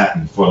 I mean, it's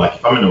happened before. Like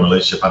if I'm in a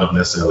relationship, I don't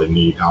necessarily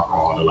need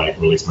alcohol to like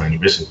release my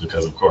inhibitions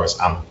because, of course,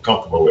 I'm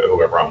comfortable with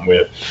whoever I'm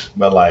with.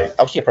 But like,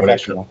 I'll be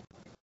professional.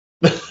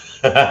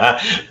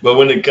 But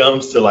when it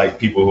comes to like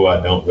people who I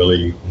don't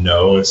really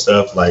know and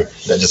stuff, like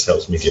that just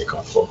helps me get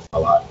comfortable a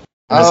lot.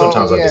 And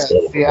sometimes I just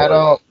go. See,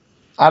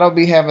 I don't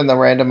be having the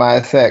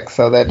randomized sex,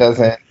 so that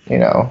doesn't,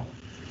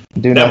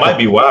 do that nothing. might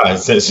be why,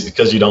 since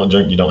because you don't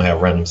drink, you don't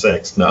have random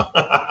sex. No.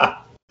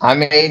 I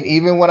mean,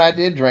 even when I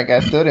did drink, I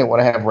still didn't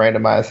want to have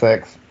randomized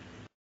sex.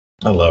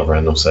 I love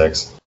random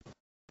sex.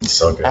 It's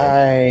so good.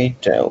 I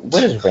don't.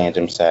 What is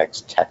random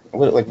sex?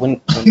 What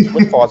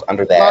falls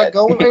under that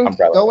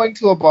umbrella? Going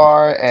to a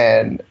bar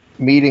and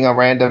meeting a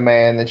random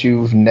man that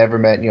you've never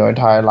met in your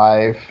entire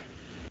life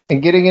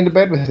and getting into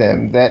bed with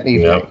him that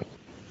evening.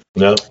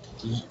 Nope.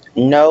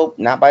 Nope,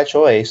 not by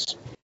choice.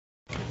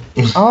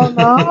 Oh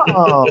no!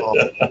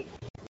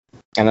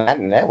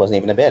 And that wasn't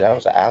even a bed. That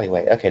was an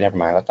alleyway. Okay, never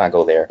mind. Let's not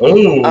go there. Oh,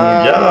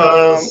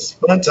 yes.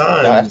 Fun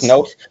times.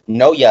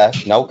 No,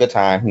 yes. No, good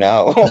time.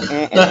 No.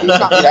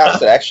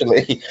 Yes,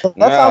 actually. That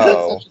sounds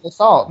like sexual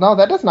assault. No,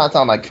 that does not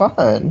sound like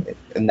fun.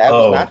 And that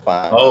was not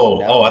fun.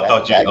 I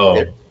thought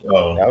you...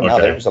 No,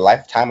 there was a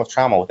lifetime of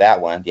trauma with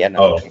that one. Yeah,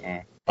 no.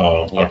 Okay.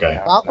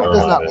 Malcolm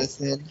does not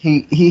listen.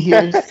 He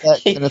hears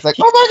sex and it's like,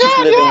 oh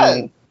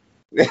my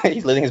God,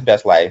 he's living his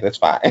best life. That's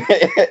fine.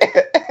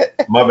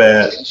 My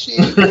bad.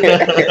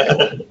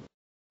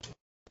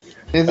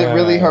 Is it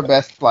really her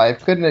best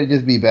life? Couldn't it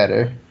just be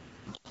better?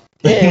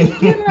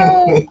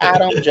 Yeah, I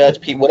don't judge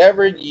people.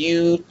 Whatever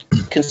you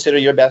consider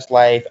your best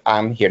life,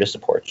 I'm here to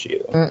support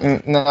you.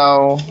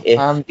 No.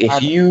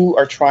 If you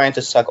are trying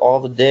to suck all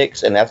the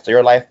dicks and that's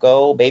your life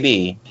goal,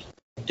 baby,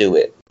 do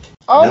it.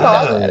 Oh, no,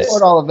 I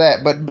support all of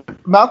that.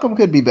 But Malcolm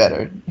could be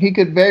better. He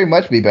could very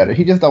much be better.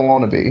 He just don't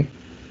want to be.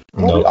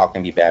 Well, we all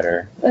can be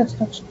better. At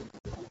the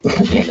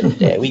end of the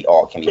day, we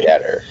all can be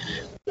better.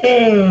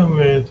 Oh,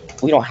 man.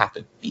 We don't have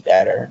to be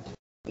better.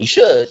 You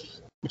should,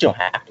 but you don't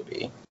have to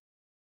be.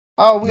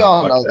 Oh, we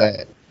all know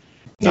that.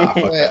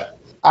 That.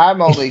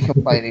 I'm only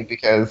complaining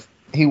because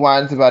he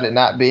whines about it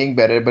not being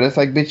better, but it's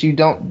like, bitch, you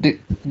don't do,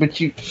 but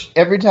you,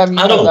 every time you...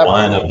 I don't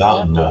whine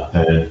about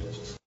nothing.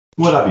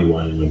 What I be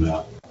whining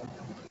about?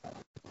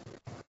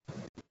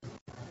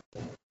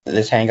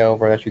 This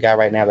hangover that you got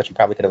right now that you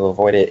probably could have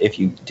avoided if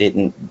you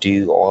didn't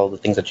do all the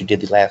things that you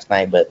did last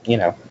night, but,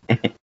 Yes.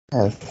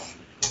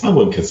 I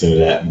wouldn't consider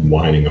that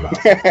whining about.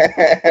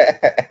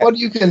 What do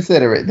you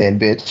consider it then,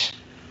 bitch?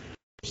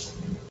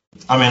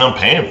 I mean, I'm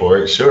paying for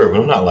it, sure,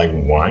 but I'm not like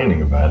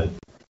whining about it.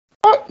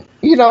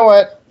 You know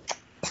what?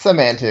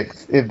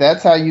 Semantics. If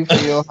that's how you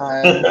feel,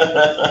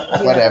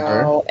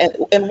 whatever.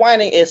 And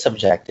whining is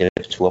subjective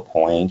to a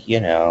point,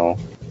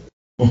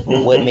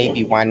 What may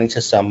be whining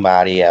to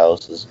somebody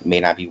else may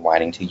not be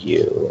whining to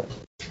you.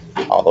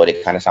 Although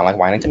it kind of sound like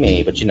whining to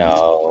me, but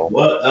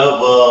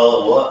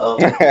Whatever.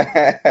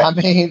 I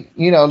mean,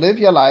 live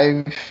your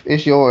life.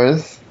 It's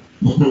yours.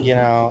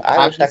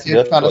 I wish I could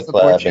go to a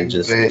club and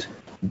just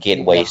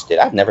get wasted.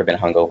 I've never been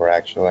hungover,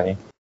 actually.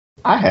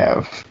 I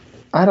have.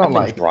 I don't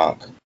like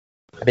drunk.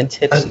 I've been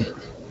tipsy.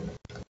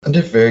 I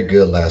did very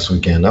good last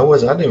weekend. I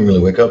didn't really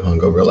wake up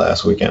hungover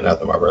last weekend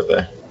after my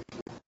birthday.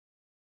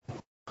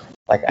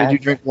 Did you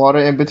drink water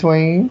in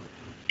between?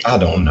 I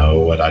don't know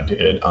what I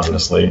did,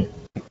 honestly.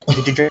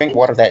 Did you drink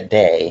water that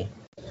day?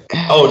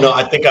 Oh, no,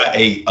 I think I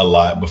ate a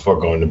lot before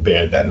going to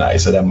bed that night,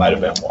 so that might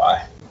have been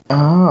why.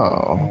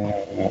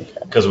 Oh.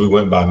 Because we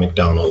went by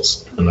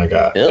McDonald's, and I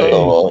got... Did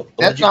you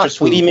get your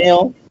sweetie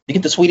meal? You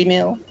get the sweetie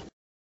meal?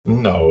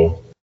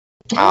 No.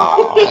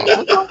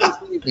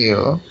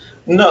 Oh.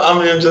 No, I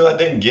mean, I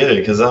didn't get it,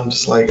 because I'm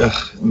just like,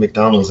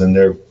 McDonald's, and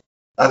they're...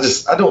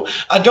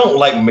 I don't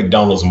like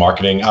McDonald's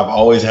marketing. I've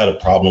always had a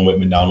problem with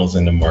McDonald's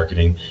and the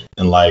marketing,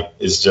 and like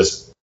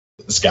it's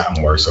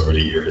gotten worse over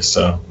the years.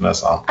 So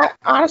that's all.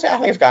 Honestly, I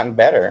think it's gotten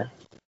better.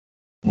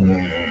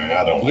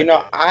 I don't.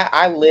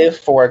 I live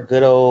for a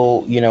good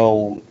old,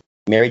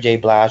 Mary J.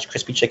 Blige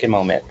crispy chicken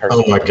moment.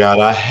 Personally. Oh my God,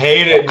 I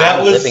hate it.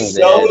 That was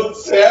so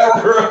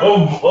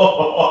terrible.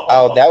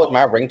 Oh, that was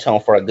my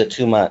ringtone for a good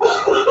 2 months.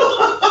 It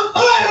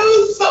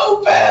was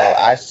so bad.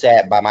 I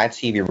sat by my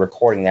TV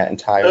recording that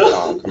entire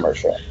song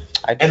commercial.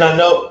 I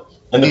know.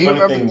 And do you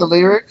remember the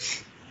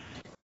lyrics?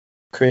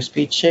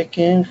 Crispy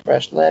chicken,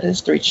 fresh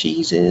lettuce, 3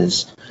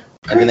 cheeses.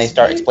 And then they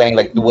start explaining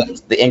like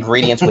the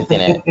ingredients within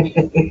it.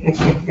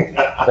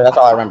 So that's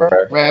all I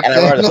remember. And I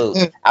remember the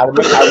boots. I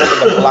remember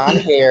the blonde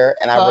hair,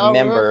 and I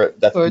remember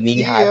the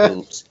knee-high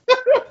boots.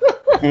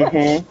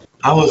 Mm-hmm.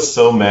 I was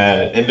so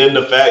mad. And then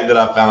the fact that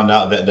I found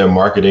out that their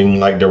marketing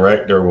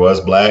director was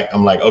black,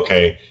 I'm like,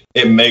 okay,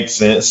 it makes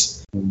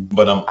sense.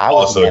 But I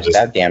also just...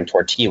 That damn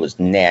tortilla was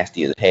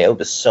nasty as hell. It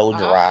was so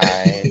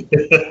dry.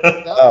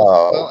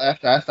 well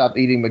after I stopped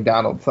eating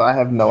McDonald's, so I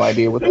have no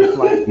idea what that's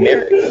like.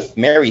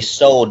 Mary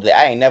sold that.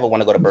 I ain't never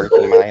want to go to Burger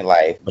King in my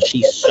life, but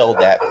she sold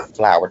that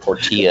flour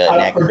tortilla and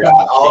that crispy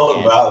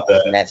chicken about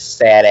that. and that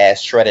sad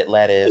ass shredded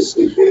lettuce.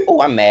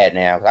 Oh, I'm mad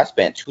now because I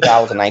spent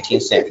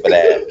 $2.19 for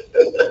that.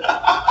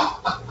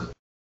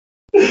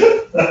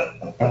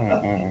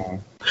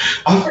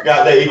 I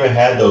forgot they even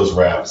had those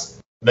wraps.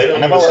 They don't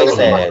even always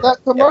said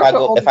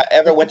if I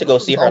ever went to go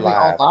see her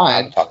live,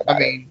 online, I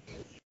mean,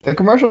 the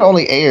commercial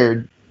only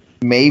aired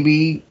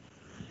maybe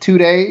 2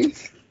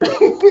 days.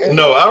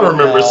 No, I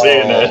remember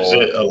seeing that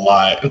shit a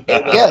lot.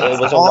 Yeah, it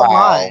was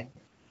online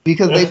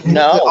because they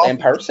in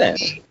person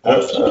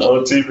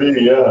on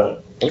TV. Yeah,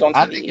 it was on TV.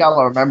 I think y'all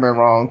are remembering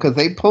wrong because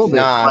they pulled it.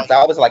 Nah,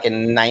 that was like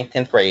in 9th,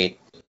 10th grade.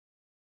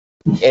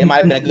 It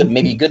might have been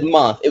maybe a good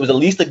month. It was at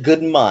least a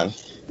good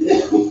month.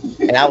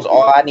 And that was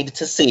all I needed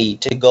to see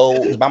to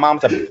go. My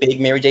mom's a big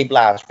Mary J.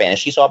 Blige fan, and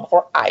she saw it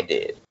before I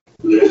did.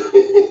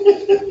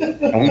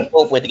 And we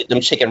both went to get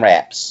them chicken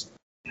wraps.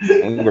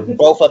 And we were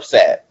both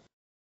upset.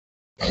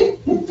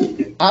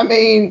 I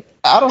mean,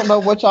 I don't know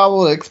what y'all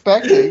were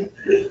expecting.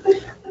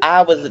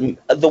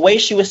 The way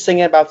she was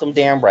singing about them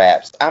damn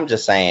wraps, I'm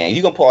just saying,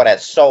 you gonna pour all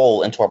that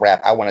soul into a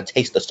rap, I want to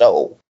taste the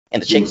soul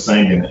and the chicken.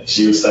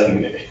 She was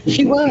singing it.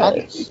 She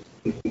was.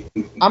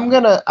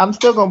 I'm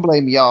still gonna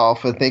blame y'all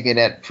for thinking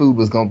that food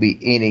was gonna be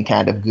any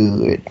kind of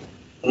good.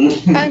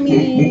 I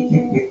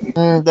mean,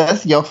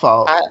 that's your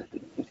fault.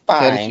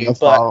 Fine,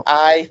 but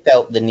I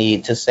felt the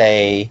need to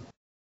say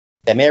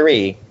that,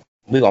 Mary,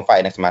 we're gonna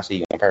fight next time I see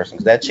you in person.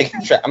 Cause that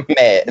chicken trap, I'm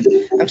mad.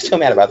 I'm still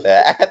mad about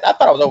that. I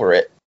thought I was over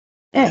it.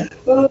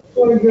 But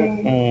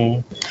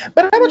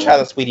I would try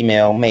the sweetie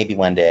meal maybe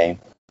one day.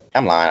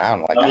 I'm lying. I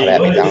don't know. Like, I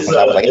had McDonald's since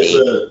I was like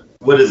 8.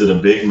 What is it? A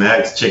Big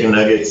Mac, chicken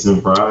nuggets,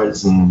 and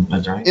fries, and a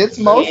drink? It's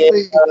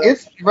mostly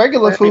it's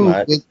regular food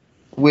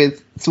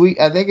with sweet.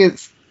 I think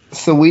it's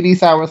sweetie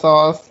sour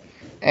sauce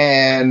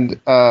and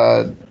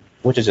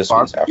which is just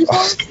sweet sour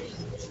sauce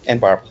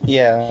and barbecue.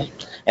 Yeah,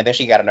 and then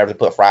she got a nerve to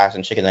put fries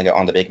and chicken nugget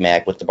on the Big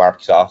Mac with the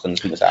barbecue sauce and the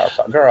sweet and sour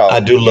sauce. Girl,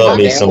 I do love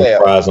me some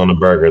fries on the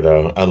burger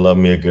though. I love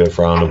me a good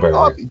fry on the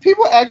burger.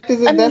 People act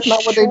as if that's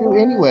not what they do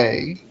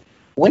anyway.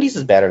 Wendy's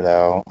is better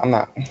though. I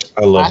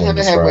haven't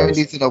had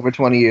Wendy's in over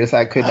 20 years. So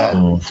I could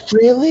not.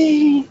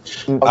 Really?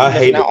 I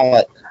hate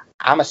it.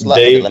 I'm a slut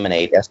with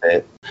lemonade. That's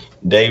it.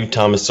 Dave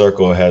Thomas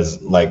Circle has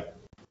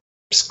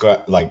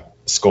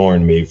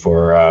scorned me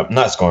for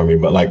not scorned me,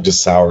 but like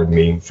just soured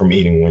me from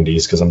eating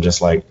Wendy's because I'm just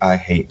like, I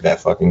hate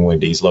that fucking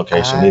Wendy's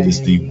location. It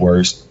is the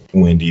worst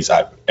Wendy's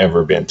I've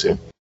ever been to.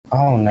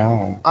 Oh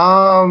no.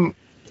 Oh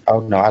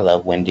no, I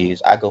love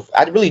Wendy's. I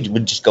really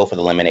would just go for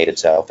the lemonade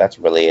itself. That's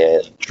really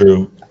it.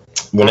 True.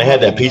 When they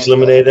had that peach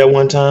lemonade that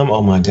one time,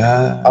 oh my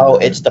god. Oh,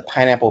 it's the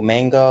pineapple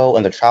mango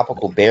and the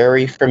tropical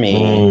berry for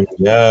me.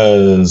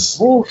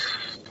 Yes.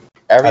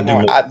 Every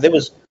morning, it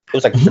was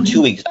like for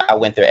 2 weeks. I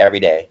went there every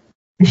day.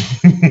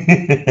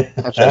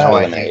 That's no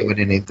idea what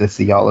any of this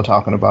y'all are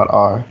talking about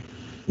are.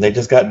 They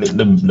just got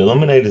the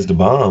lemonade is the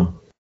bomb.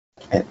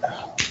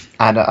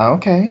 I know.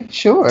 Okay,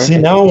 sure. See,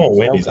 now I want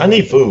Wendy's. I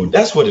need food.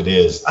 That's what it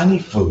is. I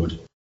need food.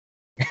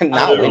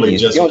 Not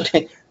Wendy's. Go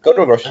to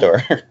a grocery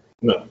store.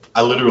 No,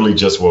 I literally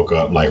just woke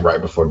up like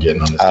right before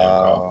getting on this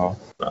camera.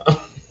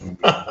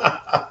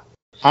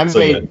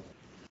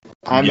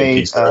 I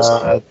made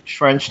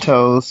French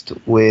toast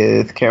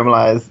with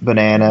caramelized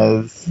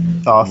bananas,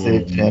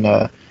 sausage, and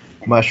a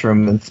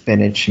mushroom and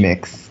spinach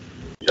mix.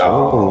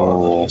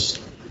 Oh,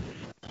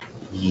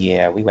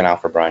 yeah, we went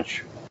out for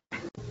brunch.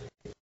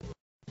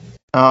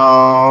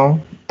 Oh,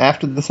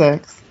 after the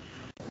sex?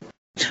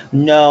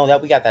 No,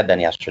 we got that done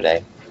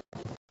yesterday.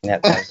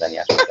 That was done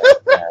yesterday.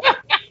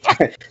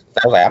 I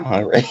was like, I'm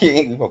hungry.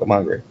 We woke up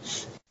hungry.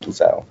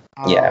 So,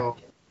 yeah.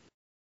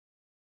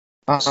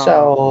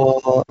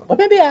 So, but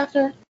maybe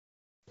after.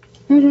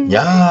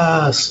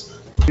 Yes.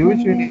 Do what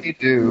you need to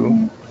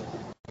do.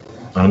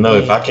 I don't know.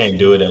 If I can't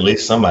do it, at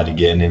least somebody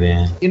getting it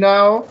in. You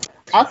know,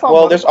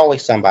 there's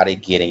always somebody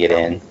getting it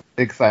in.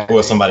 Exactly.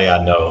 Or somebody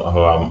I know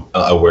who I'm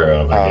aware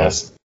of, I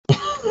guess.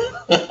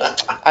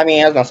 I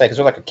mean, I was going to say, because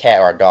there's like a cat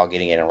or a dog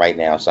getting it in right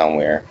now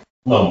somewhere.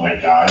 Oh, my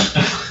God.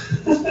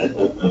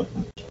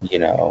 You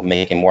know,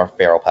 making more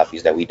feral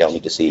puppies that we don't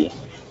need to see.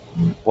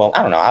 Well,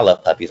 I don't know. I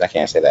love puppies. I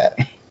can't say that.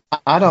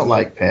 I don't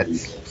like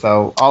pets,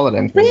 so all of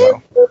them can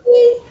go.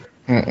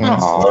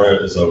 Laura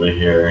is over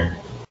here.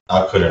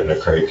 I put her in the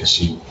crate because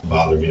she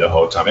bothered me the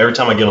whole time. Every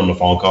time I get on the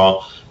phone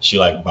call, she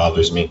like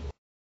bothers me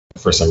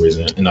for some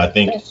reason. And I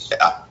think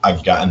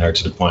I've gotten her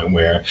to the point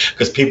where,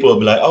 because people will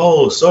be like,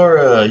 oh,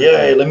 Sora,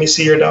 yay, let me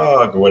see your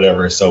dog or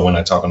whatever. So when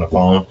I talk on the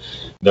phone,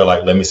 they're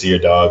like, let me see your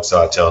dog.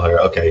 So I tell her,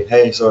 okay,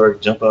 hey, Sora,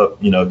 jump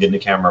up, get in the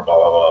camera, blah,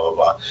 blah, blah, blah,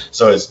 blah.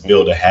 So it's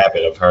built a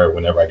habit of her.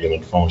 Whenever I get on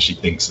the phone, she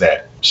thinks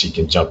that she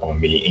can jump on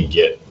me and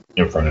get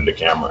in front of the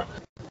camera.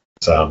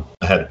 So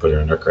I had to put her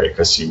in her crate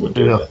because she would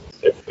do that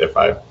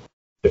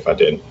if I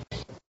didn't.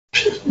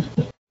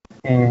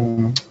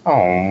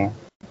 Oh.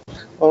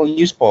 Well,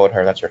 you spoiled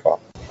her. That's your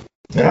fault.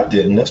 No, I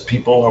didn't. That's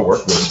people I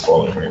work with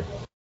spoiling her.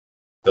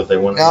 Because they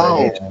want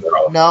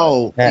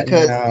No,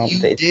 because you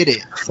did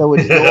it, so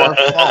it's your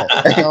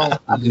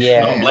fault. I'm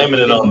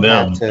blaming it on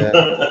them.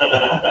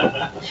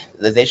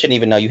 They shouldn't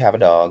even know you have a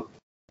dog.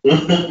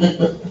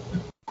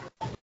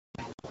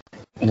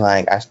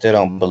 Like, I still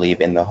don't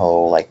believe in the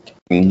whole like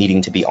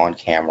needing to be on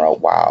camera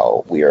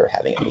while we are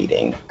having a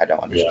meeting. I don't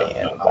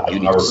understand.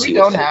 We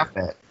don't have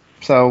that,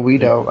 so we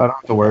don't. I don't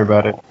have to worry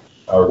about it.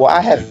 Well,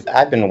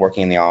 I've been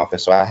working in the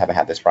office, so I haven't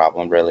had this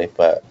problem really,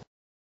 but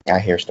I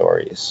hear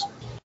stories.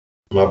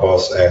 My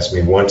boss asked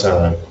me one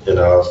time, and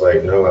I was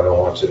like, "No, I don't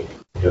want to."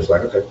 He was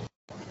like, "Okay."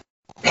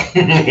 He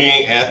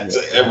ain't asked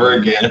ever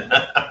again.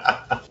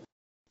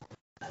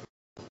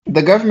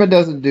 The government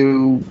doesn't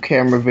do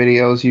camera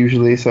videos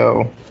usually,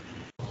 so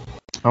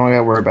I don't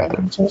gotta worry about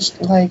it. Just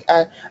like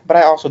but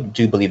I also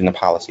do believe in the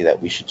policy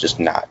that we should just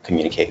not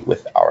communicate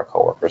with our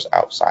coworkers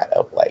outside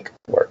of like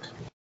work,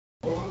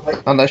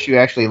 unless you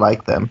actually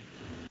like them.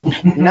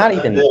 Not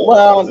even.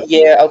 Well,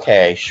 yeah,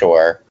 okay,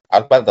 sure. I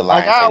was about the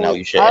line say no,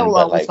 you shouldn't. I will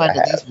always find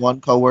at least one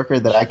coworker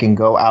that I can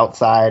go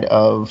outside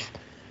of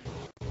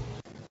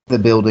the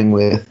building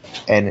with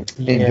and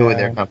enjoy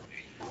their company.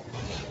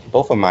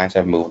 Both of mine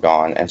have moved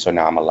on, and so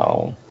now I'm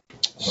alone.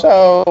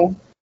 So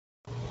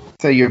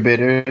you're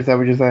bitter? Is that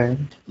what you're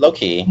saying? Low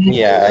key,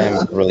 yeah, I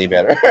am really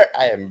bitter.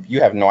 I am.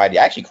 You have no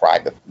idea. I actually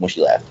cried when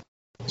she left.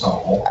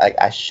 Oh.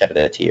 I shed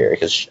a tear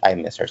because I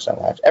miss her so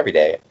much. Every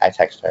day I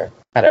text her.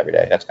 Not every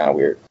day. That's kind of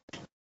weird.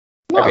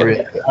 Not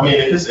really. I mean,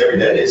 if it's every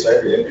day, it's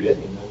every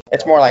day.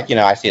 It's more like,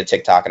 I see a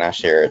TikTok and I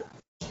share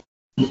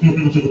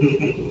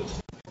it.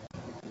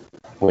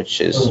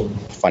 Which is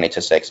funny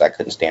to say because I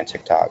couldn't stand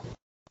TikTok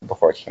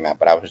before it came out,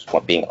 but I was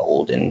just being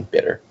old and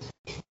bitter.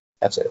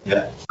 That's it.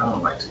 Yeah, I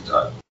don't like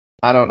TikTok.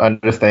 I don't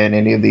understand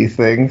any of these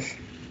things.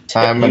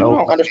 You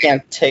don't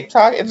understand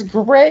TikTok? It's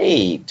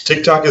great.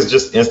 TikTok is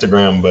just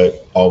Instagram,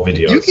 but all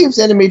videos. You keep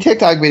sending me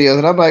TikTok videos,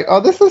 and I'm like,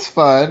 oh, this is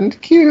fun,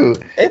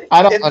 cute.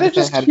 I don't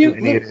understand how to do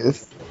any of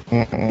this.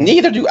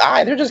 Neither do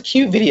I. They're just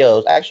cute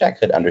videos. Actually, I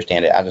could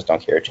understand it. I just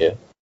don't care to.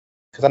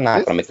 Because I'm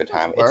not going to make the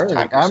time. It's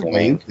time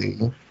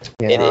consuming.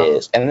 It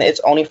is. And it's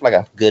only for like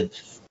a good,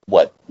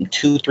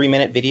 2-3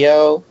 minute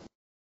video?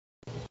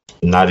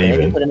 Not even.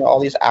 They put in all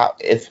these out,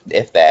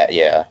 if that,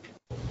 yeah.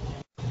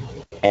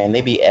 And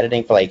they be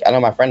editing for like, I know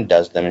my friend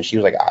does them, and she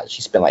was like,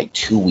 she spent like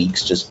 2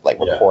 weeks just like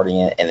recording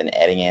it and then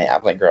editing it. I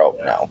was like, girl,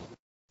 no.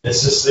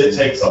 It's just, it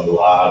takes a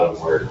lot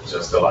of work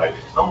just to like,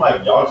 I'm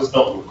like, y'all just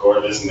don't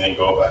record this and then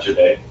go about your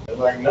day. They're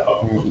like,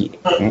 no. we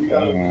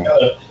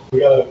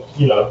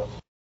gotta,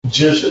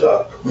 juice it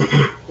up.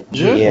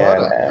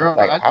 Yeah,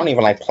 like, I don't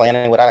even like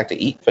planning what I like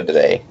to eat for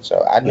today.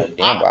 So I know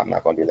damn well I'm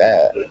not going to do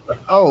that.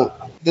 Oh,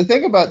 the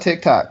thing about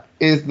TikTok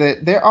is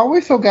that they're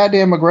always so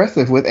goddamn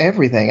aggressive with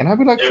everything. And I'd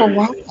be like, for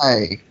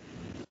why?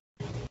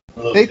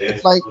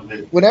 They, like,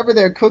 whenever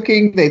they're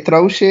cooking, they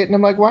throw shit. And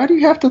I'm like, why do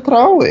you have to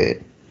throw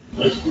it?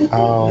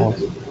 Oh,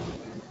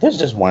 there's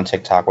just one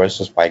TikTok where it's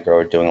just white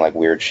girl doing like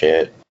weird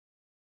shit.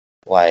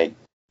 Like,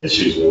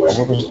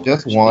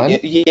 just one?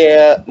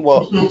 Yeah,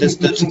 well, the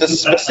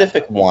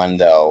specific one,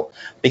 though,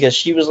 because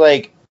she was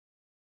like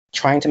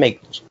trying to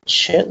make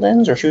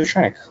chitlins, or she was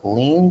trying to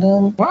clean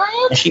them.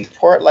 What? And she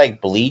poured like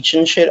bleach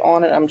and shit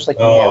on it. I'm just like,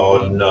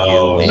 oh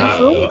no,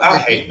 I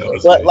hate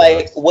those. But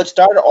like, what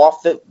started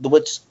off the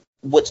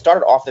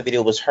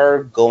video was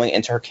her going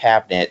into her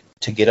cabinet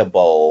to get a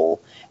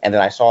bowl, and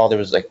then I saw there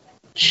was like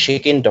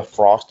chicken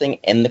defrosting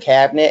in the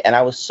cabinet, and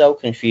I was so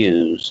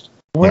confused.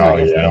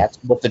 That's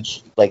what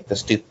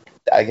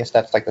I guess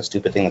that's like the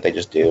stupid thing that they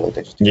just do. Like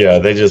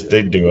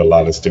they do a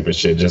lot of stupid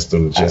shit just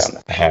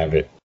to have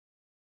it.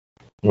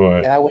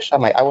 What? And I wish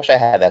I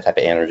had that type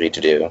of energy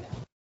to do.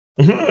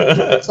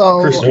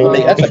 So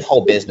that's a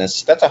whole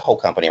business. That's a whole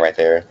company right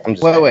there. I'm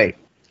just wait.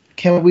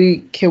 Can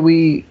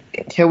we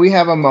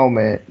have a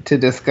moment to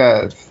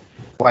discuss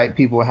white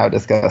people, how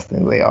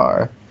disgusting they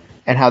are,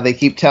 and how they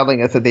keep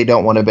telling us that they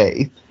don't want to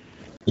bathe?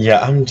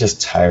 Yeah, I'm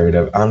just tired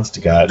of, honest to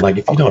God, like,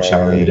 if you don't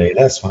shower every day,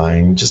 that's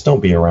fine. Just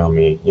don't be around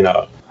me,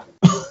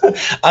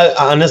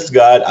 honest to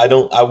God,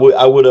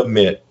 I would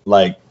admit,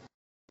 like,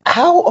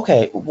 how?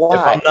 Okay, why?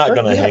 If I'm not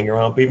gonna hang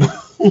around people,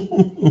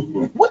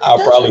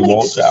 I probably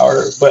won't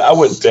shower, but I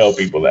wouldn't tell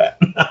people that.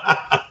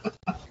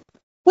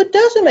 What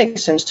doesn't make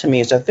sense to me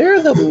is that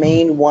they're the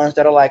main ones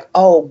that are like,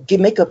 they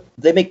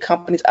make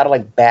companies out of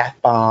like bath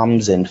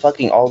bombs and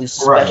fucking all these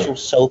special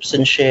soaps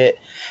and shit.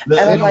 And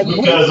I'm like,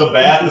 because a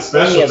bath is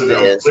special to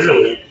them,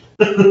 clearly.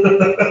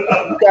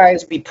 You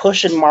guys be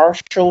pushing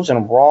Marshalls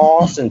and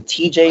Ross and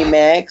TJ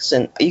Maxx,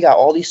 and you got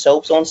all these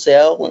soaps on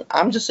sale. And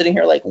I'm just sitting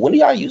here like, when do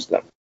y'all use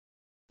them?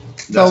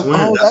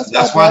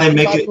 That's why they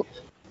make it.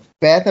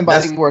 Bath and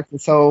Body Works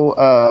is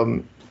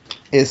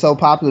so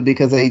popular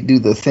because they do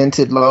the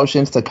scented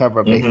lotions to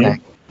cover up their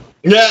neck.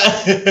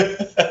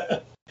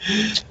 Yeah.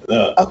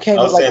 Okay, I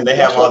was saying they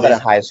have all that in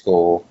high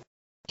school.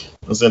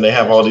 I was saying they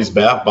have all these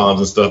bath bombs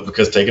and stuff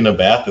because taking a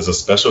bath is a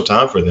special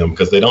time for them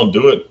because they don't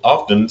do it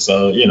often.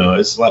 So,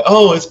 it's like,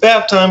 oh, it's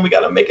bath time. We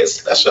got to make it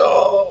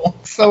special.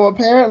 So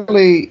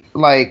apparently,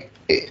 like,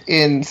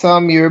 in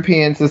some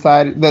European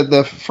society,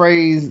 the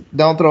phrase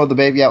 "don't throw the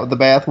baby out with the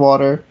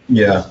bathwater"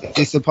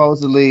 is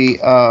supposedly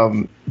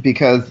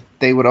because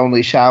they would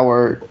only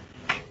shower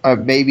or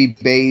maybe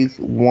bathe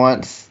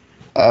once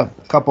a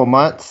couple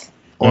months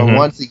or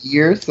once a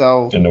year.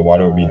 So and the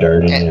water would be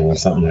dirty or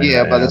something like that.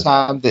 Yeah, by the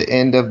time the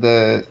end of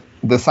the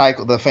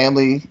cycle, the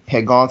family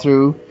had gone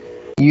through,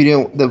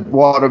 the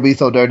water would be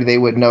so dirty they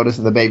wouldn't notice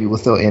that the baby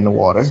was still in the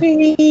water.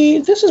 See,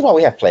 this is why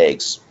we have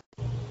plagues.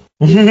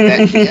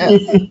 Yes.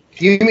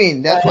 You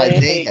mean that's why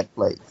they had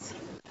plagues?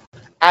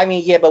 I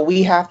mean, yeah, but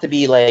we have to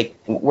be like,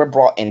 we're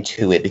brought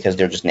into it because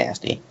they're just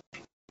nasty.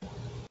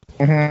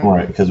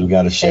 Right, because we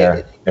got to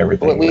share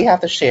everything. We have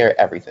to share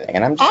everything,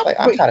 and I'm just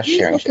I'm kind of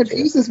sharing. What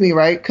confuses me,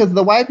 right? Because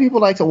the white people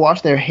like to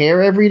wash their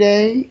hair every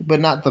day, but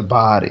not the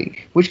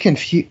body, which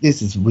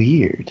this is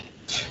weird.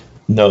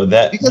 No,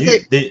 that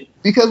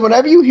because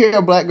whenever you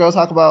hear black girls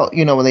talk about,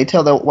 when they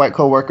tell their white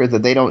coworkers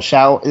that they don't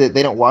shower, that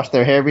they don't wash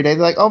their hair every day,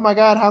 they're like, "Oh my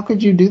God, how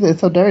could you do this? It's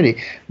so dirty."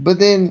 But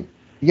then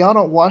y'all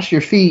don't wash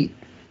your feet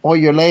or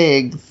your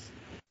legs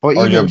or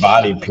even your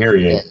body.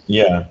 Period.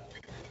 Yeah.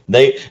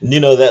 They,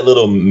 that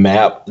little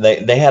map.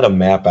 They had a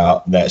map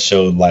out that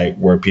showed like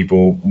where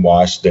people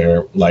wash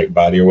their like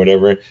body or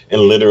whatever,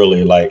 and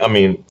literally like, I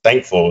mean,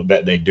 thankful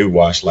that they do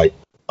wash like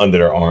under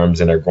their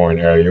arms and their groin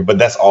area, but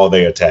that's all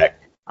they attack.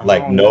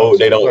 Like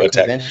they don't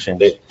attack.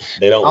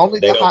 They don't. Only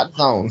the hot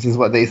zones is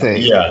what they say.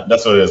 Yeah,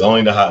 that's what it is.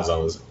 Only the hot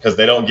zones, because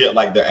they don't get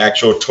like their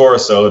actual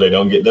torso. They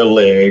don't get their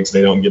legs.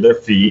 They don't get their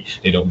feet.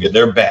 They don't get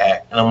their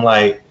back. And I'm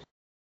like,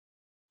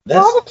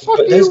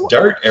 there's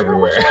dirt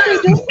everywhere.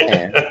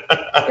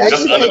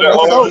 Just under their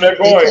arms and their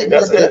groin.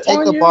 They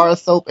take a bar of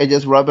soap and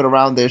just rub it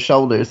around their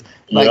shoulders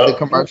like the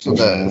commercial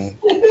does.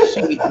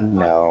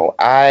 No,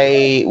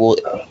 I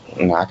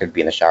could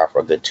be in the shower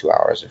for a good 2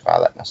 hours if I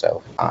let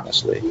myself,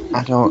 honestly.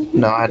 I don't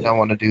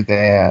want to do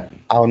that.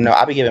 Oh no,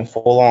 I'll be giving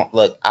full on.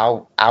 Look,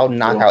 I'll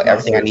knock out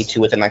everything I need to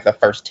within like the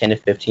first 10 to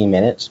 15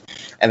 minutes,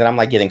 and then I'm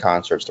like giving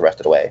concerts the rest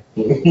of the way.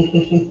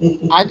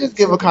 I just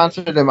give a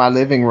concert in my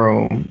living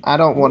room. I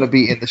don't want to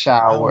be in the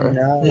shower. Oh,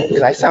 no,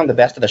 because I sound the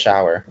best in the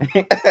shower.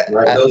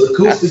 Right, those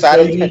acoustics,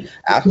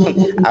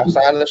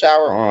 outside of the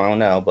shower, I don't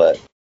know, but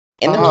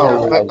in the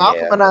shower. But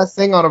Malcolm and I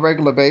sing on a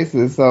regular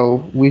basis,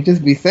 so we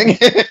just be singing.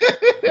 So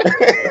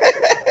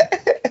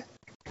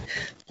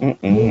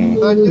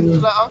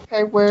just like,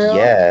 okay, well.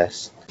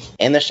 Yes.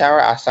 In the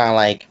shower, I sound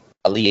like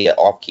Aaliyah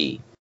off key.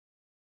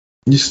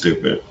 You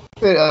stupid.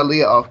 Said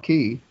Aaliyah off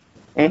key.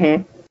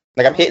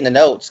 Like I'm hitting the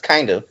notes,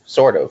 kind of,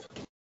 sort of.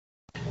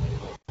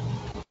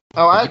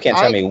 Oh, you can't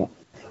tell me.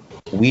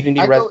 We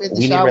need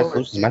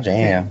resolutions. My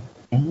jam.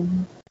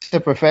 To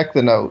perfect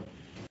the note.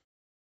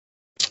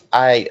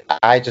 I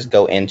just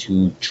go in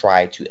to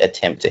try to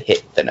attempt to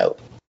hit the note.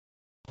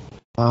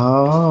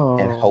 Oh.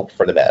 And hope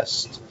for the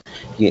best.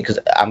 Because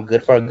I'm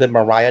good for a good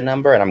Mariah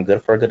number and I'm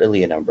good for a good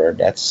Aaliyah number.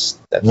 That's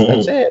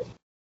it.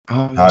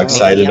 How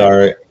excited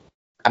are you?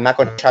 I'm not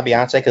going to try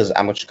Beyonce because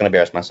I'm just going to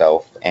embarrass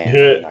myself and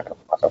I'm not going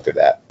to put myself through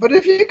that. But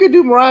if you could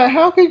do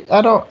Mariah,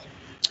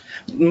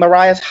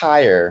 Mariah's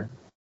higher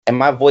and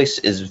my voice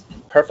is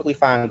perfectly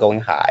fine going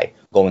high.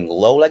 Going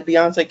low like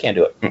Beyonce, can't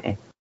do it.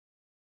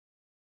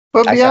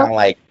 But I sound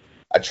like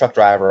a truck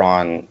driver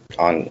on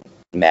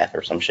meth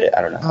or some shit.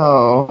 I don't know.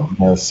 Oh,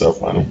 that's so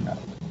funny.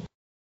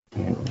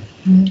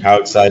 How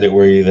excited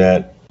were you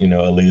that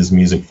Aaliyah's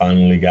music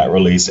finally got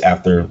released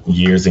after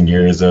years and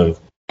years of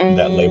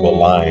that label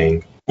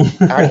lying? I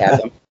already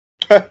have them.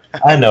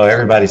 I know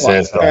everybody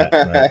says that.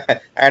 Right?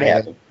 I already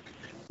have them.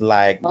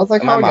 Like, I was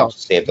like, my mom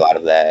saved a lot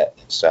of that,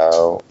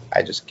 so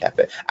I just kept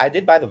it. I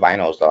did buy the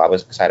vinyls though. I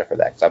was excited for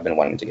that because I've been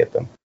wanting to get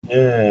them for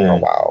a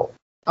while.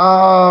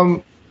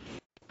 I'm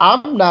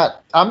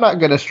not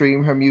gonna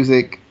stream her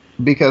music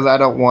because I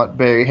don't want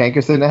Barry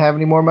Hankerson to have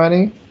any more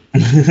money.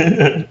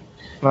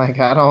 Like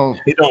I don't.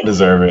 He don't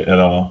deserve it at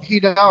all.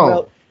 He don't.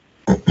 Well,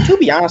 to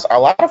be honest, a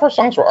lot of her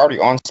songs were already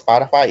on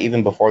Spotify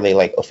even before they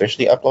like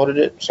officially uploaded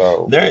it.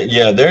 So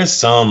there's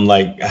some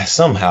like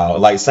somehow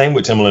like same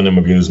with Timbaland and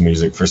Magoo's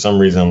music. For some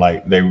reason,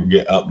 like they would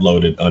get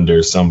uploaded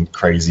under some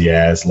crazy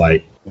ass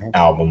like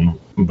album,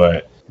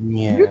 but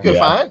you can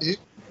find it.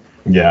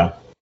 Yeah.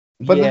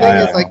 But the thing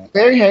is, like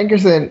Barry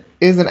Hankerson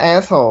is an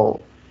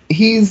asshole.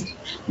 He's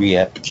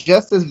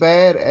just as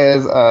bad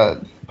as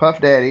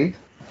Puff Daddy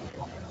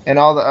and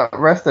all the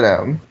rest of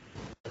them.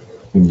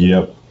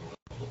 Yep.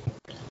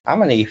 I'm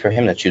gonna need for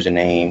him to choose a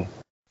name.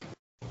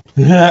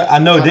 I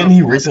know. Didn't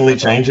he recently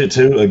change it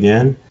too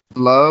again?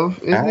 Love,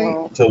 isn't he?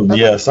 So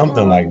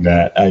something like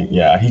that.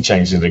 He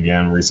changed it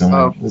again recently.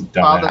 I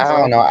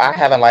don't know. I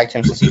haven't liked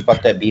him since he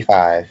fucked that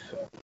B5.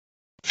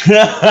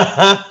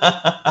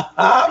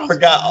 I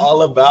forgot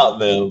all about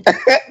them.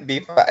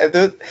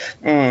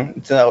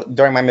 B5. So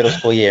during my middle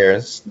school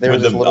years, there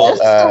was this little.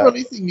 They're still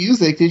releasing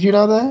music. Did you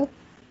know that?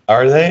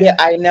 Are they? Yeah,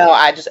 I know.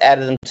 I just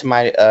added them to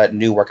my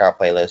new workout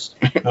playlist.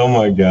 Oh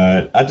my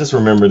god! I just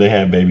remember they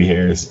had baby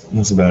hairs.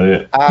 That's about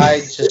it. I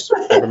just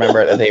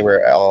remember that they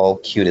were all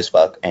cute as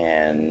fuck,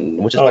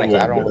 and which is funny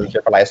because I don't really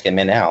care for light skinned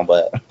men now,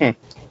 but.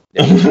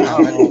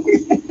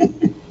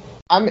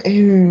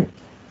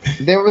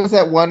 There was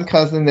that one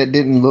cousin that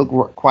didn't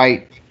look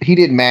quite. He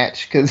didn't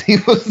match because he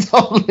was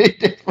totally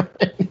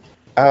different.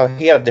 Oh,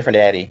 he had a different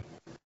daddy.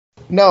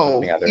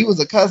 No, he was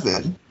a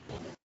cousin.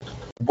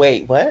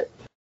 Wait, what?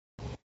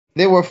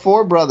 There were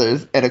 4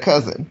 brothers and a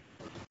cousin.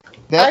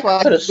 That's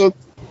why he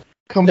looked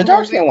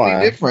completely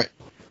different.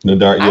 The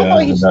dark, yeah.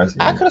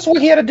 I could have sworn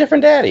he had a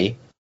different daddy.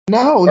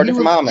 No, or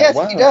different mama.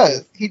 Yes, he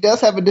does. He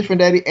does have a different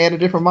daddy and a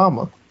different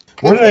mama.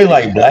 Were they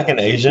like black and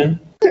Asian?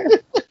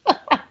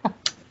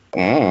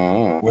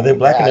 Were they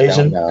black and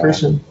Asian,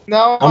 Christian?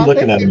 No, I'm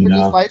looking at them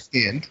now. Light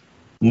skinned.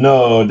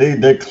 No,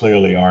 they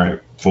clearly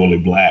aren't fully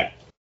black.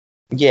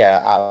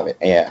 Yeah, I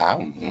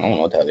don't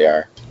know what the hell they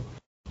are.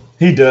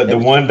 He does.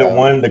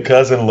 The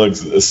cousin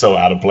looks so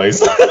out of place.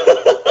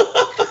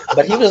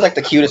 But he was like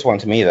the cutest one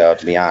to me, though,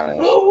 to be honest.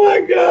 Oh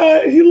my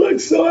god, he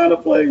looks so out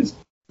of place.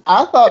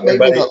 I thought maybe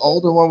the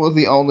older one was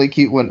the only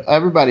cute one.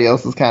 Everybody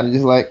else was kind of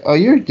just like, oh,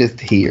 you're just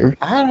here.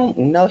 I don't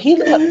know. He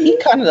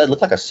kind of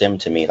looked like a Sim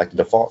to me, like the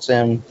default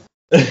Sim.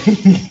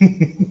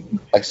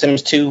 Like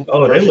Sims 2.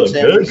 Oh, they look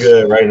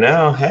good right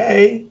now.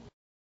 Hey.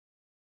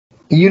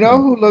 You know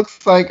who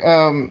looks like,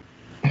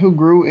 who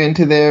grew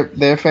into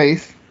their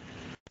face?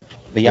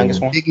 The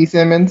youngest one? Diggy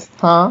Simmons,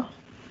 huh?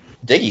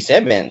 Diggy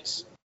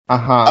Simmons?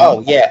 Uh-huh.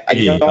 Oh, yeah. I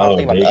was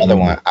thinking about the other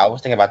one. I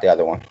was thinking about the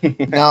other one.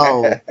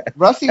 No.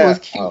 Rusty was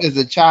cute as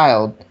a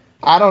child.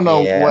 I don't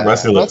know what.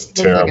 Rusty looks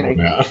terrible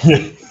now.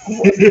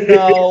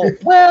 No.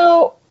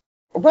 Well,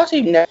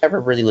 Rusty never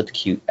really looked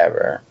cute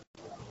ever.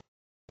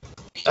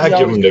 I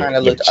give him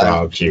the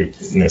child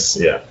cuteness,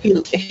 yeah.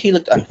 He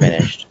looked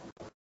unfinished.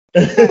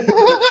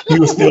 He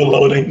was still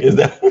loading, is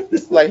that?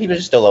 Like, he was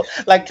just still loading.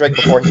 Like Drake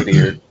before his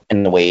beard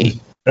in the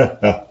weight.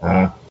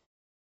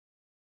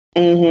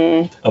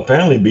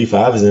 Apparently,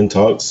 B5 is in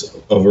talks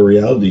of a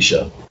reality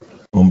show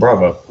on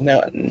Bravo.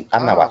 No,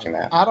 I'm not watching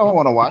that. I don't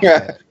want to watch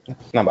that.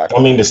 Not watching.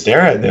 I mean, to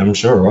stare at them,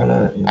 sure, why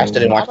not? I still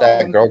didn't watch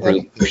that girl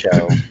group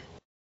show.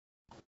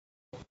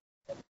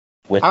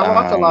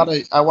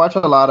 I watch a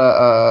lot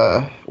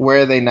of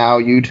Where Are They Now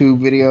YouTube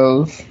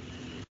videos,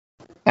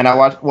 and I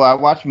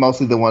watch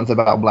mostly the ones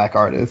about black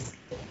artists.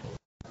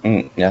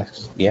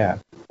 Yes, yeah.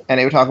 And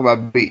they were talking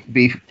about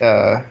B5,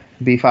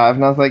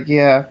 and I was like,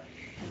 yeah,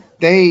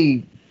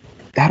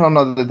 I don't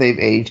know that they've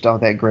aged all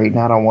that great,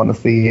 and I don't want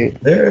to see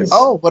it.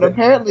 But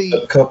apparently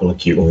a couple of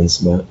cute ones,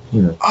 but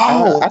you know.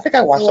 I think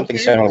I watched something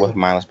similar with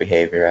Mindless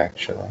Behavior,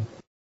 actually.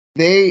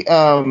 They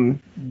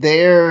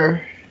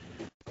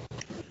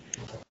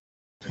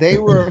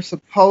were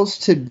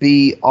supposed to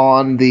be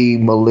on the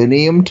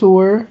Millennium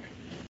Tour.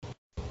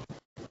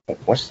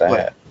 What's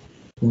that?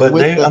 But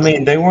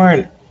they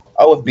weren't.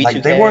 Oh, with B2K?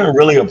 Like, they weren't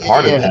really a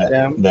part of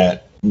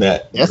that.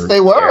 Yes, group.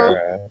 they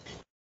were.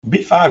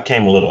 B5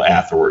 came a little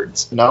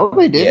afterwards. No,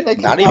 they didn't.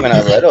 Yeah, not even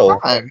a little.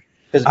 I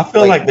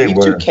feel like they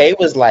were. B2K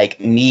was like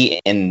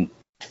me in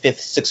 5th,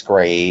 6th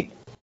grade.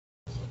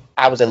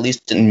 I was at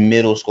least in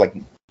middle school.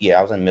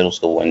 I was in middle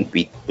school when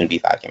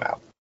B5 came out.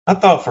 I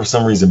thought for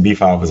some reason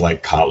B5 was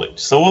like college.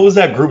 So what was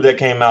that group that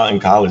came out in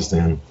college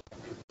then?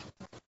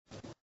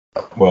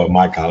 Well,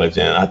 my college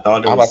then. I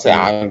thought it was. I was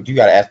about to say, you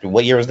got to ask me,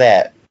 what year was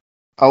that?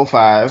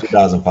 05.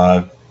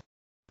 2005.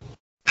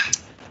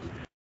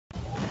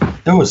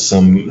 There was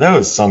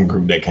some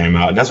group that came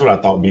out. That's what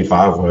I thought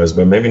B5 was,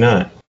 but maybe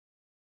not.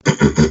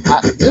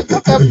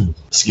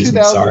 Excuse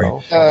me, sorry.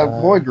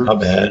 Boy group. My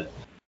bad.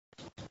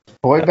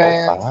 Boy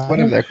bands,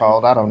 whatever they're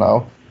called. I don't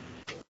know.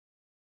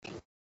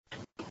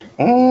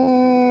 I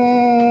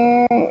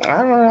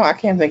don't know. I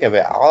can't think of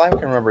it. All I can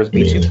remember is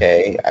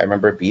B2K. I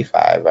remember B5.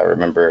 I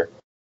remember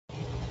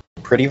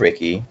Pretty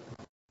Ricky.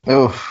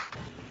 Oof.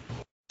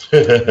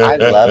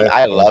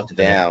 I loved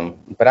them,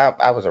 but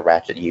I was a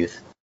ratchet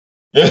youth.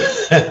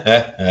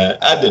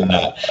 I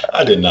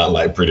did not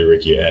like Pretty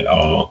Ricky at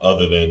all,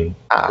 other than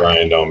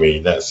Grind on Me.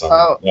 That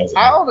song.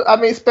 I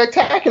mean,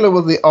 Spectacular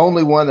was the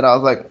only one that I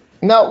was like,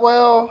 no,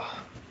 well.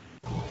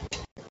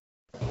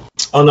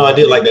 Oh no, I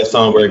did like that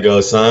song where it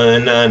goes,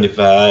 Sun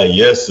 95,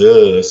 yes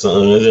sir,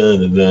 Sun,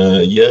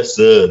 yes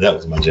sir. That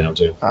was my jam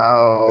too.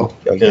 Oh,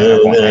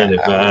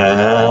 95.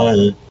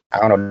 I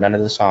don't know none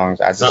of the songs.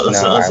 I just know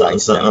I like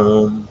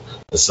something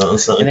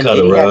cut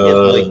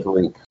a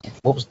group.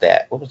 What was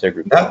that? What was their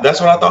group? That's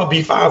what I thought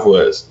B5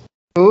 was.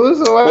 Who was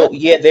the one? Well,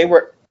 yeah, they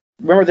were.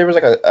 Remember, there was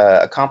like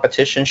a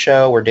competition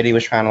show where Diddy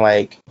was trying to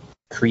like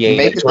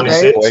create a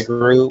boy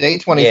group. Day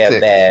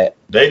 26. Yeah,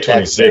 Day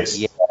 26.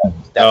 Yeah.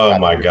 Oh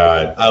my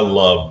God, I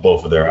love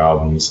both of their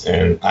albums,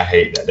 and I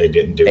hate that they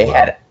didn't do. They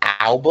had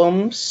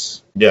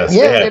albums. Yes, they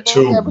had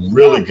two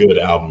really good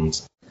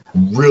albums.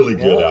 Really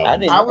good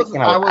albums.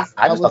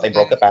 I just thought they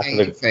broke up after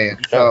the fan,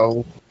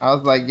 so I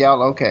was like,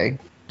 y'all okay?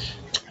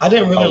 I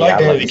didn't really like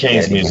Danity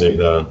Kane's music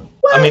though.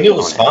 Well, I mean, it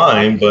was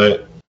fine,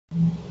 but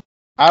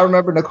I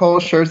remember Nicole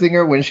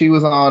Scherzinger when she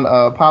was on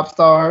Pop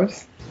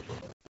Stars.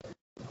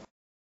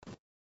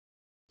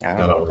 I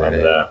don't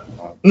remember that.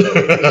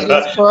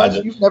 Eden's Crush?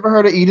 You've never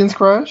heard of Eden's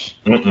Crush?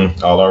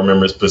 All I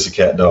remember is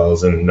Pussycat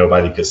Dolls, and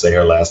nobody could say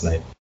her last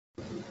name.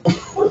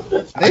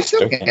 They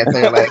still can't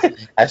say her last name.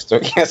 I still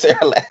can't say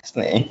her last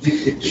name.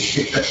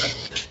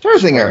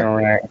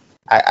 Scherzinger.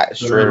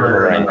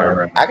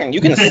 Scherzinger.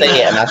 You can say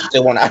it, and I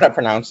still want to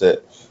pronounce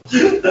it.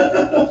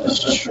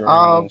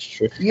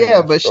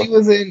 Yeah, but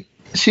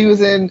she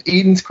was in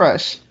Eden's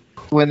Crush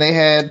when they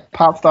had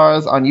Pop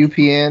Stars on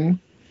UPN.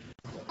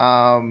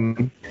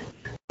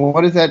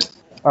 What is that?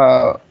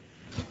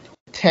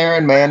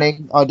 Taryn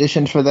Manning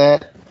auditioned for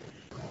that.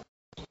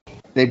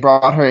 They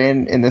brought her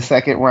in the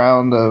second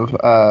round of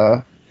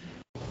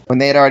when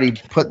they had already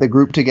put the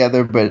group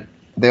together, but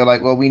they were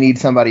like, well, we need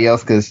somebody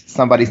else because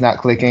somebody's not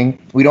clicking.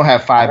 We don't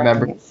have 5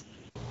 members.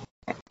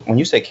 When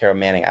you say Carol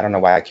Manning, I don't know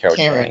why Carol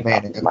Channing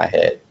popped into my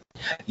head.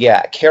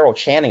 Yeah, Carol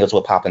Channing is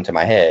what popped into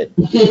my head.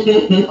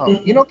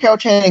 You know Carol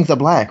Channing's a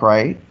black,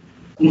 right?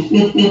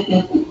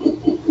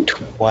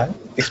 What?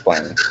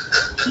 Explain.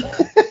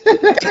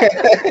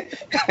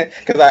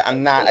 Because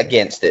I'm not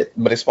against it,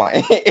 but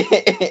explain.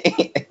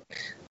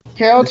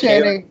 Carol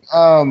Channing,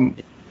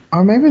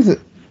 or maybe is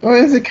it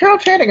Carol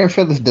Channing or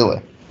Phyllis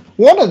Diller?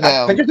 One of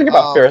them. I think you're thinking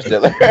about Phyllis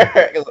Diller.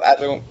 Because I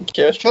don't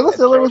care. Phyllis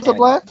Diller was a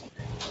black?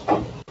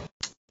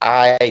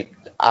 Let me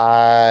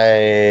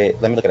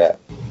look it up.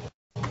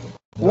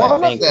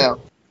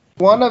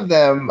 One of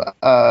them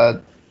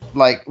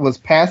was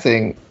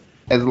passing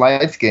as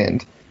light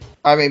skinned.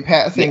 I mean,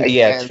 passing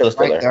as Phyllis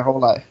white Diller. Their whole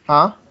life,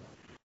 huh?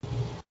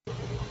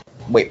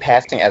 Wait,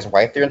 passing as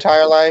white their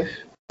entire life?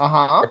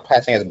 Or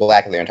passing as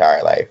black their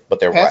entire life, but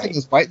they're passing white.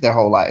 as white their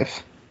whole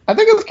life. I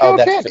think it was Carol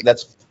Channing.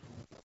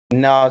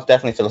 No, it's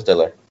definitely Phyllis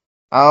Diller.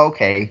 Oh,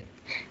 okay.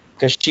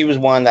 Because she was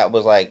one that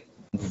was like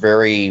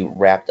very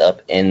wrapped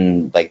up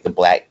in like the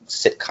black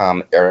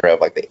sitcom era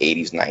of like the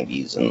 80s,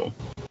 90s, and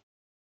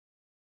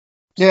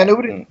yeah,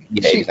 nobody.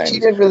 She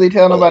didn't really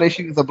tell nobody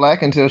she was a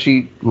black until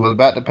she was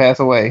about to pass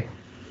away.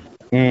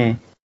 I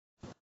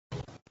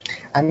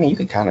mean, you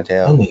can kind of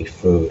tell. I need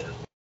food.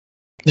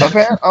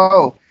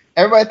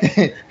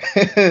 Everybody.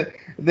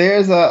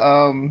 There's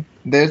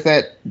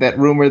that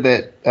rumor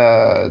that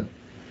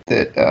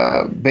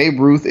Babe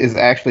Ruth is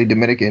actually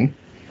Dominican.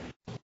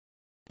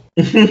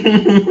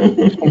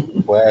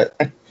 What?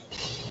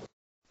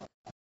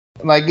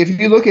 Like, if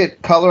you look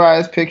at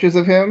colorized pictures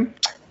of him.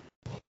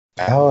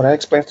 Oh, that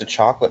explains the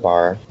chocolate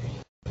bar.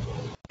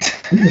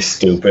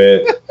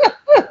 Stupid.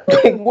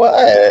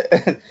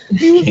 What?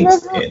 He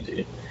was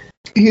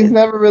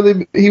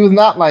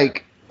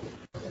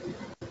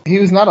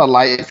not a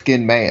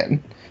light-skinned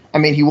man. I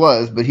mean, he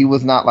was, but he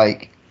was not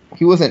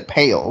he wasn't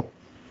pale.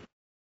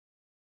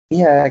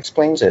 Yeah, that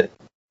explains it.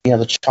 You know,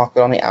 the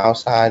chocolate on the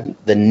outside,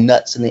 the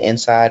nuts in the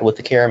inside with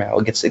the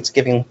caramel. It's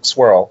giving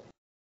swirl.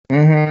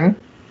 Mm-hmm.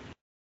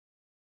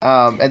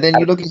 And then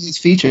you look at his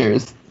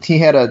features. He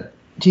had a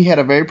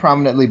very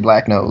prominently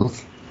black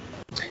nose.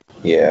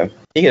 Yeah,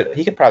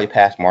 he could probably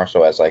pass more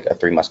so as like a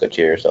Three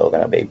Musketeers though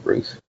than a Babe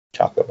Ruth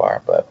chocolate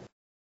bar, but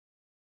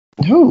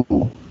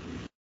who?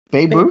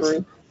 Babe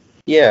Ruth?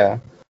 Yeah.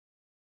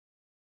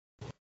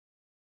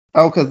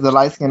 Oh, because the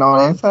light skin on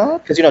the inside?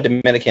 Because, you know,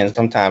 Dominicans,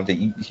 sometimes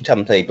you tell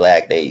them to be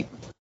black,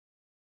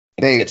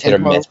 it's hit or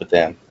miss with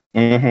them.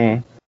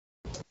 Mm-hmm.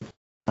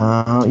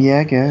 Yeah,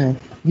 I guess.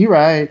 You're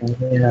right.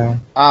 Yeah.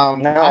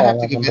 I have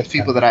to convince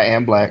people that I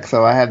am black,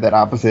 so I have that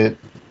opposite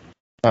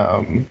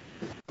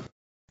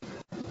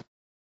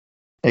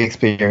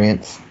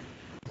experience.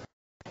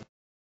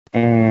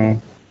 I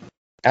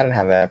didn't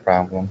have that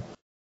problem.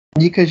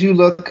 Because you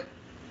look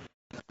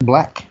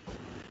black.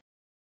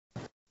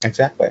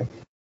 Exactly.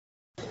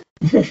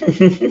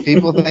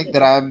 People think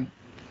that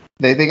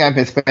they think I'm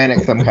Hispanic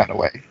some kind of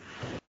way.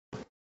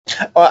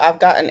 Well, I've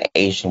gotten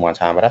Asian one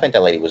time, but I think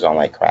that lady was on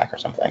like crack or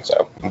something.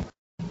 So,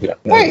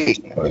 wait,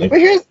 but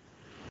here's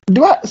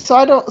what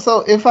kind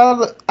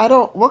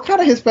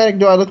of Hispanic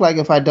do I look like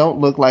if I don't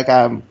look like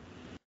I'm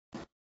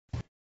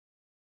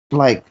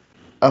like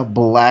a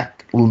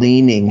black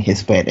leaning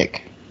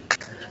Hispanic?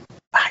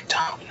 I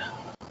don't know.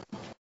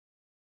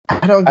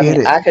 I don't get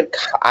it.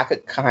 I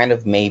could kind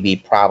of maybe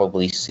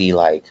probably see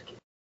like.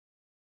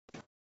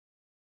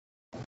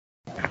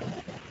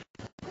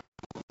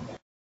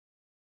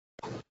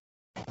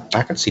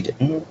 I could see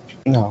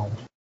no.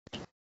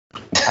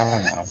 I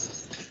don't know. I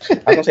was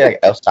gonna say like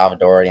El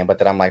Salvadorian, but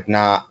then I'm like,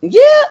 nah.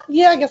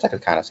 Yeah. I guess I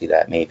could kind of see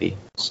that. Maybe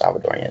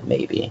Salvadorian.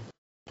 Maybe.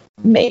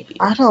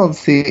 I don't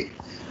see.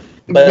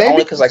 But maybe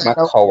only because like my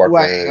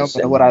coworkers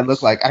and what I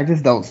look like, I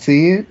just don't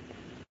see it.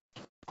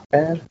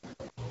 Bad.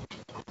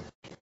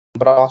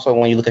 But also,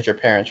 when you look at your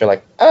parents, you're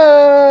like,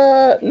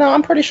 no,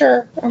 I'm pretty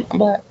sure I'm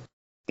black.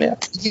 Yeah.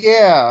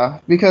 Yeah,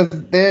 because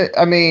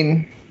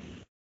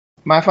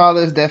my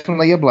father is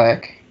definitely a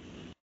black.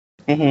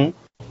 Mm-hmm.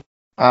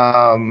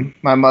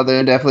 My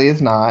mother definitely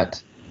is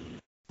not.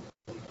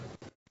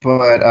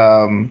 But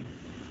I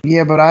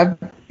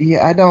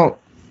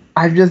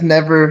just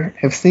never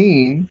have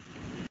seen.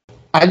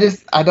 I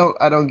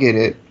don't get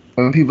it.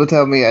 When people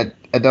tell me I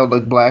don't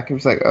look black, I'm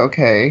just like,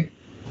 okay.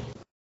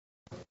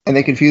 And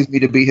they confuse me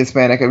to be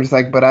Hispanic. I'm just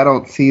like, but I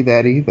don't see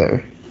that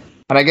either.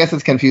 And I guess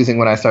it's confusing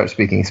when I start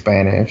speaking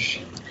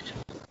Spanish.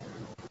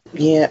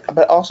 Yeah,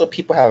 but also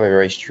people have a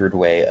very shrewd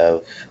way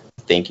of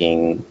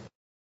thinking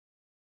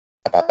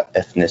about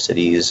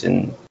ethnicities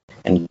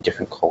and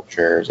different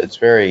cultures. It's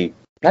very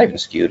not even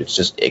skewed. It's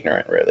just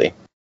ignorant, really.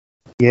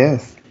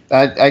 Yes,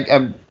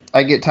 I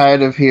get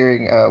tired of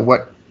hearing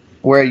where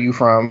are you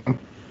from,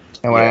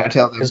 and when I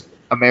tell them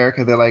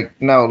America, they're like,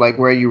 no, like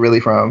where are you really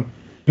from?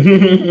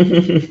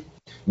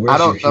 I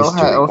don't know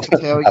how else to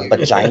tell you. A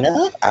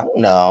vagina? I don't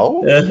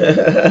know.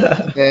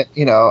 That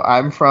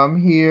I'm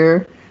from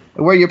here.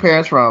 Where are your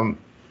parents from?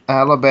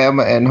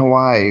 Alabama and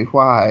Hawaii.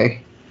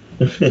 Why?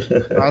 Why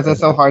is that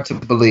so hard to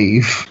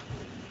believe?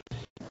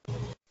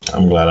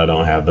 I'm glad I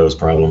don't have those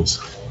problems.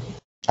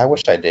 I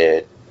wish I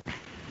did.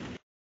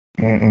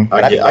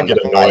 I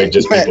get annoyed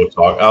just people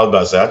talk. I was about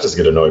to say I just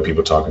get annoyed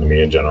people talking to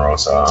me in general,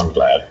 so I'm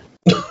glad.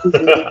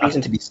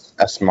 Reason to be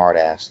a smart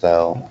ass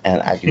though,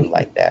 and I do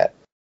like that.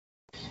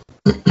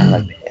 I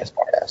like being a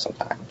smart ass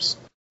sometimes.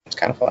 It's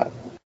kind of fun.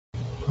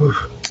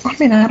 I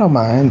mean, I don't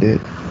mind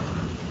it.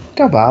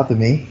 Don't bother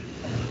me.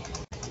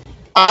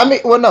 I mean,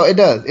 well, no, it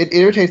does. It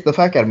irritates the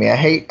fuck out of me. I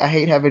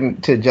hate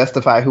having to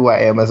justify who I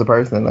am as a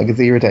person. Like, it's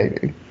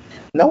irritating.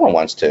 No one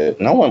wants to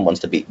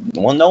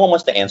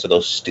answer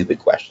those stupid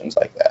questions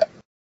like that.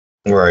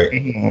 Right.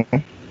 Mm-hmm.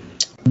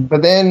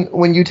 But then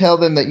when you tell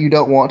them that you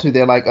don't want to,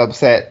 they're like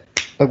upset.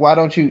 Like, why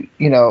don't you?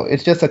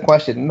 It's just a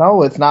question.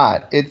 No, it's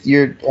not. It's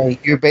you're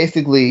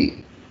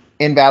basically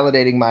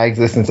invalidating my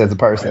existence as a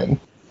person.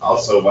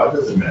 Also, why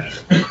does it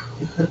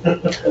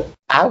matter?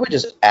 I would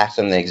just ask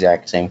them the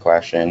exact same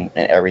question,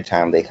 and every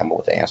time they come up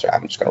with the answer,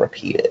 I'm just going to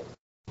repeat it.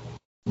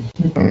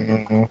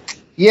 Mm-hmm.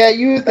 Yeah,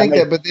 you would think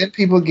that, but then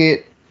people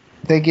get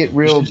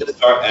real. You should just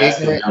start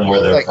asking them where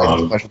they're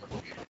from.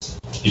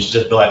 You should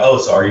just be like, "Oh,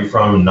 so are you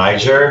from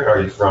Niger? Are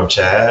you from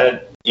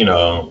Chad?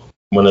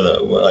 One of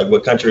the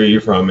what country are you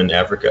from in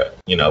Africa?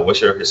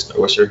 What's your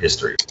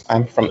history?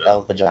 I'm from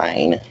El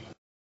Vagine.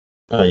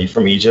 You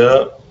from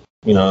Egypt?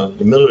 The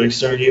Middle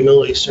Eastern? You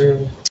Middle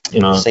Eastern?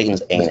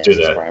 Satan's anus is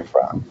where I'm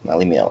from. Now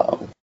leave me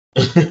alone.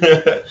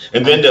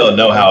 And then they'll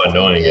know how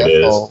annoying it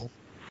is.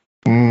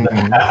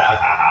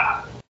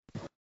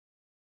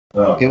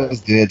 It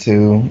was good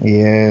too.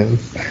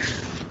 Yes.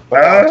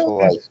 I also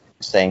like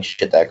saying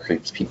shit that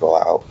creeps people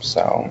out.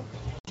 So,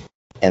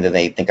 and then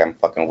they think I'm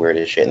fucking weird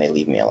as shit, and they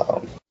leave me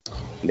alone.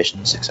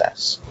 Mission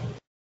success.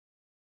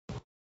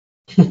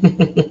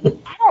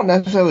 I don't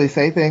necessarily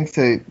say things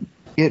to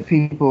get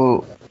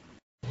people.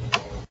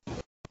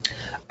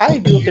 I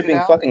do it being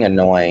fucking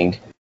annoying.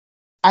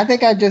 I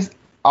think I just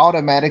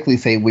automatically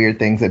say weird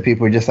things that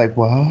people are just like,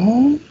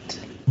 what?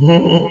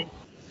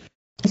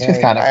 It's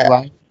just kind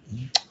of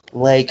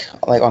like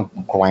on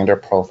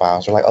Grindr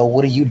profiles. They're like, oh,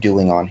 what are you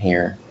doing on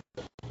here?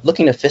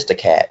 Looking to fist a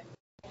cat.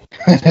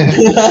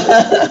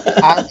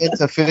 I'm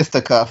into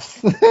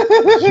fisticuffs.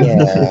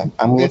 Yeah,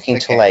 I'm looking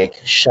to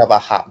shove a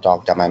hot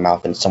dog down my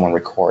mouth and someone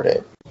record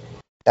it.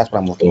 That's what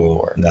I'm looking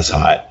for. That's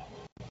hot.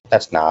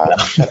 That's not.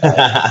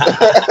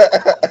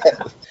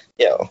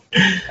 Yo,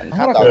 and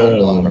hot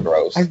dogs are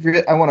gross.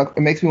 It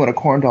makes me want a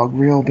corn dog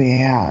real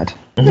bad.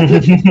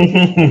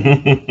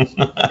 Speaking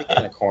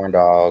of corn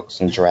dogs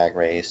and Drag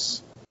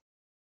Race.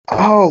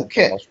 Oh,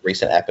 okay. The most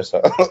recent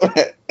episode.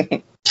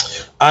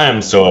 I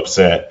am so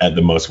upset at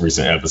the most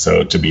recent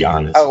episode, to be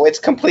honest. Oh, it's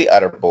complete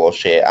utter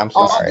bullshit. I'm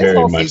so sorry.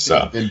 Very much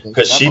so.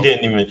 Because she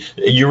didn't even.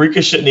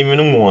 Eureka shouldn't even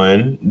have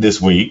won this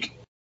week.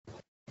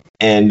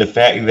 And the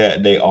fact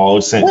that they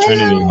all sent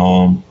Trinity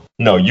home.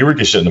 No,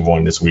 Eureka shouldn't have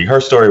won this week.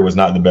 Her story was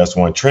not the best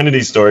one.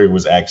 Trinity's story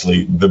was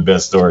actually the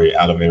best story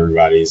out of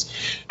everybody's.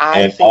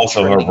 And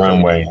also her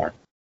runway. Huh?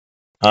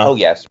 Oh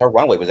yes, her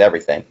runway was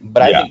everything.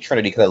 But I think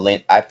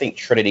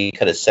Trinity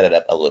could have set it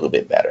up a little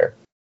bit better.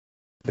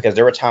 Because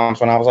there were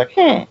times when I was like,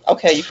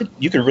 okay,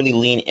 you could really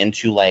lean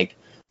into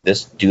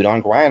this dude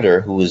on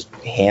Grindr who was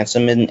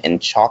handsome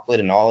and chocolate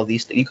and all of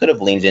these things. You could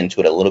have leaned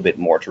into it a little bit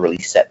more to really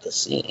set the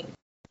scene.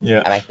 Yeah.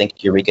 And I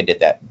think Eureka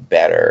did that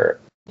better.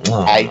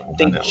 I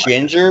think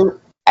Ginger,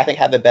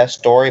 had the best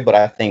story, but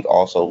I think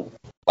also,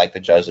 like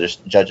the judges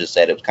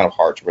said, it was kind of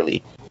hard to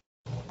really,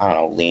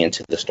 lean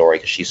into the story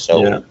because she's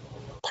so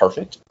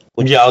perfect.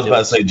 I was about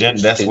to say, Jen,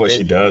 that's what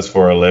she does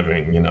for a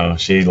living.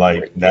 She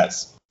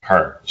that's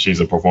her. She's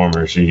a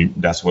performer.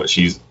 That's what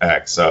she's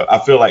acts. So I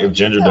feel like if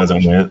Ginger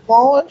doesn't win,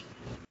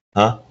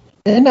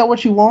 Isn't that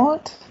what you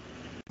want?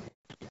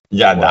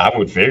 Yeah, I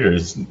would figure.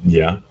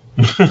 Yeah.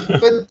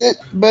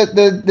 but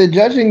the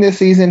judging this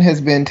season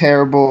has been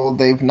terrible.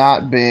 They've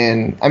not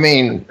been.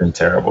 Been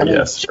terrible.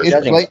 Yes.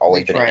 Judging's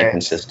always been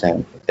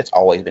inconsistent. It's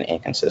always been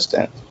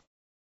inconsistent.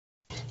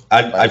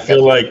 I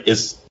feel like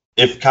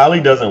if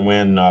Kylie doesn't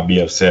win, I'll be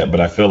upset. But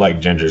I feel like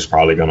Ginger's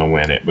probably gonna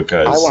win it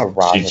because I want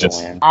Raja to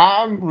win.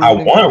 I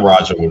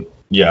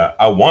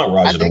want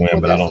Raja to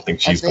win, but I don't think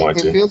she's going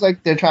to. It feels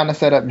like they're trying to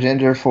set up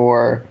Ginger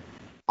for,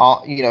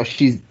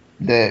 she's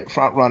the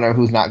front runner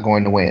who's not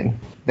going to win.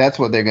 That's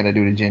what they're going to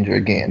do to Ginger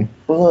again.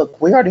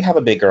 Look, we already have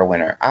a big girl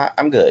winner.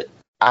 I'm good.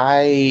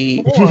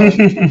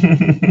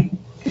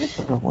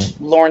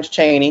 Lawrence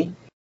Chaney.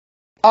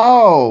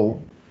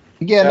 Oh,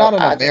 yeah, not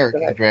an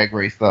American Drag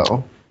Race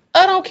though.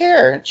 I don't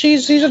care.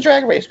 She's a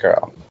Drag Race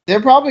girl.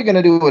 They're probably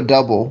gonna do a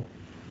double.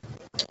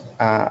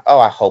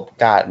 I hope.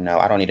 God, no.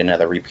 I don't need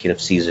another repeat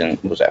of season.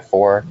 Was that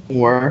 4?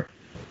 4.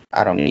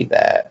 I don't need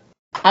that.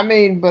 I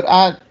mean, but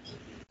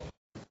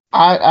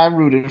I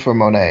rooted for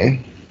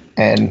Monet,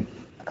 and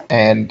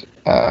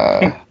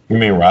You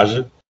mean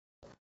Raja?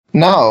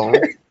 No,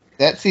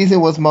 that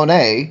season was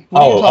Monet.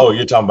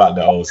 You're talking about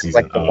the old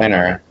season, like the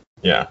winner.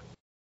 Yeah.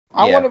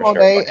 I wanted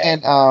Monet sure.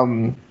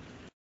 and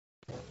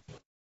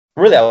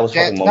Really, I was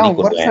hoping Monique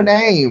would what's win. her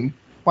name?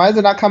 Why is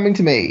it not coming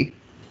to me?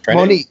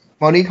 Trinity?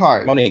 Monique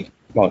Hart.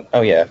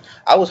 Oh yeah,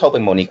 I was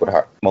hoping Monique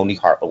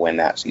Hart would win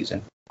that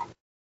season.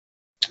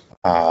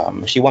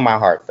 She won my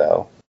heart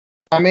though.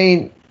 I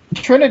mean,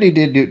 Trinity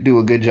did do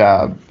a good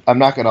job. I'm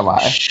not gonna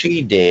lie.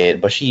 She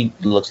did, but she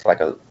looks like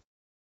a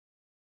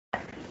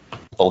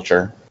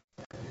vulture.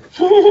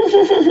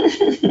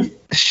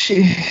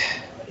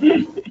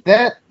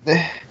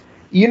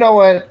 You know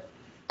what?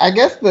 I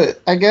guess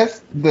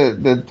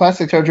the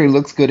plastic surgery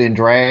looks good in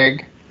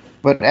drag,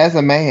 but as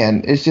a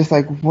man, it's just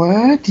like,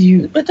 what do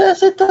you? But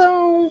does it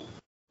though?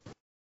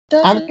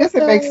 I guess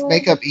it makes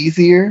makeup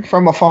easier.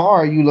 From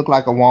afar, you look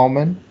like a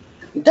woman.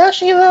 Does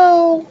she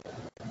though?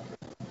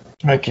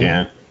 I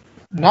can't.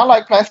 Not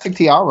like Plastic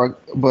Tiara,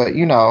 but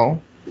you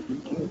know.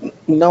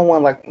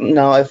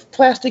 No, if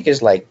Plastic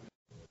is like,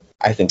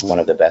 I think one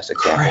of the best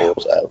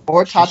examples of.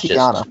 Or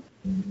Tatiana.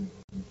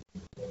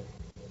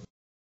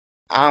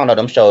 I don't know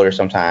them shoulders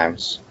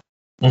sometimes.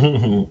 I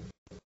don't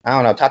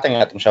know. Tatiana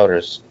got them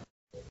shoulders.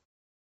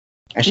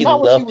 And she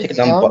loved picking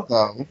them up.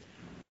 Though.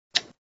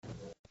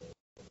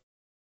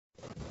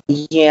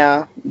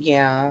 Yeah.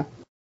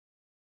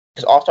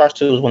 Because All Stars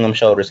 2 is when them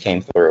shoulders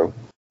came through.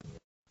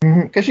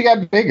 Because she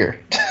got bigger.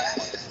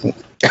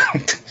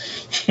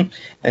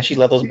 And she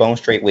loved those bone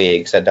straight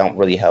wigs that don't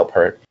really help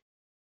her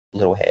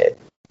little head,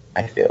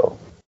 I feel.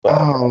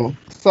 But,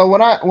 so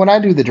when I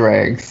do the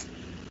drags,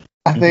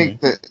 I think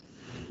that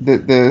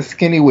the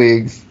skinny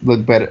wigs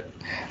look better.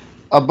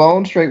 A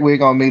bone straight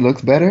wig on me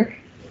looks better.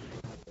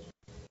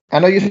 I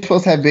know you're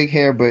supposed to have big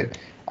hair, but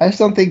I just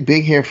don't think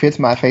big hair fits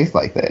my face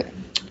like that.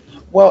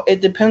 Well,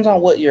 it depends on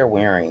what you're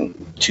wearing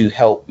to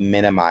help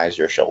minimize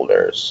your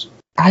shoulders.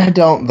 I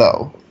don't,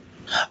 though.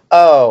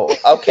 Oh,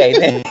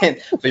 okay.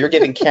 Then so you're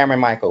giving Cameron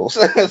Michaels.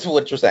 That's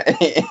what you're saying.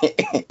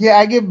 Yeah,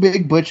 I give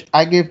big butch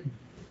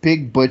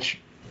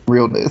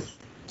realness.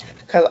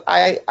 Because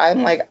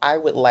I'm like, I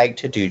would like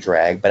to do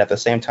drag, but at the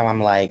same time,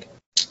 I'm like,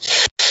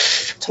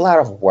 it's a lot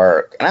of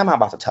work, and I'm not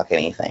about to tuck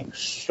anything.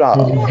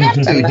 So you don't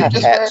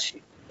have to.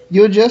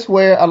 You'll just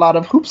wear a lot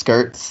of hoop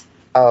skirts.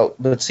 Oh,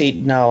 but see,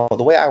 no,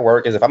 the way I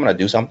work is if I'm going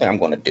to do something, I'm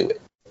going to do it.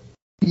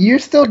 You're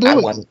still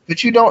doing it,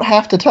 but you don't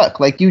have to tuck.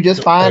 Like, you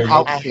just find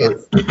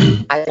outfits.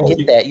 I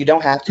get that. You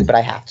don't have to, but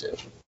I have to.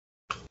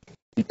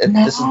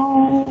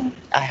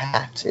 I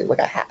have to.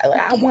 Like,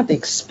 I want the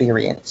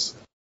experience.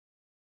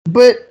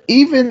 But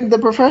even the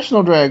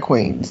professional drag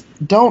queens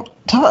don't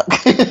tuck.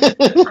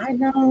 I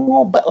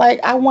know, but like,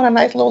 I want a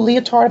nice little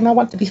leotard and I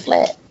want it to be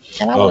flat.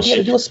 And I want to be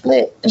able to do a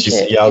split. I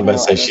was about to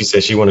say, she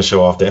said she want to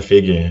show off that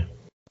figure.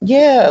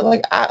 Yeah,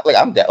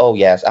 I'm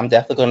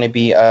definitely going to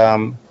be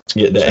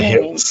that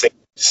hip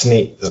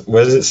snake.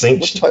 What is it?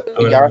 Cinched? I'm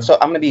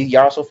gonna be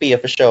Yara Sofia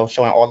for sure,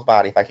 showing all the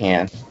body if I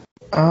can.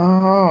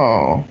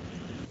 Oh,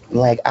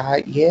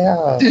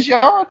 Does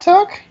Yara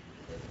tuck?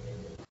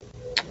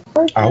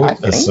 I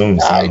would assume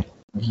so.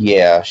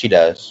 Yeah, she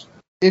does.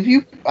 If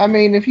you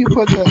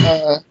put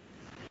the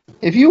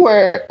if you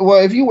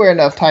wear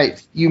enough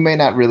tights, you may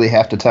not really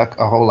have to tuck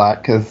a whole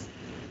lot because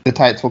the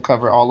tights will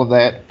cover all of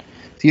that,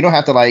 so you don't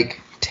have to like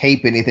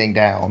tape anything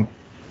down.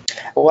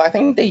 Well, I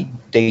think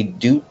they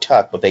do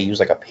tuck, but they use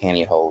like a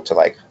pantyhose to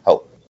like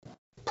help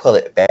pull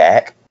it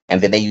back,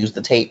 and then they use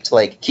the tape to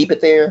like keep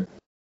it there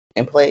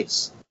in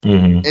place.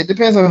 Mm-hmm. It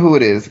depends on who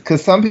it is,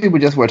 because some people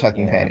just wear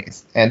tucking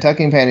panties, and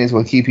tucking panties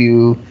will keep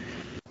you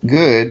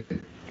good.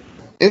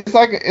 It's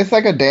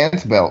like a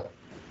dance belt.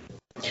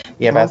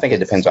 Yeah, but I think it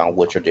depends on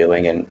what you're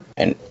doing,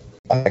 and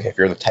like if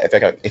you're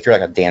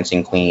like a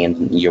dancing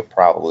queen, you're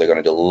probably going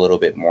to do a little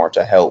bit more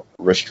to help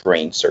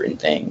restrain certain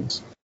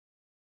things.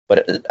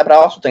 But I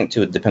also think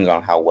too it depends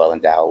on how well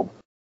endowed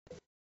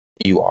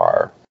you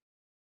are.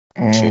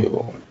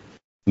 Too,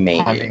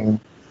 maybe.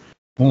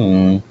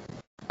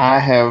 I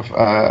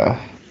have.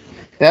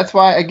 That's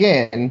why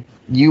again,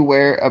 you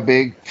wear a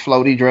big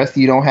floaty dress.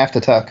 You don't have to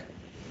tuck.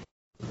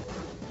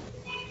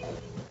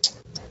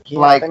 Yeah,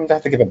 like, I think I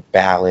have to give a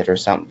ballad or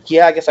something.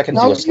 Yeah, I guess I can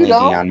do a Celine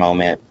Dion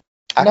moment.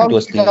 I can do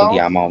a Celine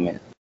Dion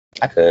moment.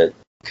 I could.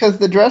 Because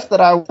the dress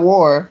that I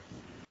wore,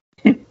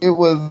 it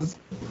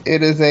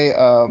is a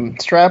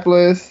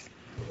strapless,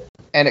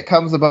 and it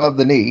comes above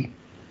the knee.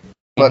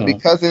 But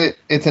because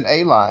it's an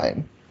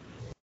A-line,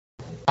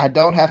 I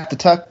don't have to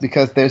tuck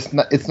because it's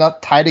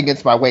not tight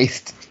against my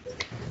waist.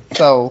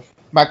 So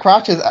my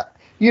crotch is, I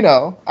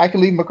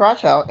can leave my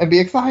crotch out and be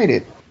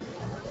excited.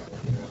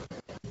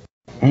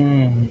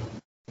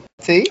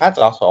 See? That's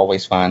also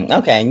always fun.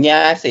 Okay,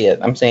 yeah, I see it.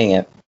 I'm seeing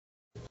it.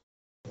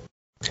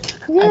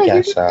 Yeah, I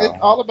guess so. It's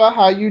all about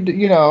how you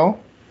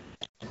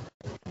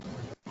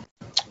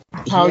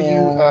how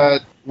you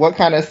what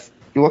kind of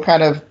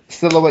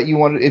silhouette you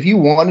want. If you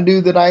want to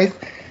do the nice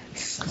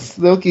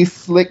silky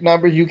slick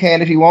numbers, you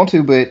can if you want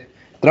to, but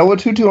throw a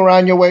tutu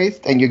around your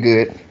waist and you're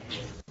good.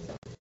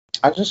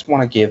 I just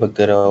want to give a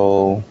good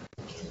old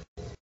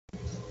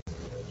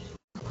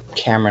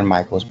Cameron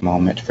Michaels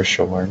moment for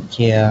sure.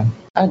 Yeah,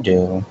 I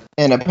do.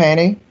 In a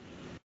panty?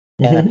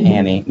 In a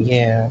panty,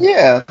 yeah.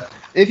 Yeah.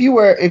 If you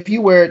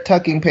wear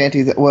tucking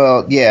panties,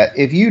 well, yeah.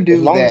 If you do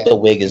as long that, as the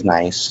wig is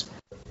nice.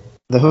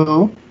 The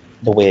who?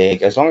 The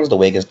wig. As long as the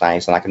wig is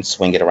nice and I can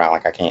swing it around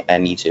like I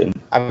need to,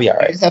 I'll be all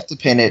right. You just have to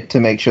pin it to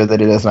make sure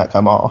that it does not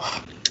come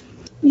off.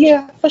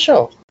 Yeah, for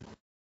sure.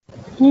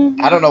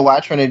 I don't know why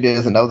Trinity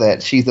doesn't know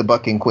that. She's a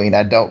bucking queen.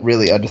 I don't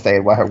really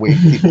understand why her wig.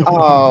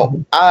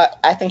 Oh,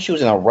 I think she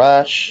was in a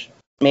rush.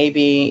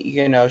 Maybe,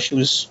 she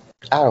was.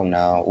 I don't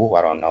know. Ooh,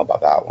 I don't know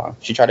about that one.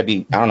 She tried to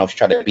beat. I don't know if she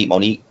tried to beat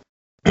Monique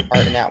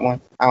Hart in that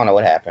one. I don't know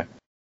what happened.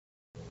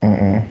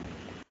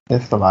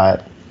 It's a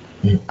lot.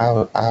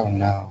 I don't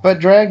know. But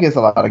drag is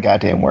a lot of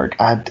goddamn work.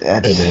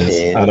 It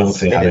is. I don't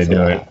see how they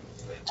do it.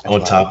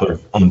 On top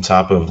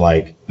of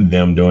like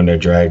them doing their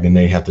drag, then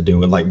they have to deal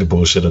with like the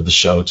bullshit of the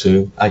show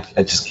too. I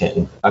just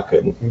can't. I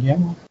couldn't. Yeah.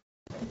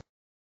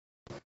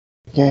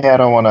 Yeah, I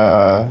don't want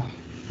to.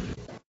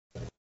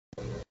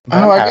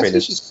 I guess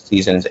this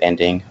season is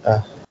ending.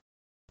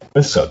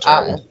 It's so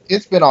terrible.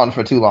 It's been on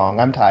for too long.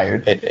 I'm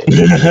tired. And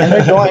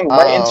they're going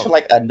right into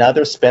like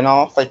another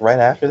spinoff, like right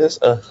after this.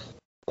 And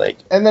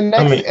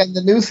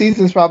the new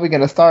season's probably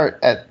going to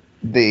start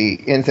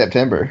in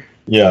September.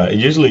 Yeah,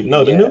 usually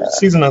the new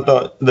season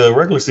the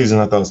regular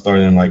season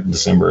started in like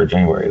December or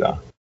January though.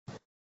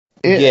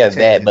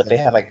 But they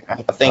have like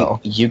I think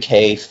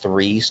UK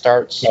 3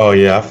 starts. Oh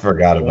yeah, I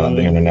forgot about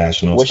the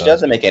international which stuff.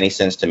 Doesn't make any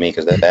sense to me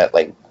because that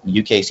like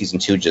UK season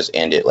 2 just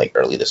ended like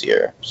early this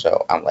year.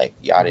 So I'm like,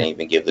 I didn't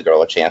even give the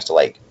girl a chance to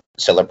like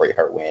celebrate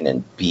her win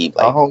and be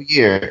like a whole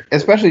year,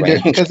 especially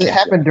because it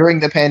happened during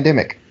the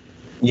pandemic.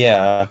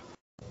 Yeah.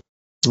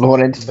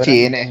 Lawrence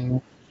TNA.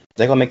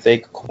 They're gonna make their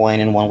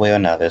coin in one way or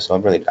another, so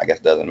it really, I guess,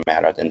 doesn't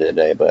matter at the end of the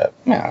day. But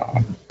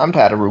I'm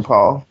tired of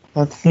RuPaul.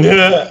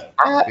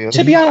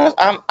 To be honest,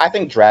 I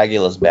think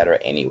Dragula is better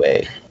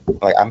anyway.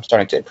 Like I'm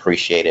starting to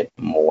appreciate it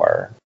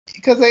more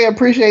because they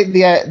appreciate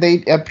the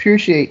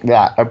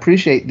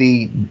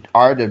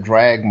art of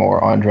drag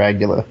more on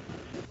Dragula.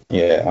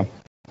 Yeah.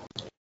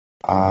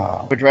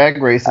 But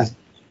Drag Race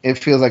it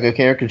feels like a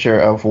caricature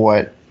of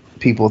what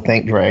people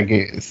think drag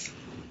is.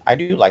 I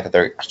do like that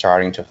they're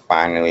starting to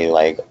finally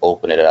like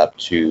open it up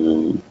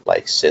to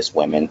like cis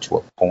women to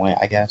a point,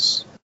 I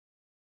guess.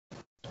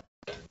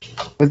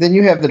 But then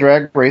you have the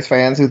Drag Race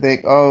fans who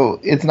think,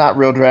 "Oh, it's not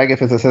real drag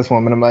if it's a cis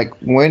woman." I'm like,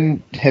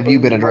 when have you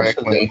been a drag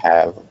queen? They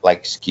have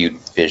like skewed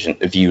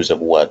views of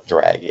what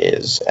drag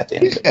is at the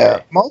end of the day.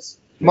 Yeah,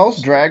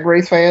 most Drag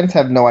Race fans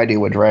have no idea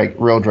what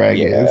real drag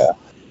is.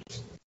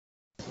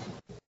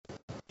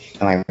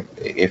 And like,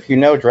 if you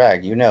know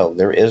drag,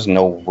 there is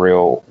no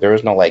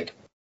like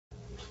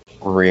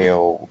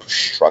real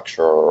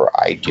structure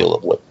or ideal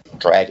of what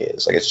drag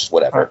is. Like it's just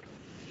whatever.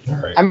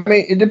 Right. I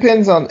mean, it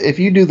depends on if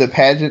you do the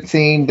pageant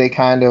scene. They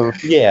kind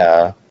of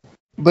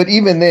But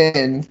even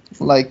then,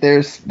 like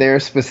there's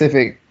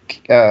specific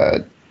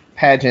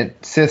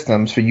pageant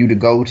systems for you to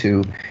go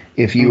to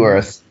if you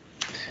are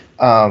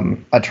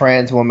a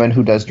trans woman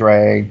who does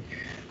drag.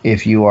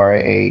 If you are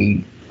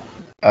if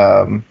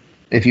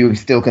you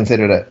still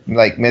consider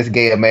like Miss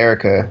Gay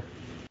America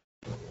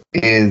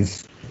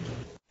is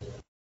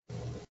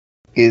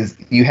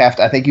you have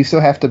to. I think you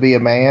still have to be a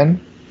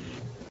man.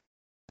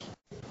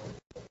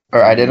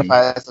 Or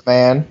identify as a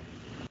man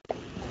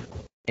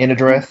in a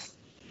dress.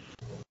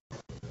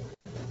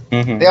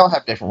 Mm-hmm. They all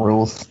have different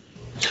rules.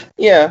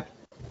 Yeah,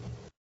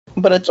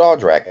 but it's all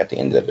drag at the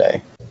end of the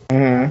day.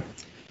 Mm-hmm.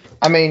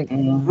 I mean,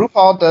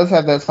 RuPaul does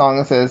have that song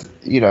that says,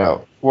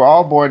 we're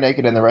all born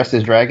naked and the rest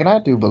is drag, and I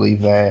do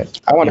believe that.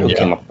 I wonder who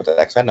came up with that,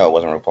 because I know it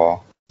wasn't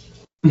RuPaul.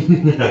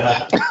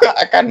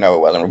 I know it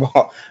wasn't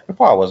RuPaul.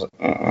 RuPaul wasn't.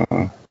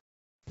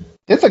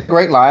 It's a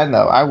great line,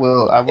 though. I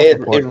will.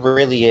 It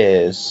really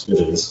is.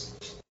 It is.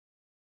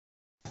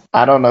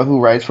 I don't know who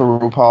writes for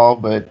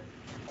RuPaul, but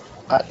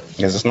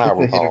because it's not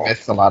RuPaul. Hit or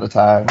miss a lot of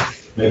times.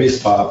 Maybe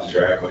it's Bob the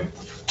drag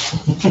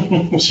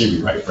queen. She'd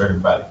be right for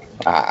everybody.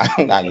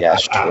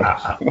 That's true.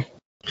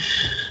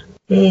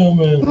 Oh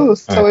man. Ooh,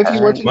 so if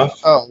you were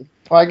to,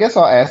 I guess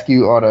I'll ask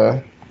you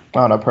on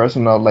a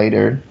personal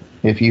later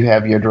if you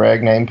have your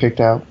drag name picked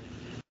out.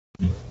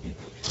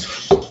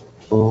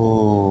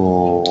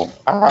 Ooh,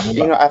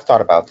 I've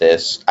thought about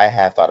this. I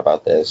have thought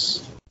about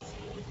this,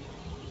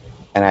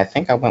 and I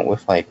think I went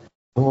with like.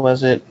 Who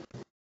was it?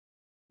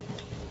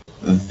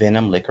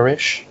 Venom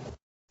Licorice.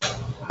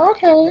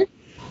 Okay.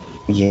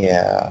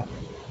 Yeah.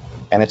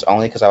 And it's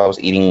only because I was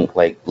eating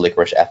like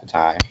licorice at the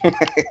time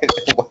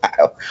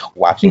while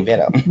watching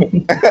Venom.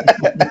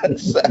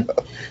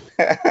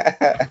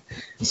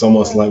 It's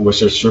almost like what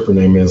your stripper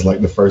name is,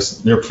 like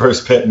your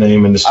first pet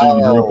name in the street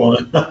you grew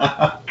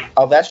up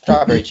on. That's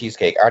Strawberry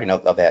Cheesecake. I already know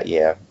of that,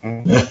 yeah.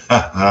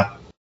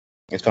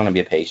 It's going to be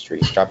a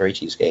pastry, strawberry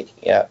cheesecake.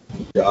 Yeah.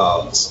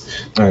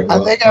 Yes. All right,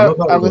 well, I think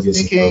I was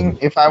thinking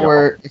if I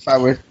were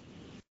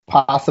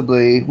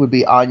possibly would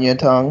be Anya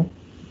tongue.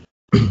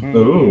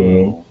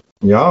 Ooh,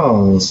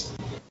 yes.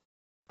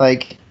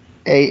 Like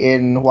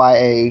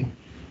ANYATUNG,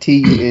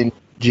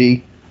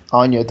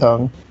 Anya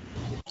tongue.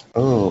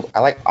 Ooh, I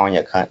like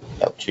Anya cunt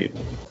though too.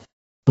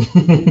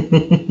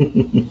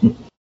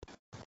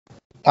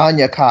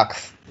 Anya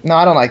Cox. No,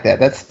 I don't like that.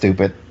 That's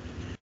stupid.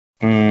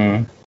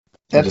 That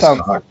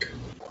sounds. Cock.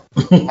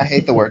 I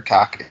hate the word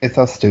cock. It's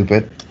so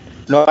stupid.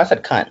 No, I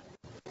said cunt.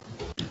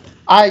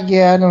 I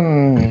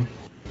don't.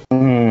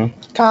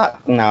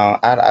 Cock. No,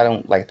 I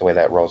don't like the way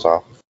that rolls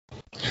off.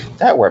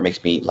 That word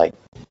makes me like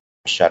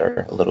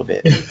shudder a little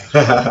bit.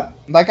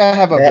 Like I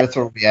have a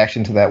visceral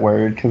reaction to that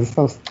word because it's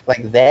so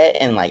like that,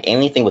 and like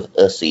anything with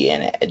ussy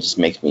in it, it just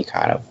makes me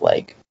kind of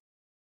like.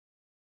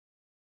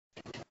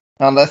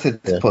 Unless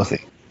it's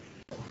pussy.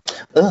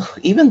 Ugh,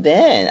 even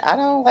then, I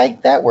don't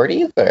like that word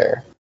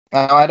either. No,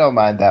 I don't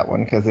mind that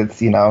one because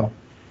it's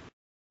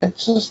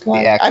It's just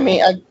like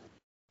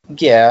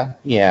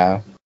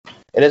yeah.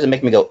 It doesn't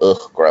make me go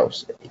ugh,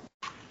 gross.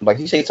 Like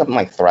you say something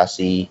like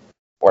thrusty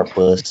or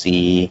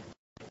pussy,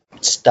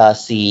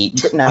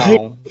 stussy. No, I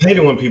hate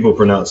it when people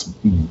pronounce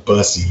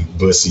bussy,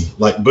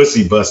 like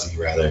bussy,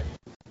 rather.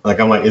 Like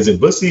I'm like, is it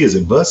bussy? Is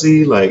it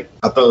bussy? Like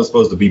I thought it was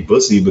supposed to be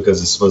bussy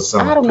because it's supposed to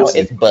sound. I don't know.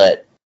 It's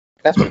butt.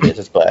 That's what it is.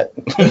 It's butt.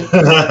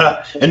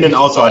 And then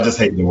also, I just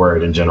hate the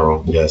word in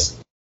general. Yes.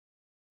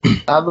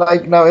 I'm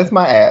like, no, it's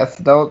my ass.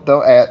 Don't.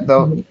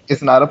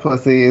 It's not a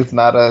pussy. It's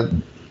not a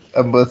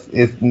bus.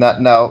 It's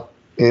not. No.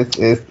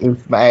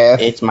 It's my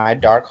ass. It's my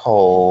dark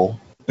hole.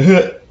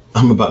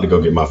 I'm about to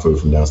go get my food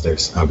from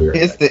downstairs. I'll be right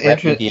back. It's the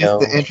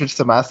entrance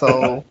to my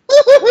soul.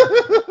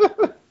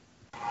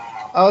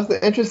 Oh, it's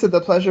the entrance to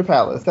the pleasure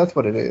palace. That's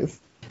what it is.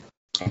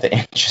 The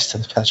entrance to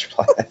the pleasure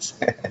palace.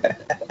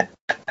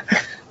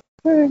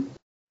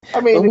 I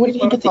mean, what do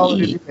you get to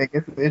eat?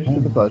 It's the entrance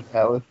to the pleasure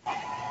palace.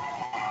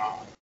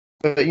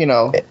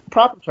 But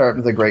proper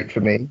terms are great for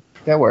me.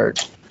 That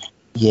works.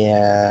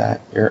 Yeah,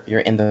 you're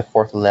in the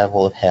 4th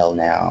level of hell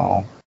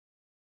now.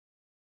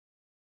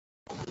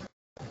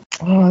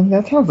 Oh,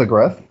 that sounds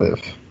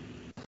aggressive.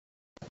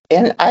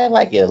 And I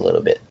like it a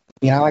little bit.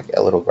 I like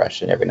a little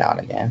aggression every now and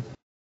again.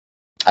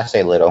 I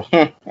say little.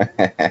 That's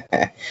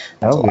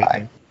a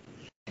lie.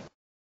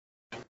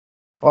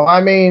 Well, I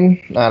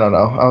mean, I don't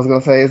know. I was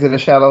gonna say, is it a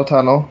shallow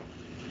tunnel?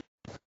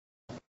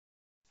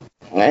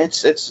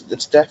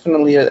 It's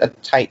definitely a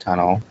tight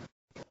tunnel.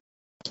 It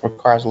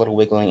requires a little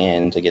wiggling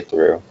in to get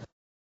through.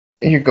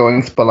 You're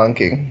going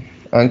spelunking.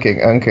 Unking.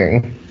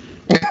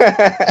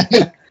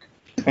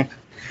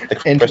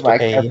 Into my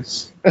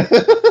caves.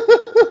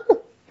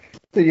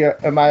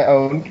 To my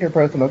own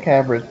personal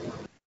cavern.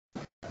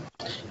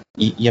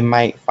 You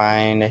might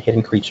find a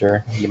hidden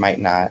creature. You might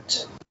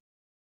not.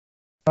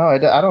 No, I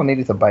don't need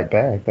it to bite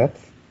back. That's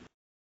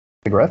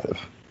aggressive.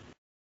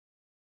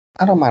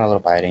 I don't mind a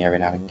little biting every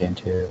now and again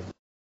too.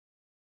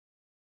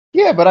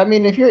 Yeah, but I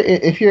mean, if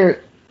you're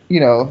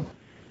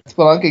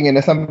spelunking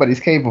into somebody's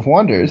cave of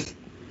wonders,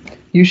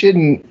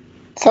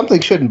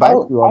 something shouldn't bite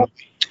you on.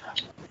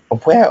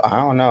 Well,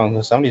 I don't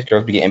know. Some of these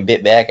girls be getting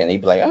bit back, and they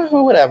be like,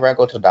 "Oh, whatever. I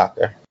go to the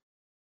doctor."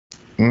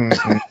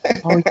 Mm-hmm.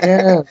 Oh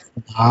yes.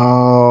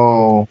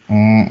 Oh,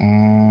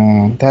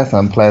 that's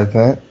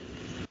unpleasant.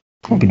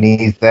 Nobody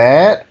needs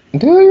that,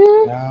 do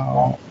you?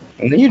 No.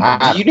 You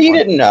need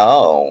it?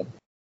 No.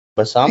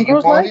 But some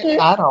girls like it.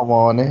 I don't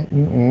want it.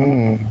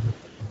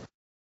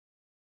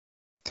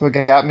 So it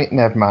got me.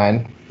 Never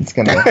mind. It's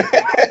gonna.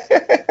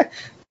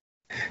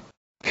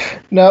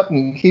 Nope.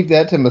 Keep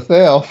that to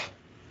myself.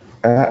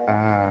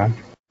 Oh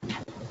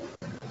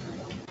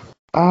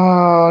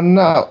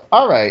no!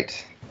 All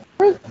right.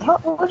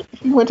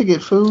 He went to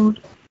get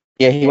food.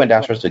 Yeah, he went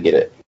downstairs to get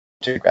it,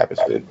 to grab his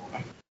food.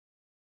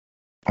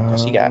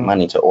 He got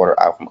money to order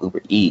out from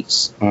Uber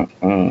Eats. I'm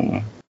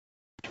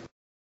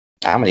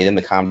gonna need them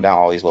to calm down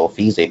all these little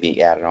fees they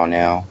be added on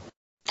now.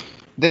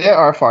 There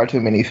are far too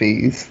many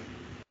fees.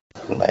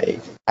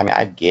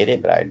 I get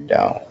it, but I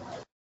don't.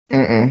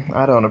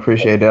 I don't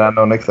appreciate it. I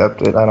don't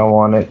accept it. I don't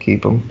want it.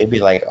 Keep them. It'd be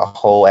like a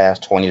whole ass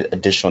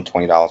additional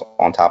 $20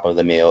 on top of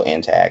the meal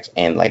and tax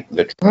and like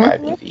the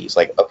driving fees.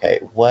 Like, okay,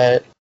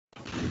 what?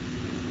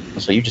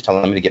 So you just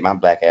telling me to get my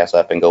black ass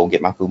up and go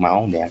get my food my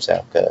own damn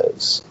self,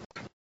 cause.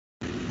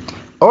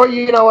 Or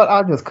you know what?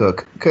 I'll just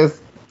cook because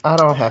I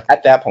don't have to.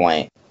 At that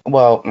point,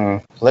 well,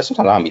 sometimes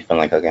I don't be feeling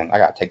like cooking. I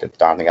gotta take the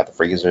darn thing out the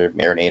freezer,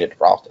 marinated,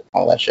 frosted,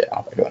 all that shit. I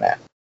don't like doing that.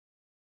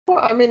 Well,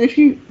 I mean, if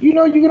you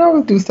can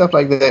always do stuff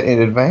like that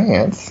in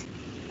advance.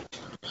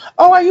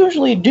 Oh, I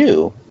usually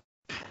do.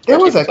 There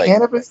was a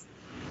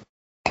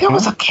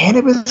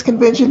cannabis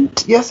convention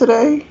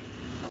yesterday.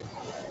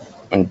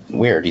 And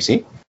where,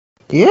 DC?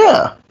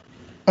 Yeah,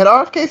 at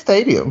RFK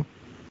Stadium.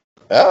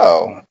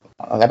 Oh,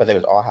 I bet they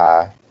was all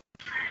high.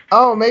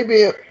 Oh,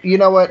 maybe you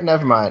know what?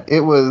 Never mind. It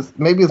was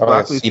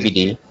Broccoli CBD.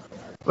 City.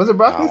 Was it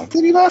Broccoli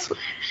City last week?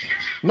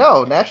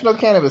 No, National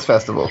Cannabis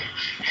Festival.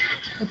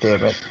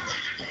 Damn it.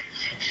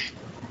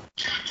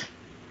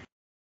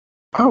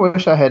 I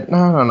wish I had. No,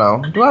 I don't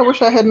know. Do I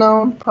wish I had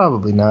known?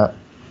 Probably not.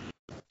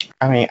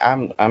 I mean,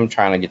 I'm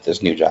trying to get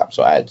this new job,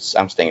 so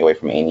I'm staying away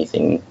from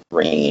anything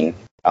green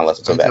unless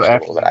it's a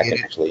vegetable that I can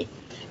actually.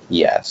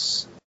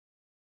 Yes.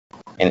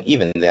 And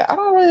even then, I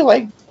don't really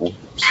like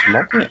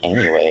smoking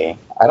anyway.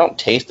 I don't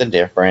taste the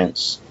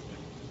difference.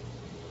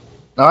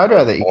 No, I'd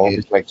rather eat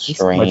it. Like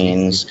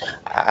strains.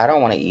 I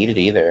don't want to eat it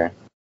either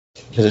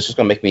because it's just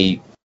gonna make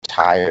me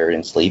tired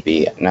and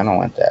sleepy, and I don't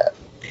want that.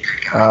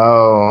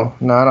 Oh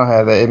no, I don't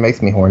have that. It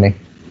makes me horny.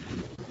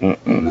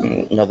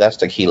 No, that's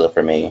tequila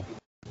for me.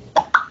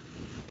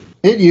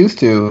 It used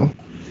to,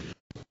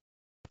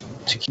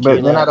 tequila,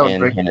 but then I don't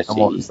drink Hennessy.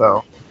 anymore.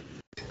 So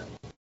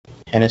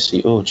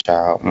Hennessy, ooh,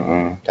 child,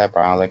 that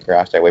brown liquor,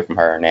 I stay away from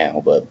her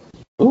now. But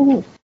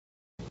ooh,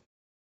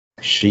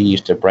 she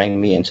used to bring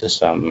me into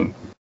some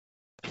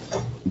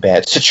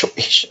bad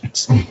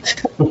situations.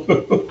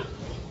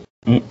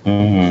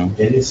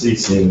 Hennessy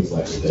seems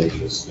like a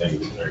dangerous thing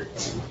to drink.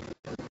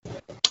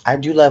 I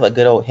do love a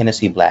good old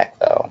Hennessy Black,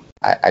 though.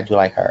 I do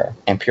like her.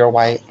 And Pure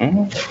White,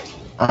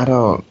 I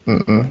don't.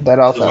 That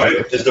also.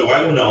 Is the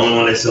white one the only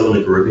one they sell in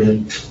the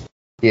Caribbean?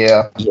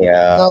 Yeah.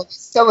 Yeah. No,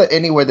 sell it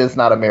anywhere that's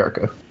not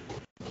America.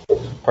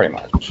 Pretty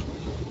much.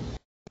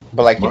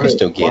 But like, you can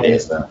still get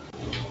it.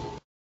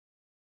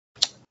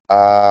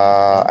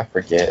 I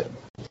forget.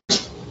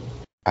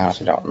 I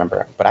honestly don't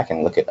remember, but I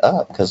can look it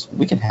up because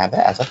we can have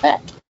that as a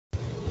fact.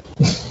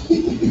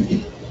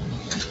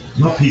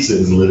 My pizza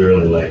is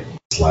literally like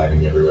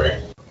sliding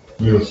everywhere.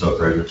 You're so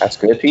crazy. That's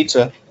good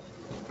pizza.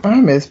 I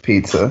miss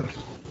pizza.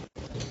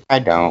 I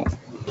don't.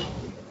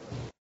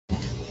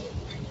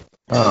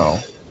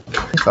 Oh,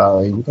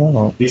 sorry, you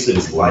don't. Pizza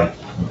is light,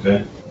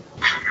 okay?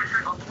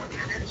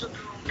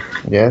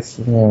 Yes.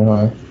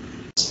 Yeah.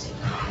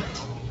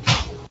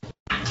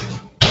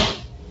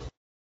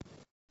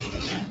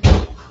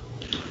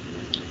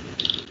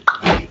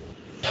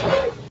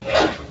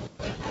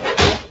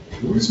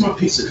 Where's my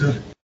pizza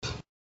cutter?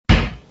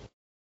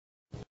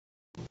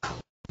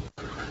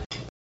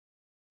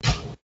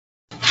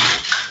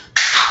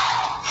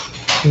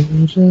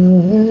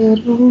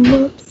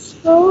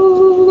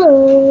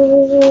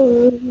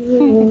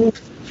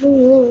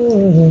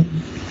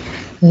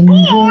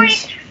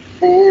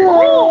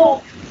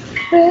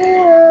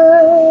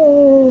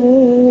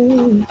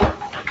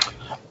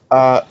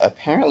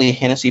 Apparently,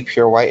 Hennessy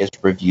Pure White is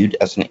reviewed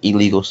as an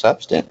illegal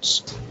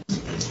substance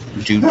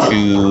due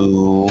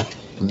to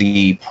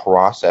the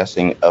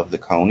processing of the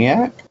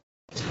cognac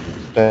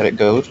that it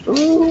goes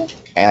through,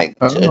 and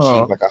to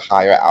achieve like a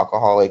higher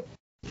alcoholic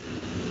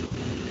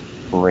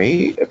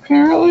rate.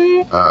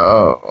 Apparently,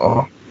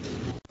 Oh,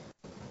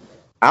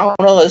 I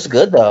don't know. It's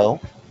good though.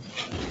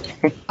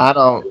 I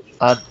don't.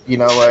 You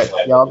know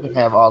what? Y'all can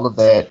have all of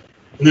that.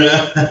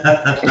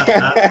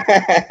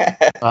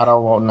 I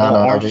don't want none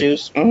of orange it.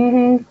 juice.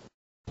 Mm-hmm.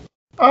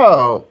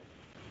 Oh,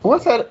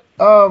 what's that?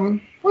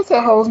 What's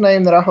that hoe's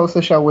name that I host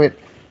a show with?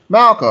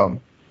 Malcolm.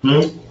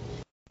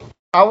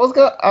 I was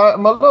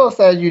I'm a little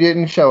sad you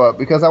didn't show up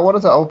because I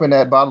wanted to open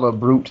that bottle of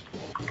Brute.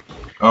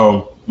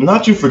 Oh,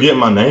 not you forget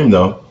my name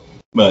though,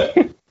 but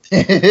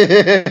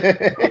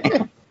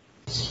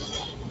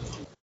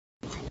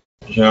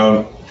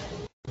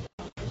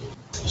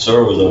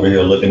Sir was over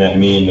here looking at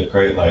me in the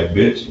crate like,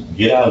 bitch,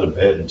 get out of the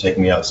bed and take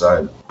me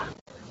outside.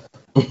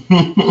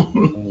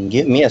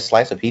 Give me a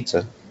slice of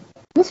pizza.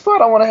 This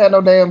part I don't want to have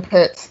no damn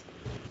pets.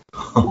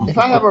 If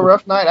I have a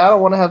rough night, I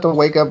don't want to have to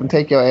wake up and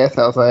take your ass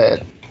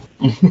outside.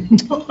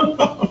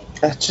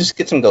 Just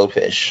get some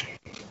goldfish.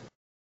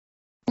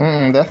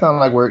 That sounds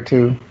like work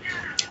too.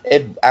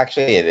 It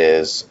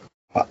is.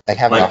 Like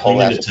having a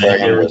whole ass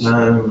aquarium every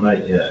time.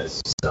 Like,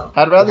 yes. So.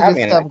 I'd rather just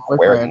have an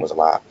aquarium was a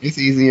lot. It's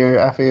easier,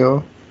 I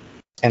feel.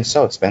 And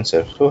so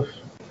expensive. Oof.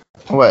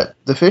 What?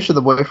 The fish or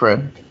the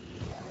boyfriend?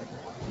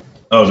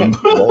 Oh,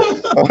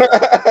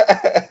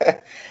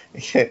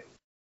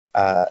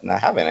 now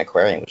having an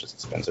aquarium was just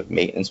expensive.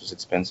 Maintenance was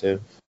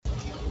expensive.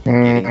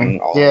 Mm-hmm. Getting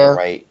all the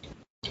right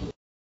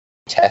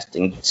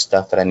testing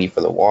stuff that I need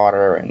for the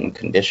water and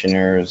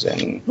conditioners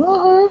and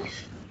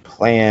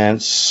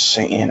plants,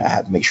 and I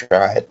had to make sure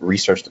I had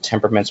researched the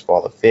temperaments for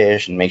all the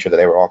fish and make sure that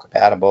they were all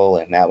compatible,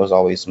 and that was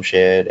always some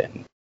shit,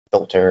 and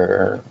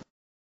filter.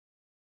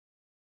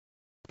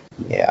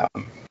 Yeah.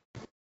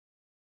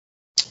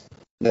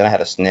 Then I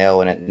had a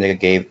snail and a nigga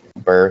gave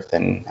birth,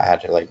 and I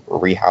had to like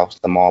rehouse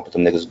them all, but the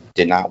niggas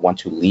did not want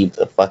to leave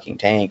the fucking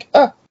tank.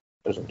 It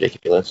was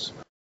ridiculous.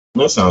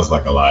 That sounds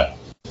like a lot.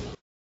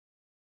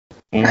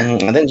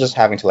 And then just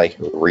having to like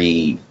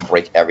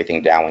break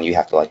everything down when you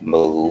have to like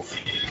move.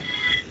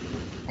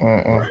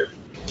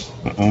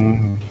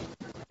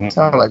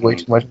 Sounds like way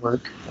too much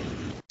work.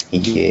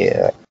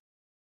 Yeah.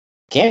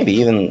 Can be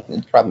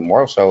even probably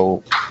more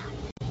so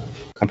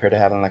compared to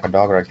having like a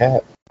dog or a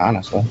cat,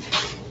 honestly.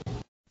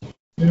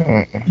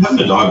 Having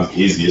a dog is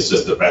easy. It's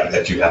just the fact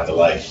that you have to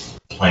like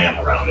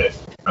plan around it.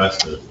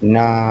 That's the...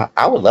 Nah,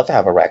 I would love to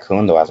have a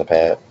raccoon though as a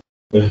pet.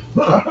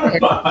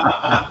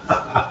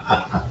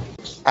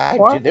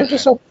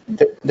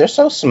 They're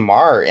so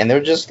smart, and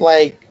they're just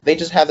like they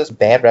just have this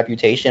bad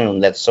reputation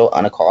that's so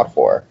uncalled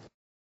for.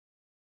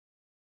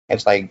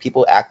 It's like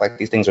people act like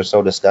these things are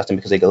so disgusting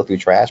because they go through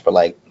trash, but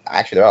like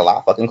actually they're a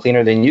lot fucking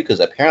cleaner than you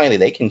because apparently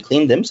they can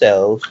clean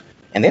themselves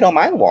and they don't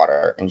mind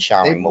water and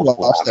showering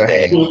multiple times a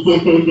day.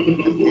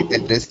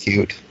 It is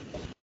cute.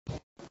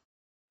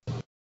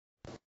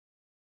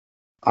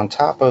 On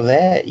top of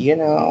that,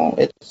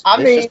 it's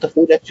just the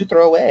food that you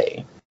throw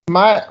away.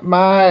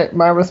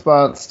 My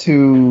response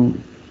to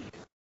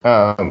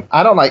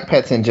I don't like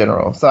pets in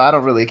general, so I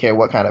don't really care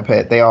what kind of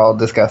pet. They all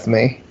disgust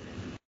me.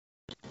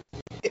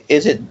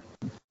 Is it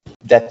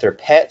that they're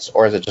pets,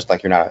 or is it just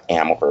like you're not an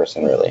animal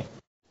person, really?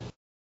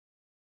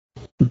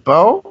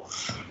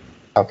 Both.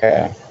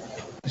 Okay.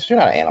 If you're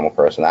not an animal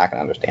person, I can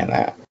understand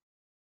that.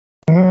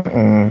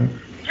 Mm-mm.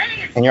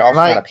 And you're also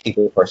not a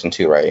people person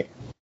too, right?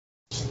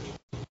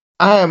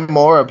 I am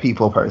more a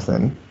people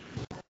person.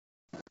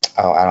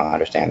 Oh, I don't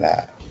understand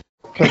that.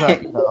 Because I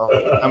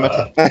don't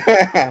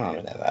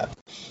understand that.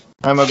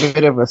 I'm a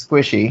bit of a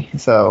squishy,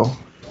 so.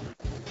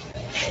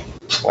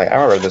 Like,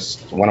 I remember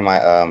one of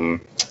my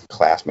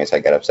classmates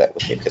had got upset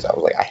with me because I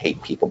was like, I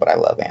hate people, but I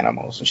love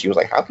animals. And she was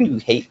like, how can you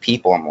hate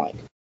people? I'm like,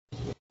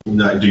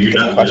 do you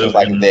not questions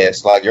like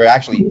this? Like, you're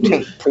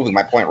actually proving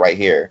my point right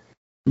here.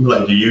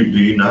 Like, do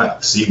you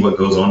not see what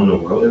goes on in the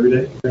world every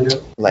day?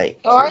 Like,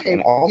 I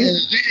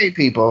hate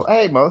people.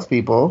 I hate most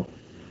people.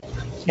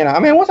 I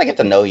mean, once I get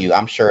to know you,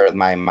 I'm sure a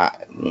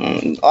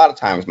lot of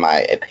times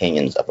my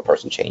opinions of a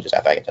person changes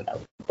after I get to know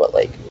you. But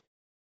like,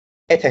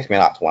 it takes me a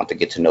lot to want to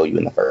get to know you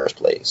in the first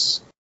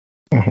place.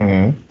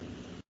 Mm-hmm.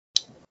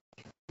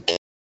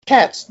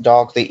 Cats,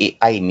 dogs,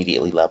 I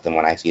immediately love them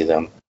when I see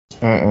them.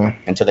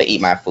 Until they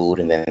eat my food,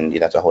 and then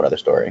that's a whole other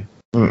story.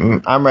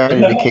 I'm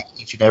ready to kick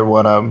each and every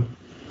one of them.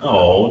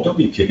 Oh, don't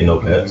be kicking no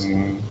pets.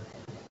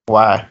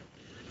 Why?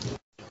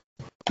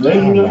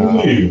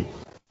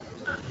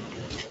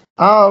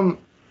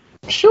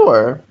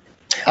 Sure.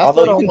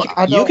 Although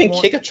you can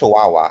kick a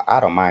chihuahua,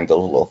 I don't mind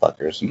those little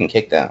fuckers. You can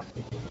kick them.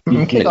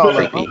 Kick all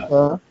creepy.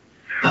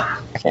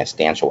 I can't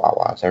stand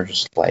chihuahuas. They're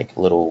just like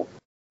little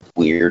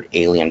weird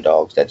alien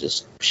dogs that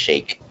just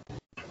shake.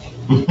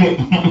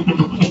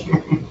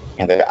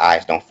 And their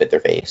eyes don't fit their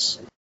face.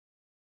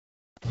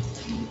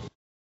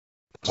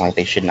 Like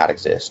they should not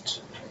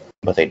exist,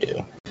 but they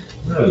do.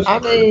 I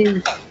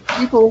mean,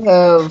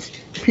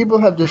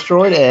 people have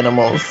destroyed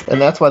animals,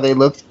 and that's why they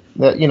look.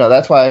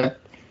 That's why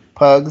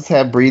pugs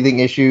have breathing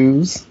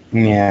issues.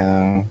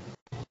 Yeah,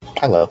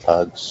 I love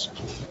pugs.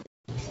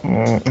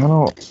 I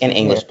don't. And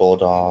English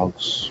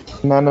bulldogs.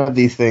 None of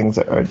these things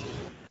are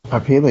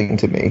appealing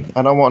to me.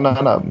 I don't want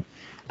none of them.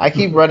 I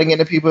keep running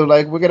into people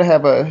like, we're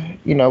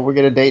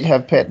gonna date,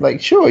 have pet.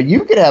 Like, sure,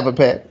 you can have a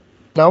pet.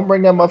 Don't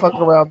bring that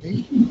motherfucker around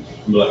me.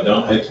 Like,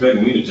 don't expect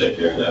me to take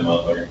care of that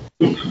motherfucker.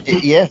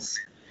 Yes.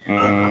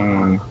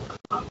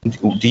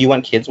 Do you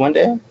want kids one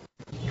day?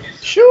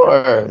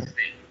 Sure.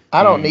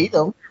 I don't need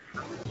them.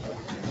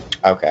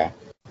 Okay.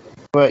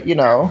 But,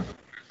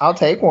 I'll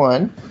take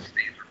one.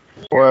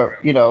 Or,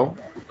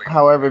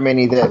 however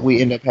many that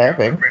we end up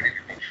having.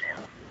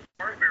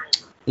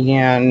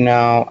 Yeah,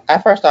 no.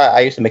 At first,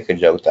 I used to make a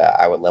joke that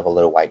I would love a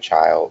little white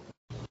child.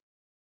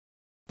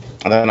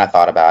 And then I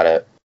thought about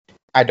it.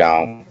 I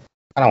don't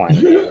want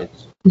any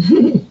kids.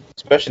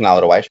 Especially not a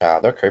little white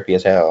child. They're creepy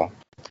as hell.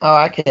 Oh,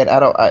 I can't.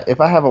 If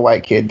I have a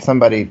white kid,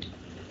 somebody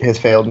has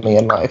failed me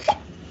in life.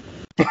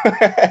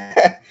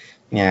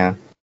 Yeah.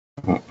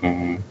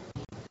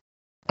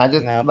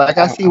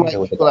 I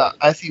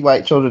see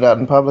white children out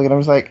in public, and I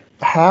was like,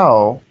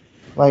 how?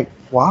 Like,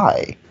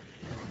 why?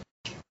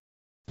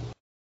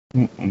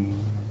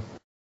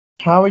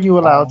 How are you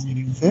allowed to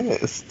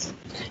exist?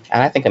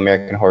 And I think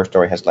American Horror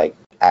Story has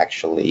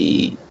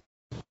actually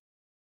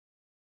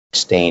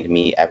stained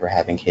me ever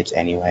having kids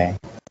anyway.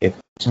 It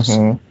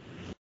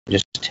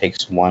just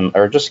takes one,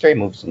 or just scary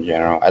movies in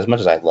general. As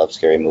much as I love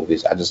scary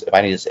movies,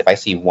 if I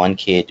see one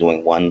kid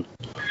doing one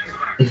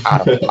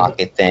out of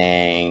pocket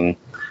thing,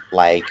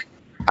 like,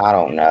 I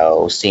don't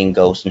know, seeing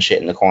ghosts and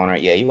shit in the corner,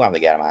 yeah, you want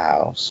to get out of my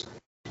house.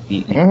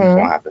 We're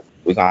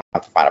gonna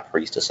have to find a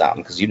priest or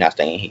something because you're not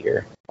staying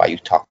here while you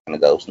talking to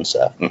ghosts and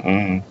stuff.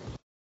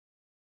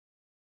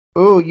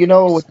 Ooh,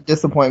 what would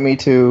disappoint me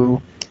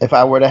too? If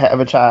I were to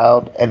have a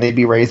child and they'd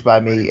be raised by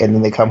me and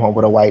then they come home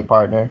with a white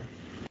partner.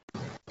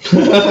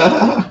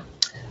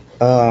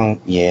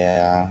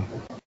 Yeah.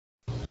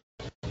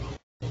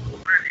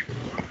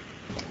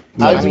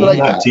 I would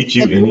not teach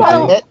you anything.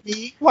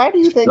 Why do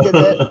you think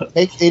that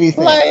makes any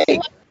sense?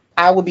 Like,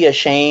 I would be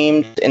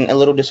ashamed and a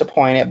little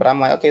disappointed, but I'm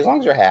like, okay, as long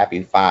as you're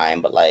happy,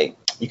 fine. But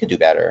you could do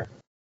better.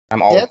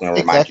 I'm always going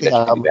to remind you that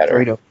you can do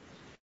better.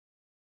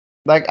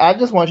 Like, I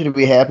just want you to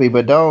be happy,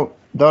 but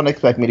don't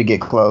expect me to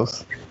get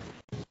close.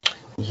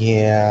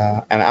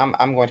 Yeah, and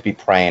I'm going to be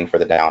praying for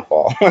the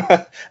downfall.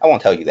 I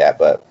won't tell you that,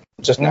 but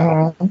just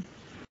know. I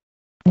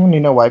don't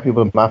need no white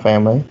people in my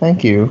family.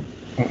 Thank you.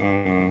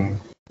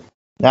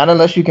 Not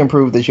unless you can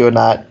prove that you're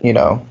not, You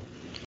can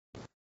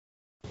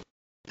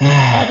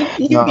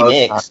be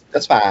mixed.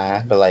 That's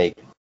fine, but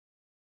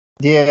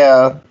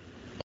Yeah.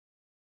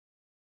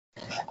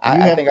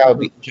 I think I would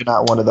be. You're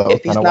not one of those.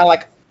 If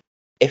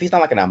he's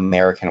not like an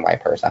American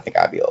white person, I think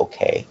I'd be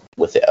okay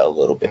with it a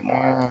little bit more.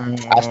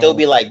 I'd still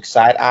be like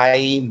side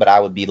eye, but I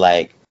would be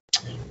like,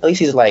 at least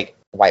he's like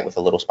white with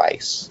a little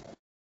spice.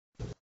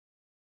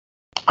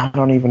 I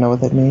don't even know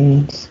what that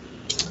means.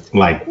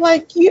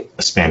 Like you,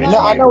 Spanish. No,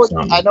 I know what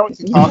you're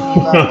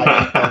talking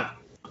about.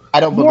 I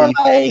don't believe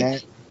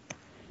that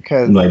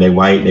because like they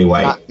white.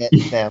 Not met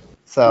them,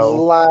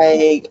 so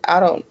like I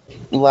don't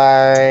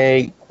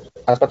like.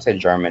 I was about to say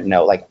German.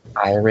 No, like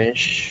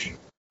Irish.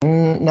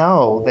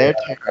 No, they're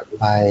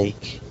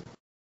like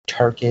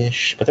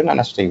Turkish, but they're not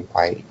necessarily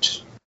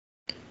white.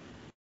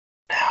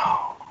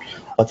 No.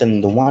 But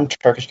then the one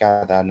Turkish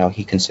guy that I know,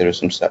 he considers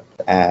himself,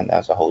 and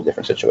that's a whole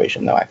different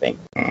situation, though. I think.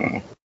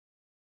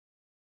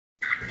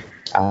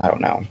 I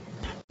don't know.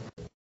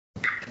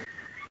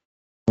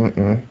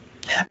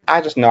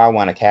 I just know I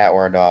want a cat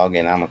or a dog,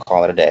 and I'm gonna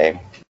call it a day.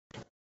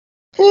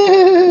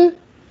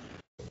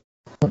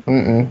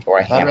 Or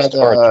a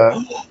hamster,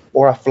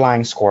 or a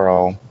flying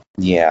squirrel.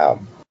 Yeah.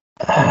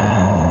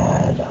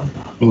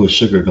 Ooh, a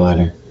sugar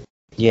glider.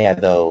 Yeah,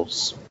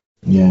 those.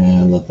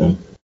 Yeah, I love them.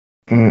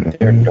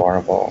 They're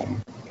adorable.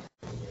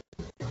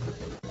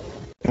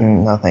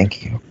 No,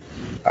 thank you.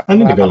 I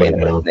need to go lay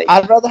down.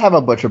 I'd rather have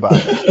a Butcher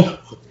Box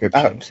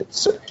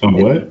subscription.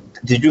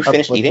 What? Did you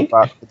finish eating?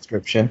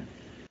 Subscription.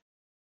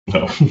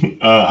 No.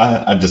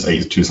 I just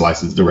ate 2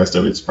 slices. The rest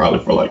of it's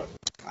probably for like.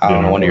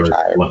 When you're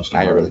tired.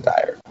 Now you're really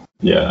tired.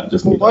 Yeah,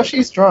 just. Well,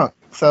 she's drunk,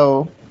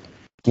 so.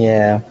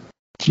 Yeah.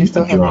 She's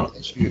still having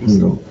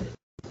issues.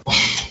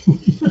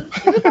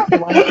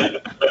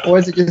 Or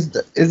is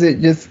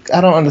it just?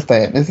 I don't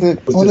understand.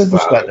 What is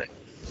this weather?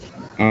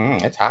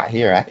 It's hot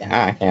here. I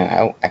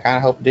kind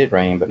of hope it did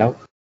rain, but nope.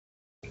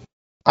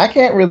 I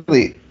can't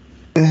really.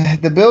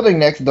 The building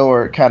next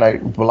door kind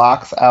of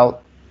blocks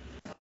out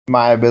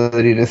my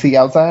ability to see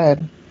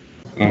outside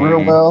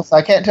real well, so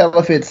I can't tell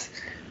if it's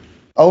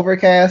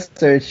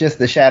overcast or it's just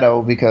the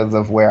shadow because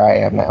of where I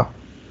am now.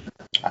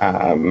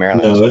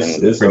 Maryland's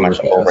been pretty much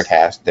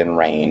overcast than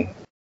rain.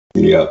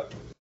 Yep.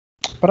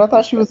 But I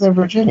thought she was in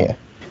Virginia.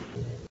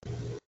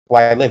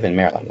 Well, I live in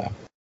Maryland, though.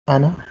 I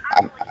know.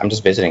 I'm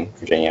just visiting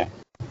Virginia.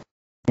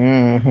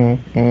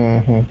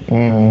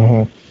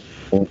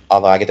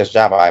 Although I get this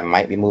job, I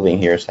might be moving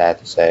here, sad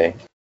to say.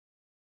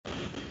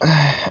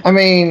 I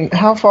mean,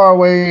 how far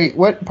away?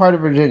 What part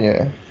of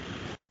Virginia?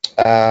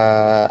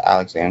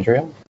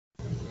 Alexandria.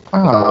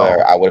 Oh.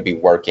 Where I would be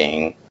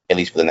working, at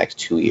least for the next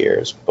 2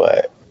 years,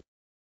 but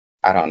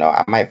I don't know.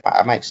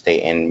 I might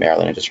stay in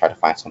Maryland and just try to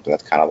find something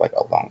that's kind of like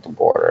along the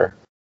border.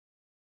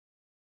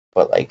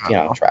 But like,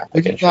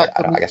 traffic and shit.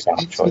 I guess I don't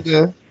have a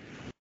choice.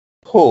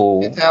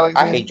 Who?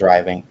 I hate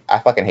driving. I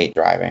fucking hate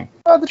driving.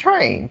 Oh, the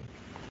train.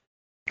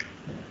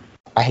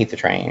 I hate the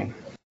train.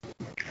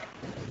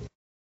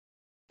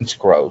 It's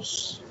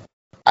gross.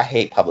 I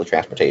hate public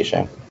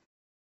transportation.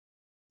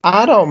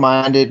 I don't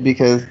mind it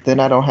because then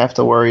I don't have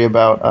to worry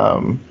about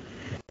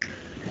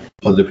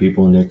other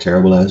people and their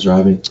terrible ass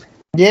driving.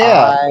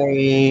 Yeah,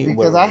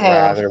 because I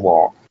have rather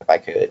walk if I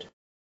could.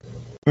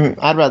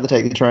 I'd rather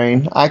take the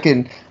train. I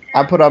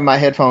put on my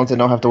headphones and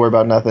don't have to worry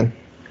about nothing.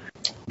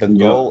 The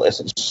goal is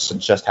to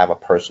just have a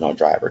personal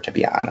driver, to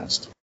be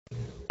honest.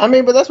 I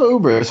mean, but that's what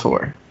Uber is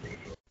for.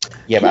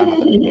 Yeah, but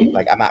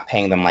I'm not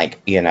paying them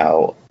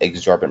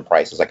exorbitant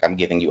prices. Like I'm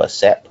giving you a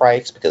set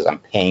price because I'm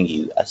paying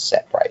you a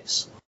set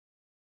price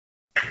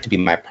to be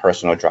my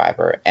personal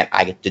driver, and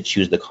I get to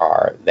choose the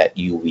car that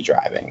you will be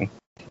driving.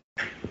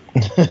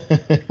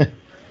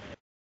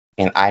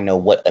 And I know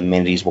what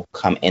amenities will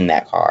come in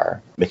that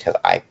car because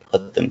I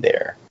put them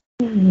there.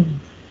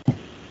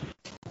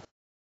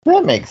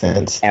 That makes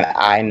sense. And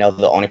I know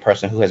the only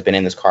person who has been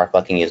in this car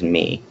fucking is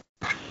me.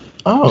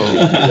 Oh.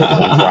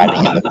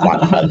 Driving in the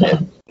front of it.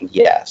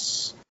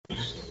 Yes.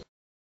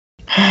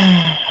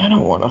 I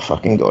don't want to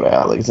fucking go to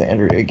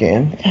Alexandria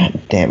again.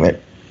 God damn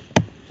it.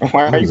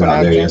 Why are you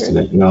out there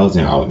yesterday? No, I was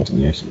in Arlington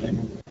yesterday.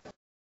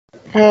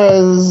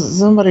 Because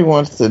somebody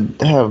wants to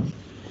have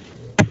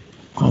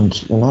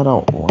lunch, and I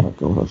don't want to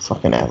go to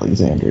fucking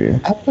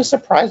Alexandria. I was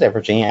surprised that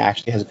Virginia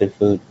actually has good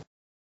food.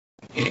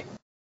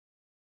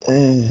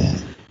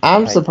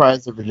 I'm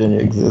surprised that Virginia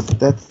exists.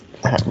 That's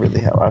not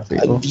really how I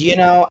feel.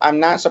 I'm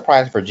not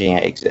surprised Virginia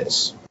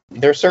exists.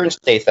 There are certain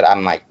states that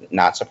I'm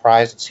not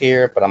surprised it's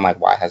here, but I'm like,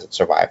 why has it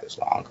survived this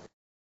long?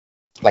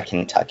 Like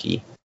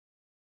Kentucky.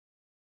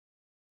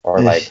 Or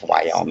like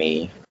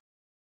Wyoming.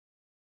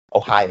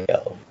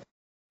 Ohio.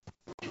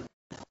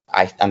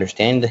 I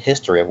understand the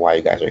history of why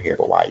you guys are here,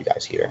 but why are you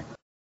guys here?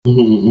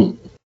 The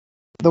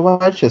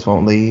whites just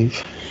won't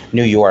leave.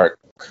 New York.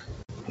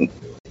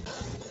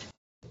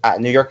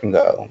 New York can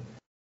go.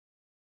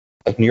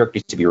 Like, New York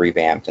needs to be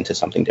revamped into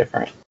something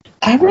different.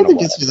 I'd rather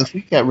just, if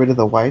we got rid of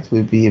the whites,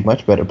 we'd be a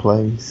much better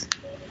place.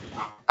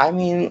 I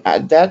mean,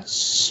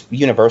 that's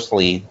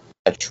universally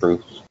a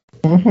truth.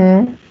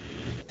 Mm-hmm.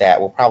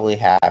 That will probably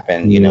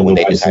happen, when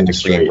they decide to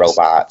create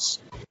robots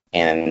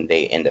and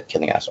they end up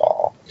killing us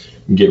all.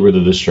 Get rid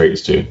of the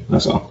straights too.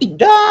 That's all.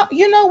 Duh,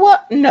 you know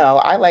what? No,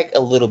 I like a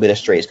little bit of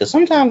straights because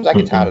sometimes I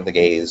get tired of the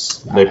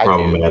gays. They're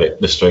problematic.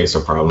 The straights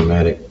are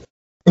problematic.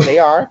 They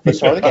are, but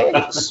so are the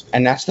gays,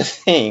 and that's the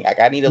thing. Like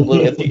I need a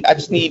little.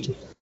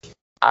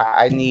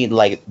 I need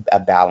like a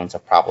balance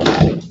of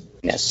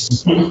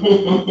problematicness.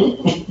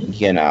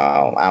 You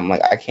know, I'm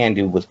like I can't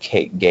do with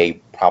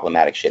gay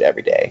problematic shit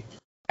every day,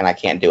 and I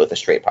can't deal with the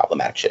straight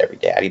problematic shit every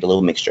day. I need a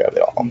little mixture of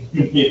it all.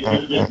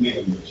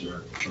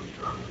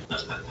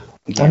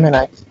 I mean,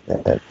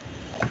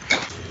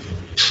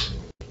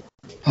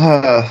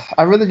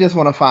 I really just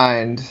want to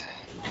find.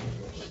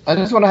 I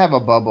just want to have a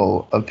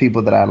bubble of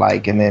people that I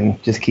like, and then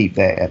just keep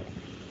that.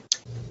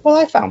 Well,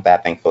 I found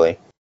that, thankfully.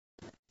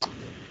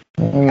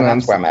 And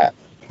that's where I'm at.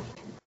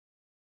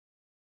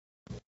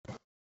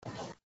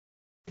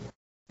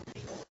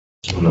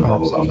 I'm gonna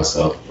bubble by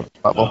myself.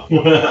 Bubble.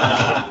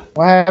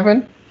 What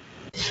happened?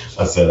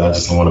 I said I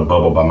just want to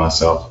bubble by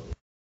myself.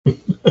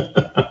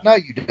 No,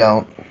 you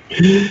don't.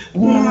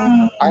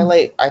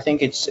 I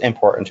think it's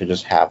important to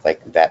just have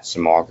like that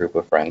small group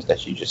of friends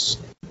that you just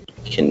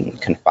can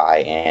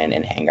confide in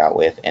and hang out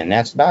with, and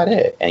that's about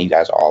it. And you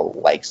guys all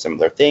like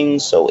similar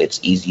things, so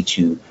it's easy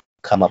to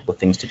come up with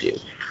things to do.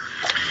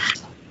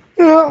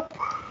 Yeah,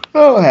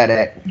 go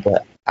ahead.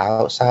 But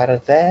outside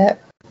of that,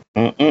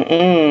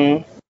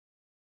 I'm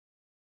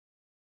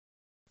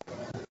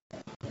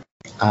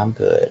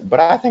good. But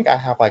I think I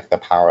have like the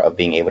power of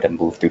being able to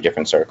move through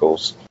different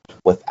circles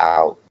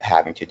without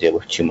having to deal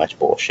with too much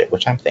bullshit,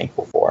 which I'm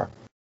thankful for.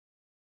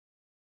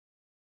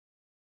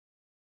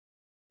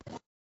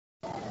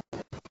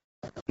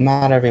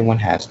 Not everyone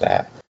has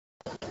that.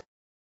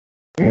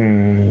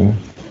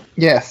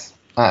 Yes,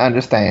 I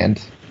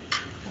understand.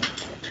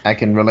 I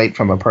can relate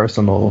from a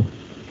personal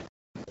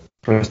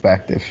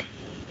perspective.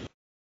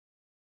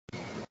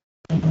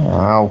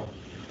 Wow.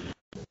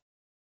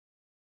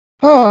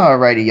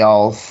 Alrighty,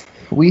 y'all.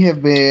 We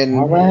have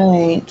been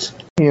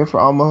here for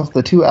almost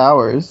the 2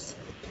 hours.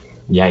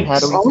 Yikes. How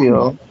do we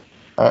feel?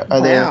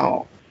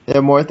 Are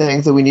there more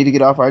things that we need to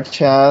get off our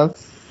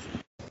chest?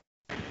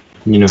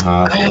 You know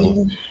how I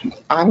feel.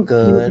 I'm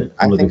good.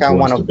 I think I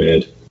want to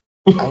bed.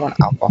 I want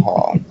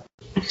alcohol.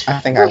 I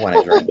think I want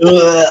to drink.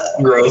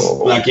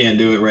 Gross. I can't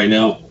do it right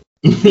now.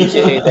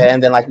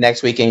 And then like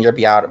next weekend you'll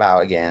be out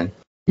about again.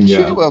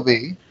 Yeah. She will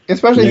be.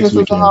 Especially since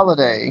it's a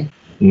holiday.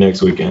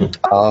 Next weekend.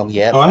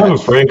 Yeah. Oh, I have a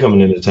friend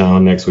coming into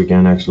town next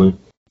weekend, actually.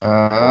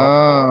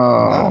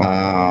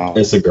 Oh.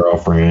 It's a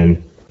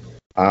girlfriend.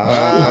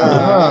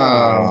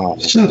 Oh.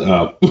 Shut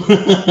up.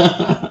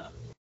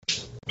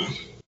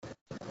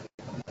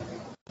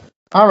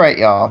 All right,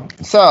 y'all.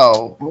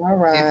 So,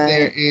 if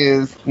there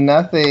is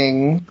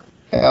nothing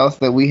else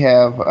that we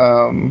have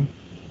on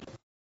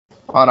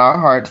our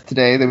hearts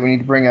today that we need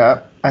to bring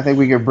up, I think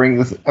we could bring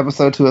this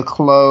episode to a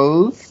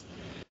close.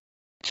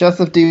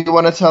 Joseph, do you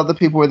want to tell the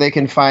people where they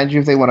can find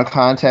you if they want to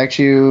contact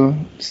you,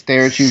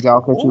 stare at you,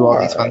 golf at you, all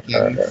these fun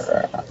things?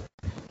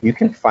 You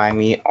can find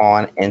me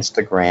on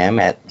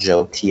Instagram at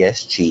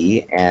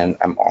JoeTSG, and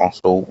I'm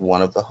also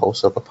one of the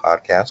hosts of a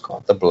podcast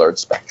called The Blurred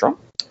Spectrum,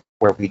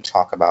 where we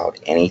talk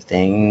about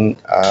anything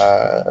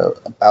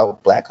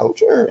about Black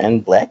culture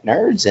and Black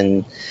nerds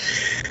and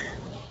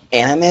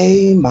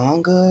anime,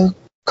 manga,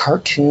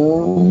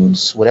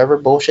 cartoons, whatever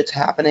bullshit's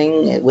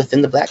happening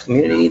within the Black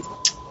community.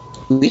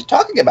 We're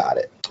talking about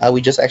it.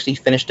 We just actually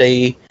finished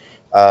a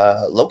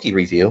Loki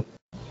review.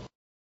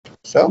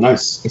 So,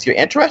 nice. If you're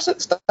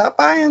interested, stop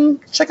by and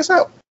check us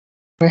out.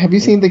 Have you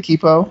seen the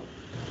Kipo?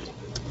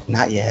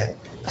 Not yet.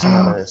 It's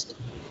on my list.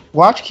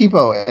 Watch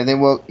Kipo, and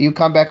then you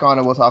come back on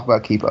and we'll talk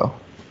about Kipo.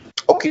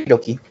 Okie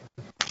dokie.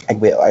 I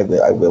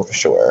will for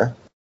sure.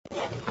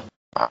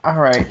 All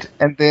right.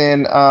 And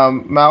then,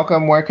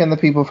 Malcolm, where can the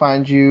people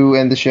find you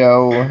and the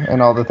show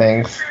and all the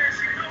things?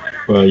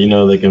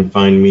 Well, they can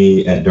find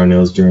me at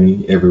Darnell's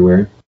Journey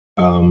everywhere.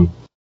 I'm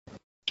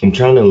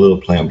trying a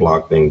little plant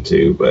block thing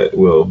too, but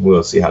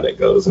we'll see how that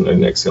goes in the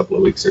next couple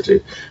of weeks or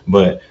two.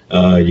 But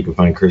you can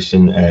find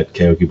Christian at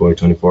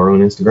KaokiBoy24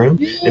 on Instagram.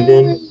 Yay! And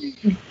then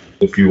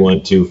if you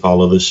want to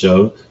follow the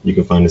show, you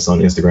can find us on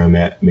Instagram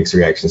at Mixed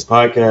Reactions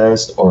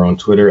Podcast or on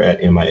Twitter at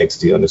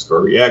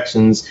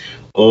MIXD_reactions.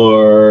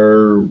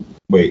 Or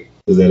wait,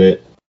 is that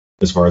it?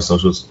 As far as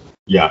socials?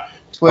 Yeah.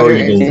 Twitter,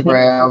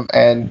 Instagram,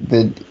 and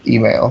the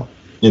email.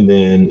 And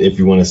then if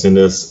you want to send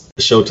us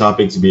show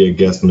topics, be a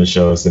guest on the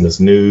show, send us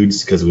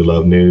nudes because we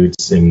love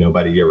nudes and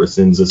nobody ever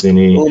sends us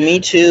any. Oh, me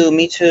too.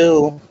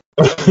 You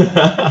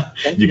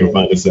can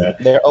find us at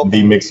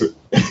the Mixed.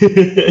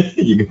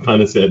 You can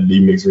find us at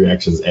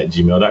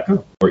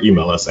themixedreactions@gmail.com or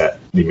email us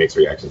at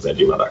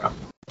themixedreactions@gmail.com.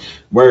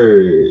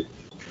 Word.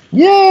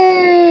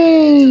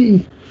 Yay!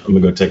 I'm gonna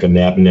go take a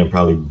nap and then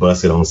probably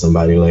bust it on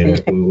somebody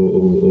later.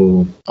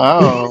 Ooh.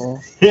 Oh.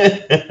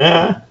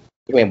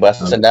 You ain't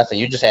busting nothing.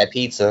 You just had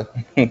pizza.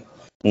 You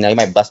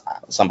might bust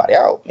somebody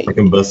out. Maybe. I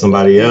can bust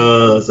somebody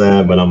else,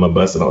 but I'm gonna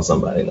bust it on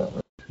somebody else.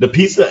 The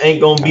pizza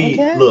ain't gonna be.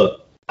 Okay.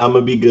 Look, I'm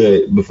gonna be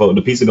good before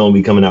the pizza gonna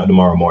be coming out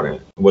tomorrow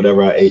morning.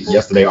 Whatever I ate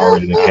yesterday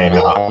already came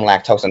out. I'm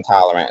lactose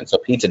intolerant, so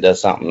pizza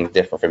does something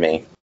different for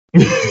me.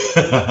 All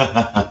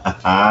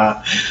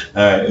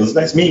right, it was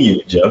nice meeting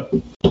you, Joe.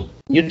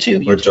 You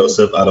too. Or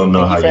Joseph. I don't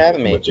know how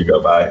what you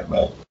go by,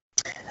 but.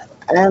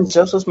 And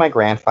Joseph's my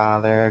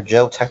grandfather.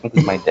 Joe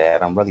technically is my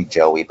dad. I'm really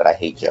Joey, but I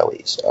hate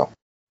Joey, so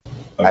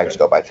I just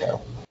go by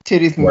Joe.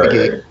 Titties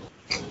McGee.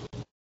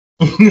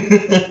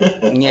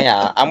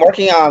 Yeah, I'm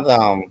working on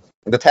them.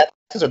 The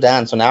tattoos are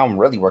done, so now I'm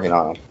really working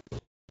on them.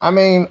 I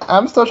mean,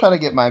 I'm still trying to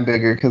get mine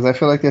bigger because I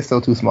feel like they're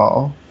still too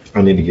small.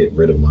 I need to get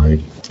rid of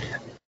mine.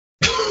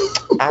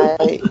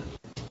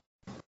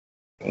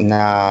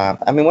 Nah.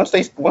 I mean, once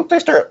I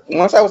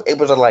was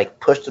able to like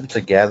push them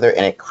together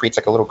and it creates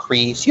like a little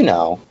crease, you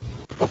know.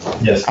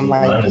 Yes. I'm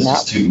like,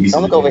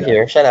 don't look over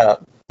here. Shut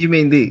up. You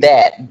mean these?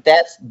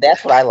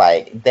 That's what I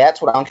like.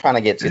 That's what I'm trying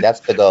to get to. That's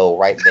the goal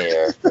right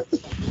there.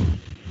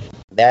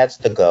 That's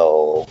the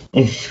goal.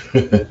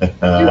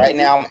 Right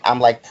now, I'm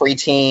like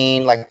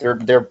preteen. Like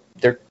they're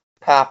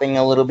popping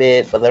a little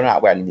bit, but they're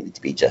not where I need it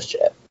to be just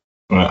yet.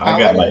 I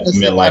got like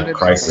midlife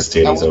crisis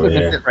titties over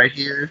here. Sit right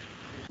here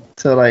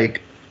to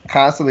like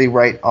constantly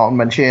write on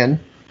my chin,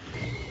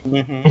 so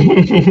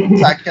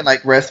I can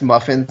like rest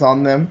muffins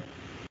on them.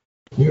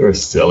 You're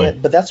silly. Yeah,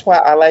 but that's why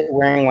I like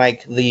wearing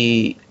like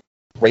the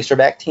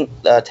racerback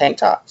tank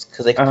tops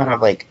because they can kind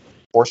of like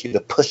force you to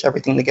push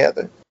everything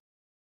together.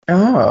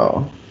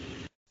 Oh.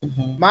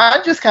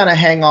 Mine just kind of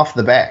hang off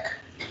the back.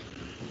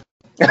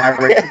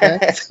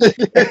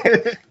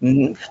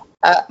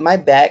 My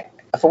back,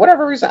 for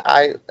whatever reason,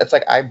 it's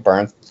like I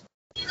burn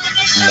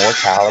more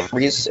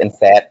calories and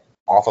fat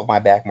off of my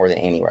back more than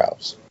anywhere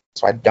else,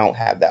 so I don't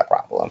have that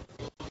problem.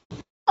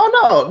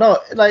 Oh no,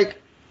 like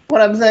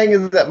what I'm saying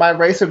is that my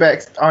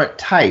racerbacks aren't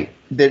tight.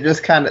 They're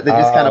just kind of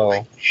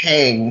like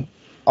hang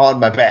on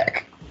my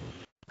back.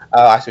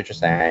 Oh, I see what you're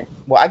saying.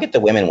 Well, I get the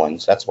women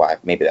ones. That's why.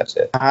 Maybe that's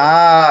it.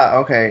 Ah,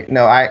 okay.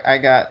 No, I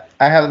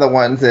have the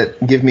ones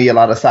that give me a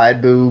lot of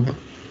side boob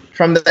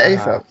from the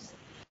ASOS.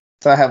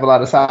 So I have a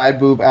lot of side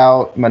boob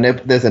out.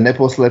 There's a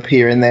nipple slip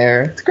here and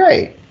there. It's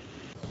great.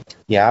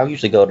 Yeah, I'll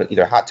usually go to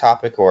either Hot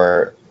Topic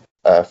or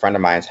a friend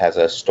of mine has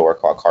a store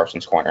called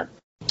Carson's Corner.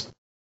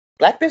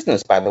 Black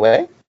business, by the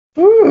way.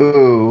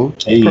 Ooh.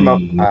 Hey.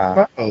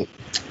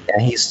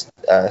 And he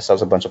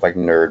sells a bunch of like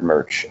nerd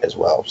merch as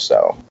well.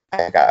 So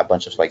I got a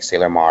bunch of like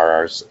Sailor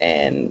Mars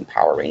and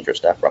Power Ranger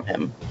stuff from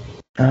him.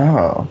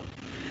 Oh.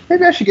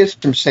 Maybe I should get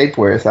some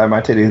shapewear so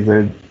my titties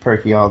are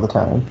perky all the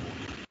time.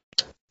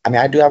 I mean,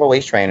 I do have a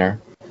waist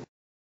trainer.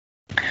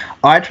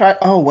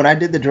 When I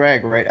did the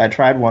drag, right, I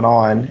tried one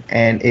on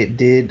and it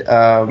did,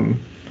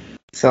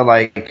 so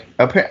like,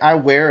 I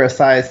wear a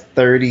size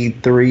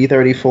 33,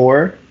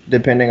 34,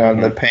 depending on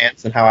the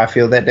pants and how I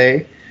feel that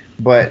day.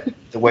 But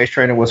the waist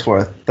trainer was for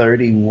a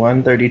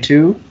 31,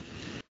 32.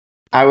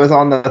 I was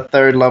on the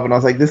third level and I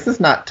was like, this is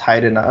not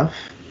tight enough.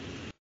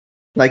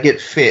 Like, it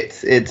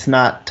fits. It's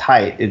not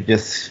tight. It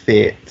just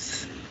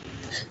fits.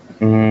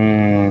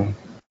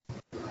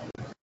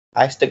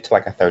 I stick to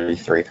like a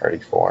 33,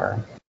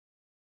 34.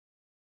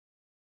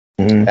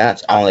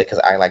 That's only because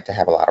I like to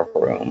have a lot of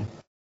room.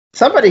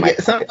 Somebody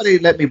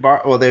let me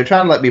borrow. Well, they were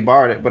trying to let me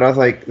borrow it, but I was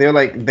like,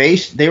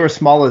 they were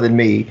smaller than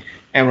me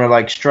and were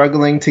like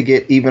struggling to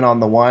get even on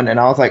the one, and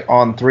I was like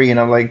on 3, and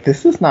I'm like,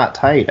 this is not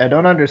tight. I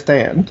don't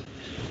understand.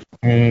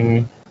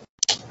 I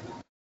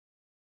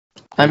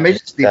may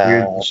just be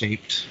weird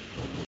shaped.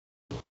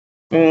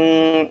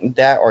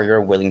 That, or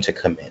you're willing to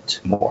commit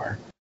more.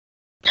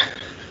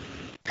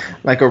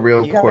 Like a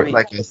real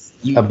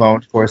a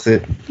bone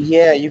corset.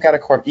 Yeah, you gotta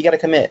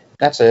commit.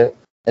 That's it.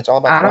 It's all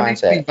about the mindset. I don't need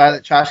to be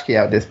Violet Chachki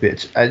out this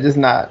bitch. I just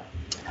not.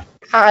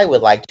 I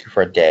would like to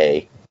for a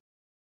day,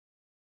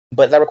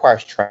 but that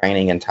requires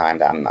training and time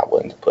that I'm not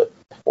willing to put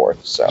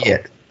forth. So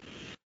yeah,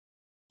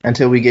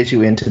 until we get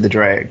you into the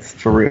drags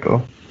for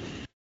real.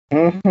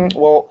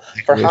 Well,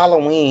 for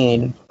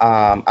Halloween,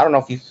 I don't know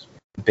if you've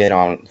been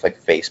on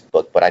like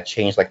Facebook, but I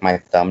changed like my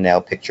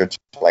thumbnail picture to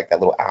like that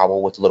little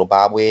owl with the little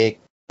bob wig.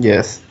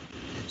 Yes.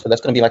 So that's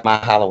gonna be like my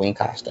Halloween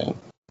costume.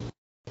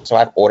 So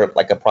I've ordered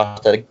like a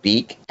prosthetic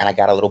beak, and I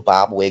got a little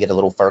bob wig and a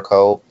little fur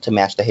coat to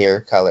match the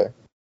hair color.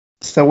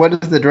 So what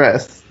is the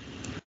dress?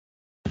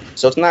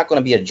 So it's not going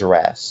to be a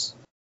dress.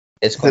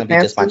 It's going to be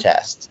just my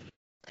chest.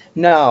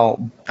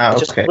 No, it's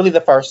just really the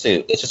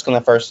fursuit. It's just going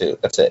to be the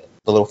fursuit. That's it.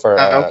 The little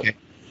fur,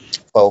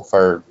 faux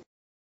fur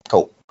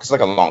coat. It's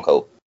like a long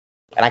coat,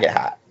 and I get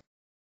hot.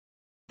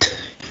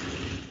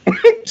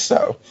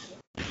 So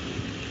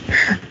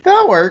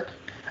that'll work.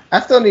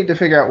 I still need to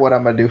figure out what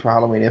I'm gonna do for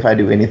Halloween if I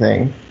do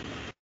anything.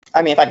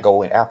 I mean, if I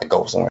go in, I have to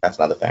go somewhere. That's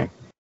another thing.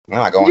 I'm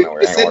not going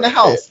nowhere. Just sit in the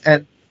house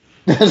and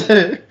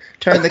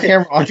turn the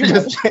camera on.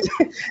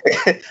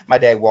 My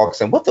dad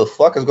walks in. What the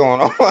fuck is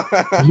going on?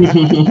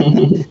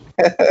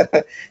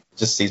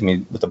 Just sees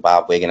me with a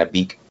bob wig and a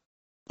beak.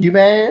 You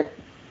mad?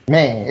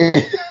 Man.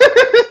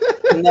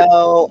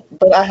 No,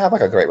 but I have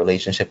like a great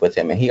relationship with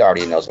him, and he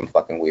already knows I'm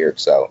fucking weird,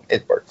 so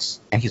it works.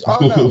 And he's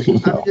awesome. No,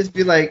 I would just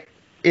be like,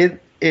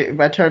 if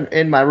I turn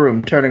in my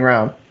room, turning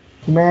around,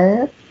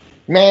 man.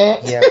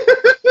 Yeah.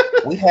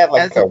 We have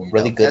like a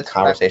really good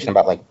conversation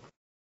about like,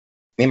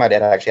 me and my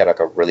dad actually had like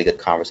a really good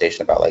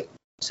conversation about like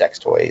sex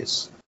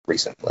toys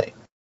recently.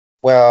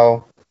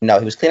 Well, no,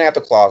 he was cleaning out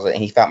the closet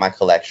and he found my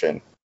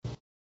collection.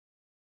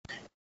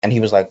 And he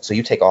was like, "So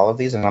you take all of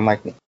these?" And I'm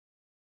like,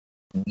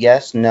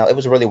 "Yes, no." It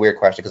was a really weird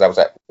question because I was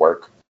at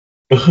work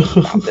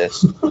about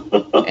this.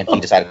 And he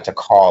decided to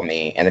call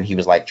me. And then he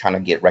was like trying to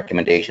get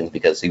recommendations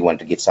because he wanted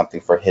to get something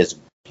for his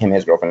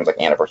girlfriend's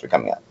like anniversary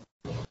coming up.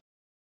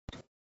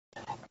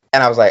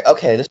 And I was like,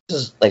 okay, this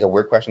is like a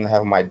weird question to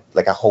have with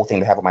like a whole thing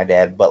to have with my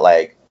dad. But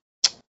like,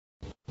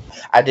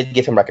 I did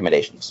give him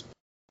recommendations.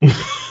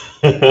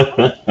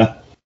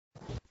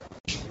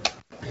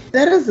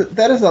 That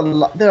is a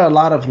lot. There are a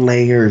lot of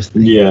layers.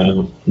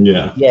 Yeah.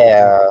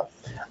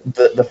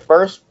 The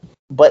first,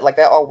 but like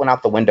that all went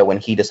out the window when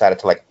he decided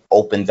to like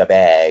open the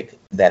bag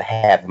that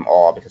had them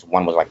all because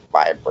one was like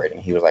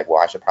vibrating. He was like, "Well,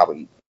 I should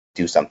probably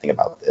do something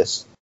about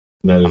this."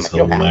 That is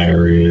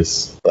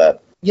hilarious.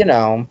 But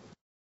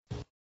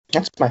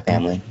that's my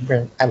family.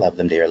 I love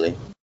them dearly.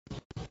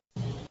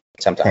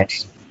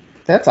 Sometimes.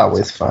 That's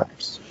always fun.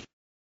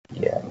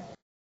 Yeah.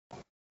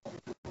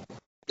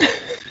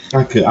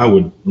 I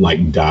would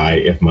like die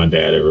if my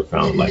dad ever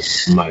found like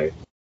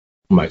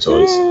my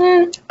toys.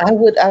 I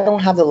don't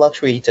have the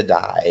luxury to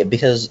die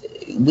because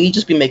we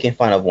just be making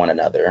fun of one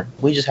another.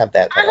 We just have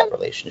that type of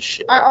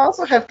relationship. I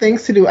also have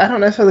things to do. I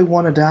don't necessarily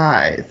want to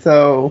die.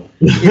 So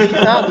if you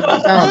found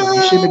it,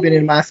 you shouldn't have been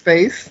in my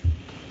space.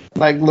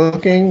 Like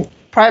looking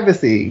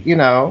privacy,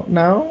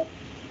 no?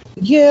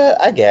 Yeah,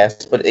 I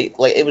guess. But it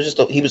was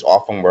just he was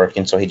off from work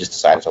and so he just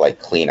decided to like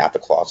clean out the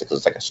closet because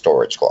it's like a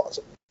storage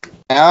closet.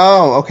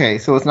 Oh, okay.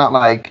 So it's not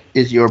like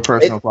it's your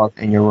personal closet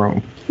in your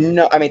room.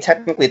 No, I mean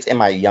technically it's in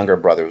my younger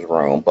brother's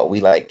room, but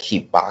we like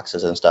keep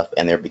boxes and stuff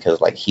in there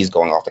because like he's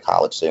going off to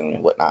college soon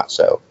and whatnot.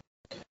 So.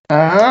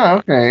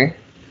 Okay.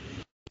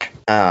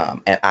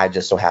 And I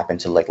just so happened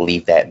to like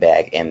leave that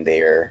bag in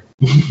there.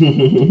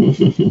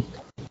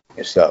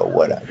 So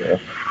whatever.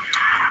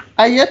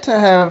 I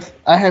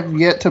have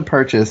yet to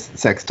purchase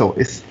sex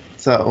toys.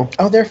 So.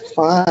 Oh, they're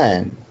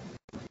fun.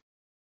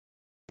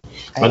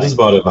 I just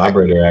bought a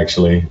vibrator,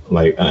 actually,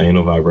 like an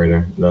anal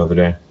vibrator, the other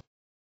day.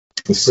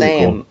 It's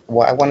pretty cool.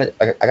 Well,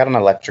 I got an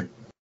electric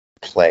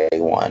play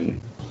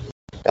one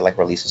that like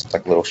releases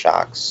like little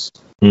shocks.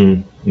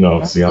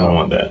 No, see, I don't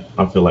want that.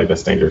 I feel like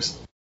that's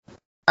dangerous.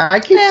 I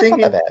keep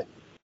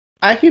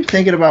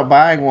thinking about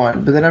buying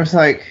one, but then I'm just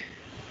like,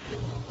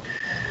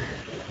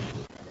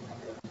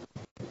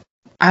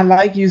 I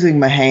like using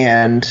my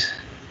hand,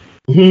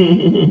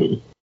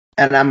 and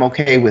I'm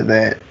okay with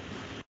that.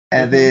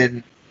 And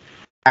then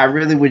I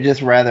really would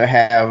just rather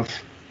have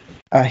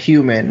a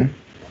human.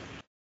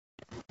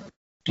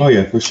 Oh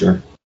yeah, for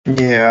sure.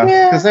 Yeah,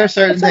 because there are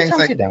certain things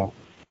like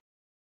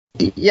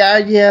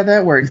yeah,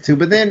 that works too.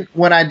 But then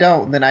when I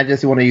don't, then I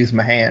just want to use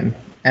my hand,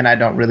 and I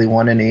don't really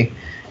want any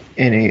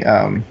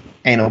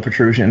anal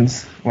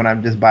protrusions when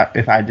I'm just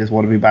if I just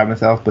want to be by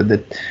myself. But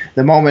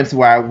the moments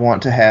where I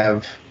want to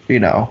have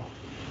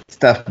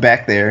stuff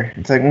back there,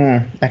 it's like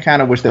I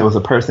kind of wish there was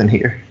a person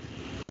here.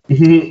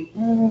 I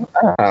don't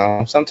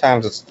know.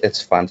 Sometimes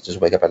it's fun to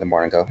just wake up in the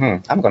morning and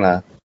go, I'm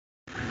gonna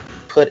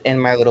put in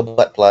my little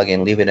butt plug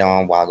and leave it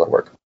on while I go to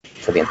work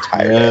for the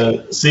entire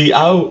day. See,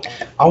 I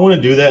want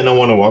to do that and I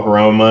want to walk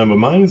around with mine, but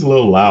mine is a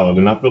little loud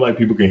and I feel like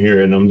people can hear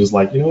it and I'm just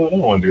like, you know what? I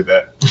don't want to do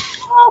that.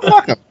 Oh,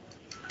 fuck them.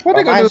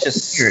 What mine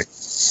just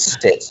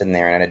sits in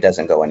there and it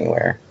doesn't go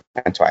anywhere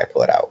until I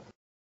pull it out.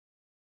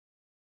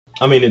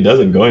 I mean, it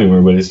doesn't go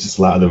anywhere, but it's just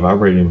loud. The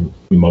vibrating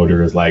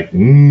motor is like,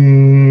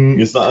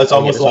 it's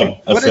almost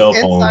like a cell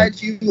phone.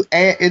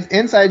 It's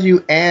inside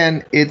you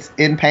and it's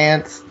in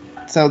pants,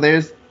 so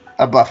there's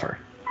a buffer.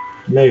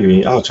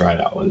 Maybe I'll try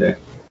it out one day.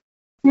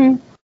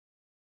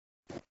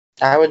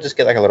 I would just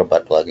get like a little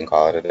butt plug and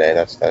call it a day.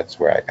 That's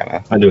where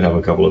I do have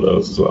a couple of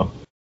those as well.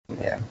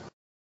 Yeah.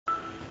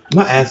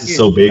 My ass is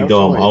so big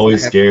though. I'm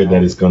always scared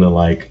that it's gonna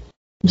like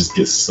just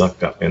get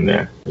sucked up in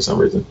there for some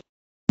reason.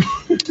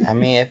 I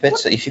mean,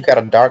 if you got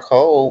a dark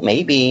hole,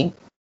 maybe.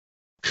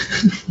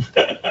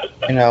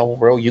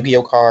 Real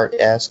Yu-Gi-Oh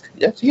card-esque.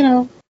 That's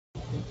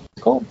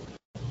cool.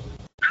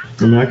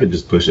 I mean, I could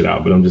just push it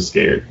out, but I'm just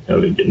scared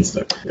of it getting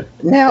stuck. Yeah.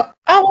 Now,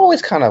 I've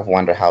always kind of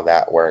wondered how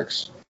that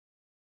works.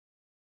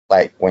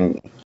 Like when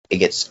it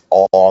gets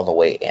all the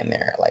way in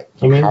there. Like,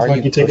 I mean, it's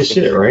like you take a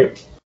shit,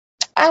 right?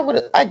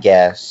 I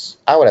guess.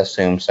 I would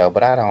assume so,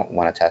 but I don't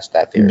want to test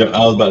that theory.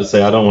 I was about to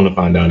say, I don't want to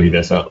find out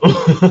either, so.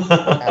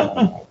 I don't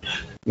know.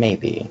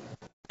 Maybe.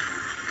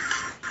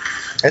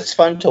 It's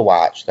fun to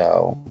watch,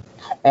 though,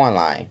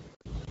 online.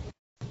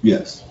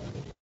 Yes.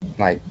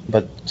 Like,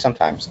 but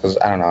sometimes, because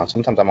I don't know,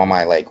 sometimes I'm on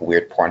my, like,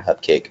 weird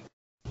Pornhub kick,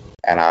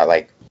 and I,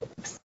 like,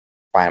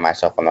 find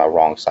myself on the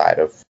wrong side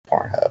of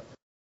Pornhub.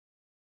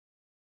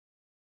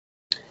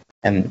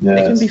 And it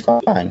can be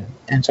fun,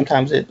 and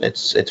sometimes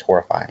it's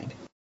horrifying.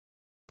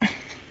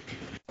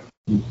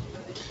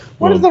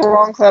 What is the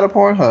wrong side of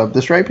Pornhub?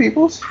 The straight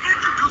people's?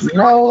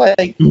 No, like,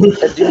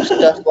 they do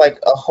stuff like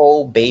a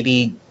whole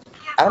baby.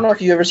 I don't know if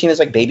you've ever seen this,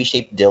 like,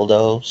 baby-shaped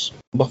dildos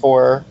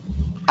before.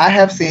 I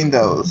have seen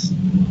those.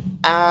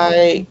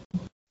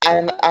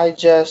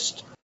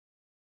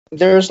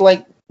 There's,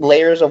 like,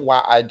 layers of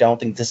why I don't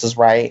think this is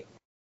right.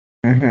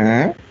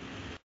 Mm-hmm.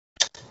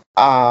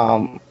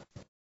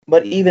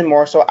 But even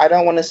more so, I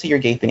don't want to see your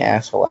gaping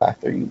asshole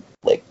after you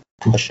like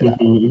push it out,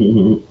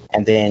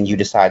 and then you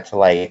decide to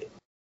like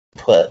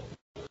put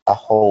a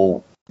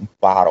whole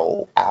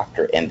bottle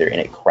after in there and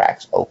it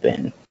cracks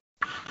open.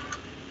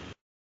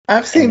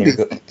 I've seen these.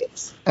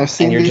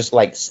 And you're just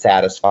like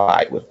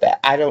satisfied with that.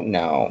 I don't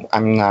know.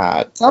 I'm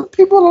not. Some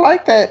people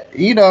like that.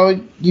 You know,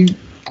 you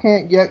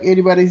can't yuck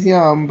anybody's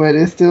yum, but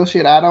it's still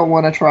shit I don't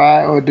want to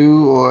try or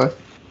do or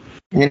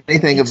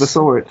anything of the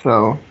sort.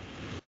 So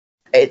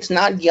it's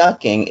not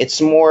yucking. It's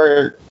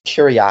more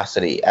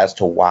curiosity as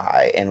to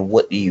why and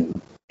what do you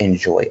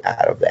enjoy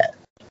out of that.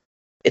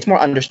 It's more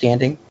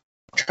understanding,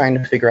 trying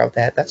to figure out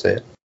that. That's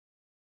it.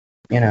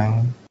 You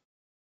know.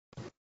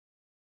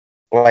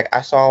 Like,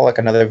 I saw, like,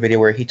 another video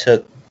where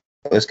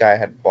this guy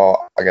had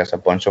bought, I guess, a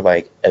bunch of,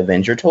 like,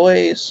 Avenger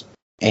toys,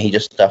 and he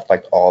just stuffed,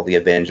 like, all the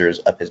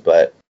Avengers up his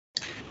butt,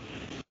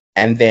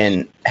 and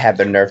then had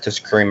the nerve to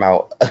scream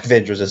out,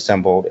 Avengers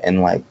Assembled,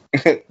 and, like,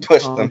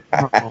 push them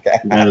back.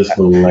 That is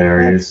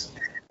hilarious.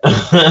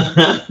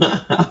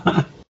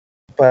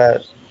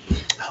 But,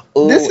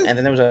 and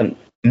then there was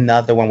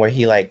another one where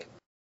he, like,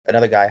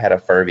 another guy had a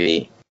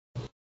Furby.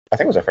 I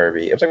think it was a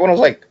Furby. It was, like, one of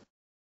those, like,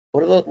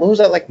 what was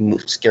that like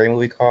scary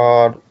movie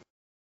called?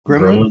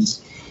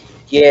 Gremlins?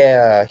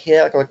 Yeah, he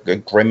had like a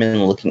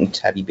gremlin looking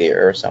teddy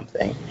bear or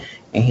something,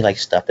 and he like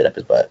stuffed it up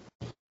his butt.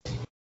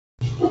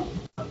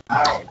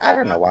 I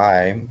don't know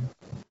why,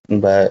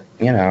 but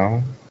you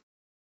know,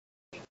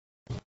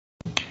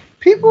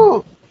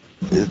 people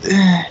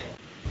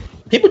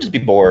just be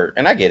bored,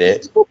 and I get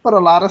it. People put a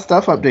lot of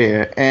stuff up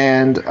there,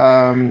 and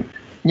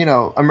you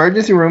know,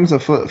 emergency rooms are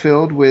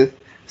filled with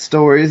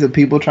stories of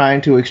people trying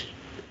to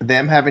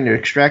them having to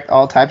extract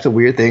all types of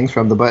weird things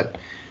from the butt,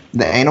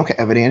 the anal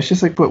cavity. And it's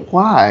just like, but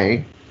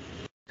why?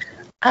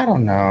 I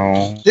don't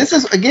know. This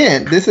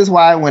is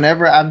why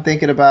whenever I'm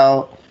thinking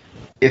about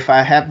if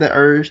I have the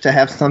urge to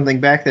have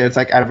something back there, it's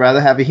like I'd rather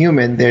have a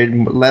human. They're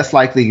less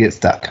likely to get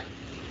stuck.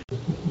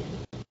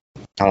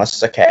 Unless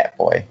it's a cat,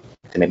 boy.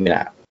 Then maybe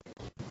not.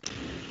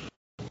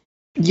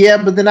 Yeah,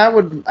 but then I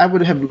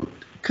would have,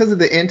 because of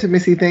the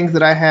intimacy things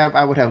that I have,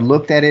 I would have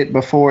looked at it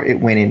before it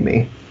went in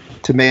me,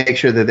 to make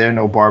sure that there are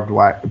no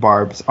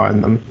barbs on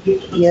them.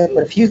 Yeah,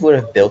 but if you would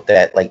have built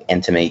that like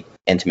intimate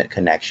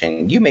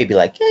connection, you may be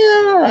like,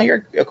 yeah,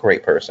 you're a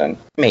great person.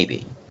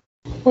 Maybe.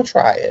 We'll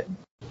try it.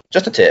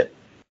 Just a tip.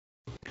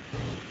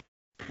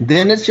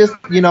 Then it's just,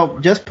 you know,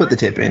 just put the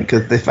tip in,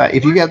 because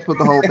if you guys put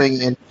the whole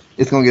thing in,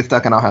 it's gonna get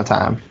stuck and I'll have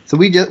time. So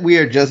we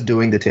are just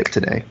doing the tip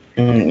today.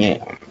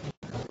 Yeah.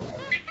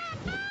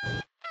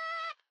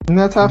 And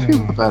that's how I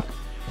feel about it.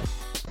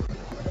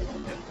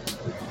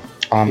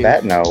 On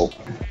that note,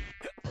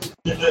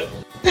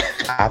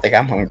 I think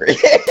I'm hungry.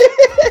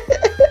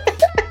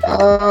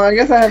 I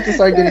guess I have to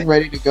start getting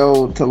ready to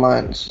go to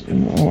lunch.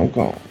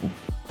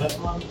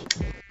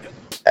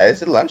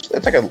 Is it lunch?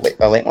 It's like a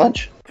late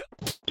lunch?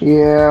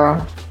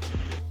 Yeah.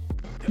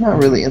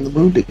 Not really in the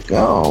mood to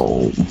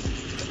go.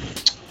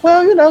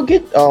 Well, you know,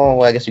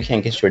 I guess you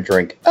can't get you a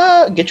drink.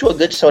 Get you a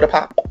good soda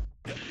pop.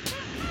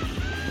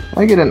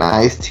 I get an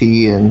iced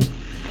tea and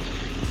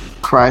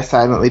cry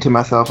silently to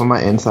myself on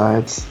my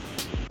insides.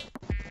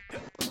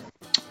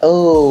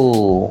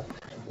 Oh,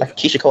 like a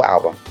Keisha Cole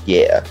album.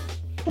 Yeah.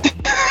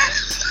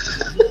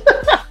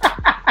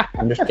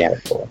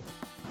 Understandable.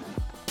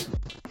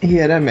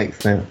 Yeah, that makes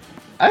sense.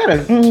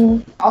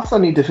 I also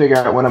need to figure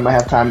out when I'm going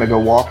to have time to go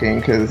walking,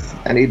 because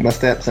I need my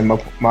steps and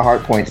my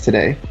heart points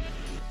today.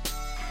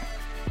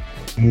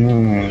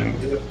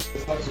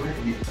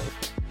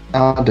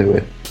 I'll do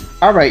it.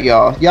 All right,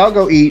 y'all. Y'all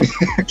go eat.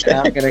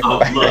 I'm gonna go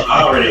back. Look,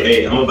 I already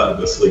ate. I'm about to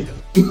go sleep.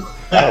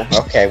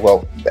 Okay,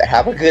 well,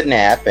 have a good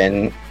nap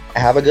and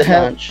have a good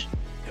lunch.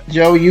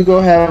 Joe, you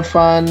go have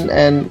fun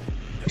and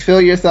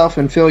fill yourself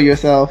and fill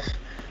yourself.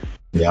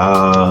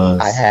 Yes.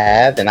 I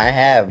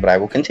have, but I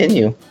will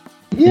continue.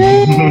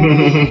 Yay!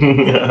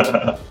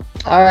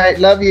 All right,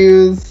 love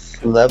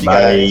yous. Love you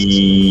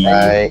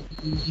guys. Bye.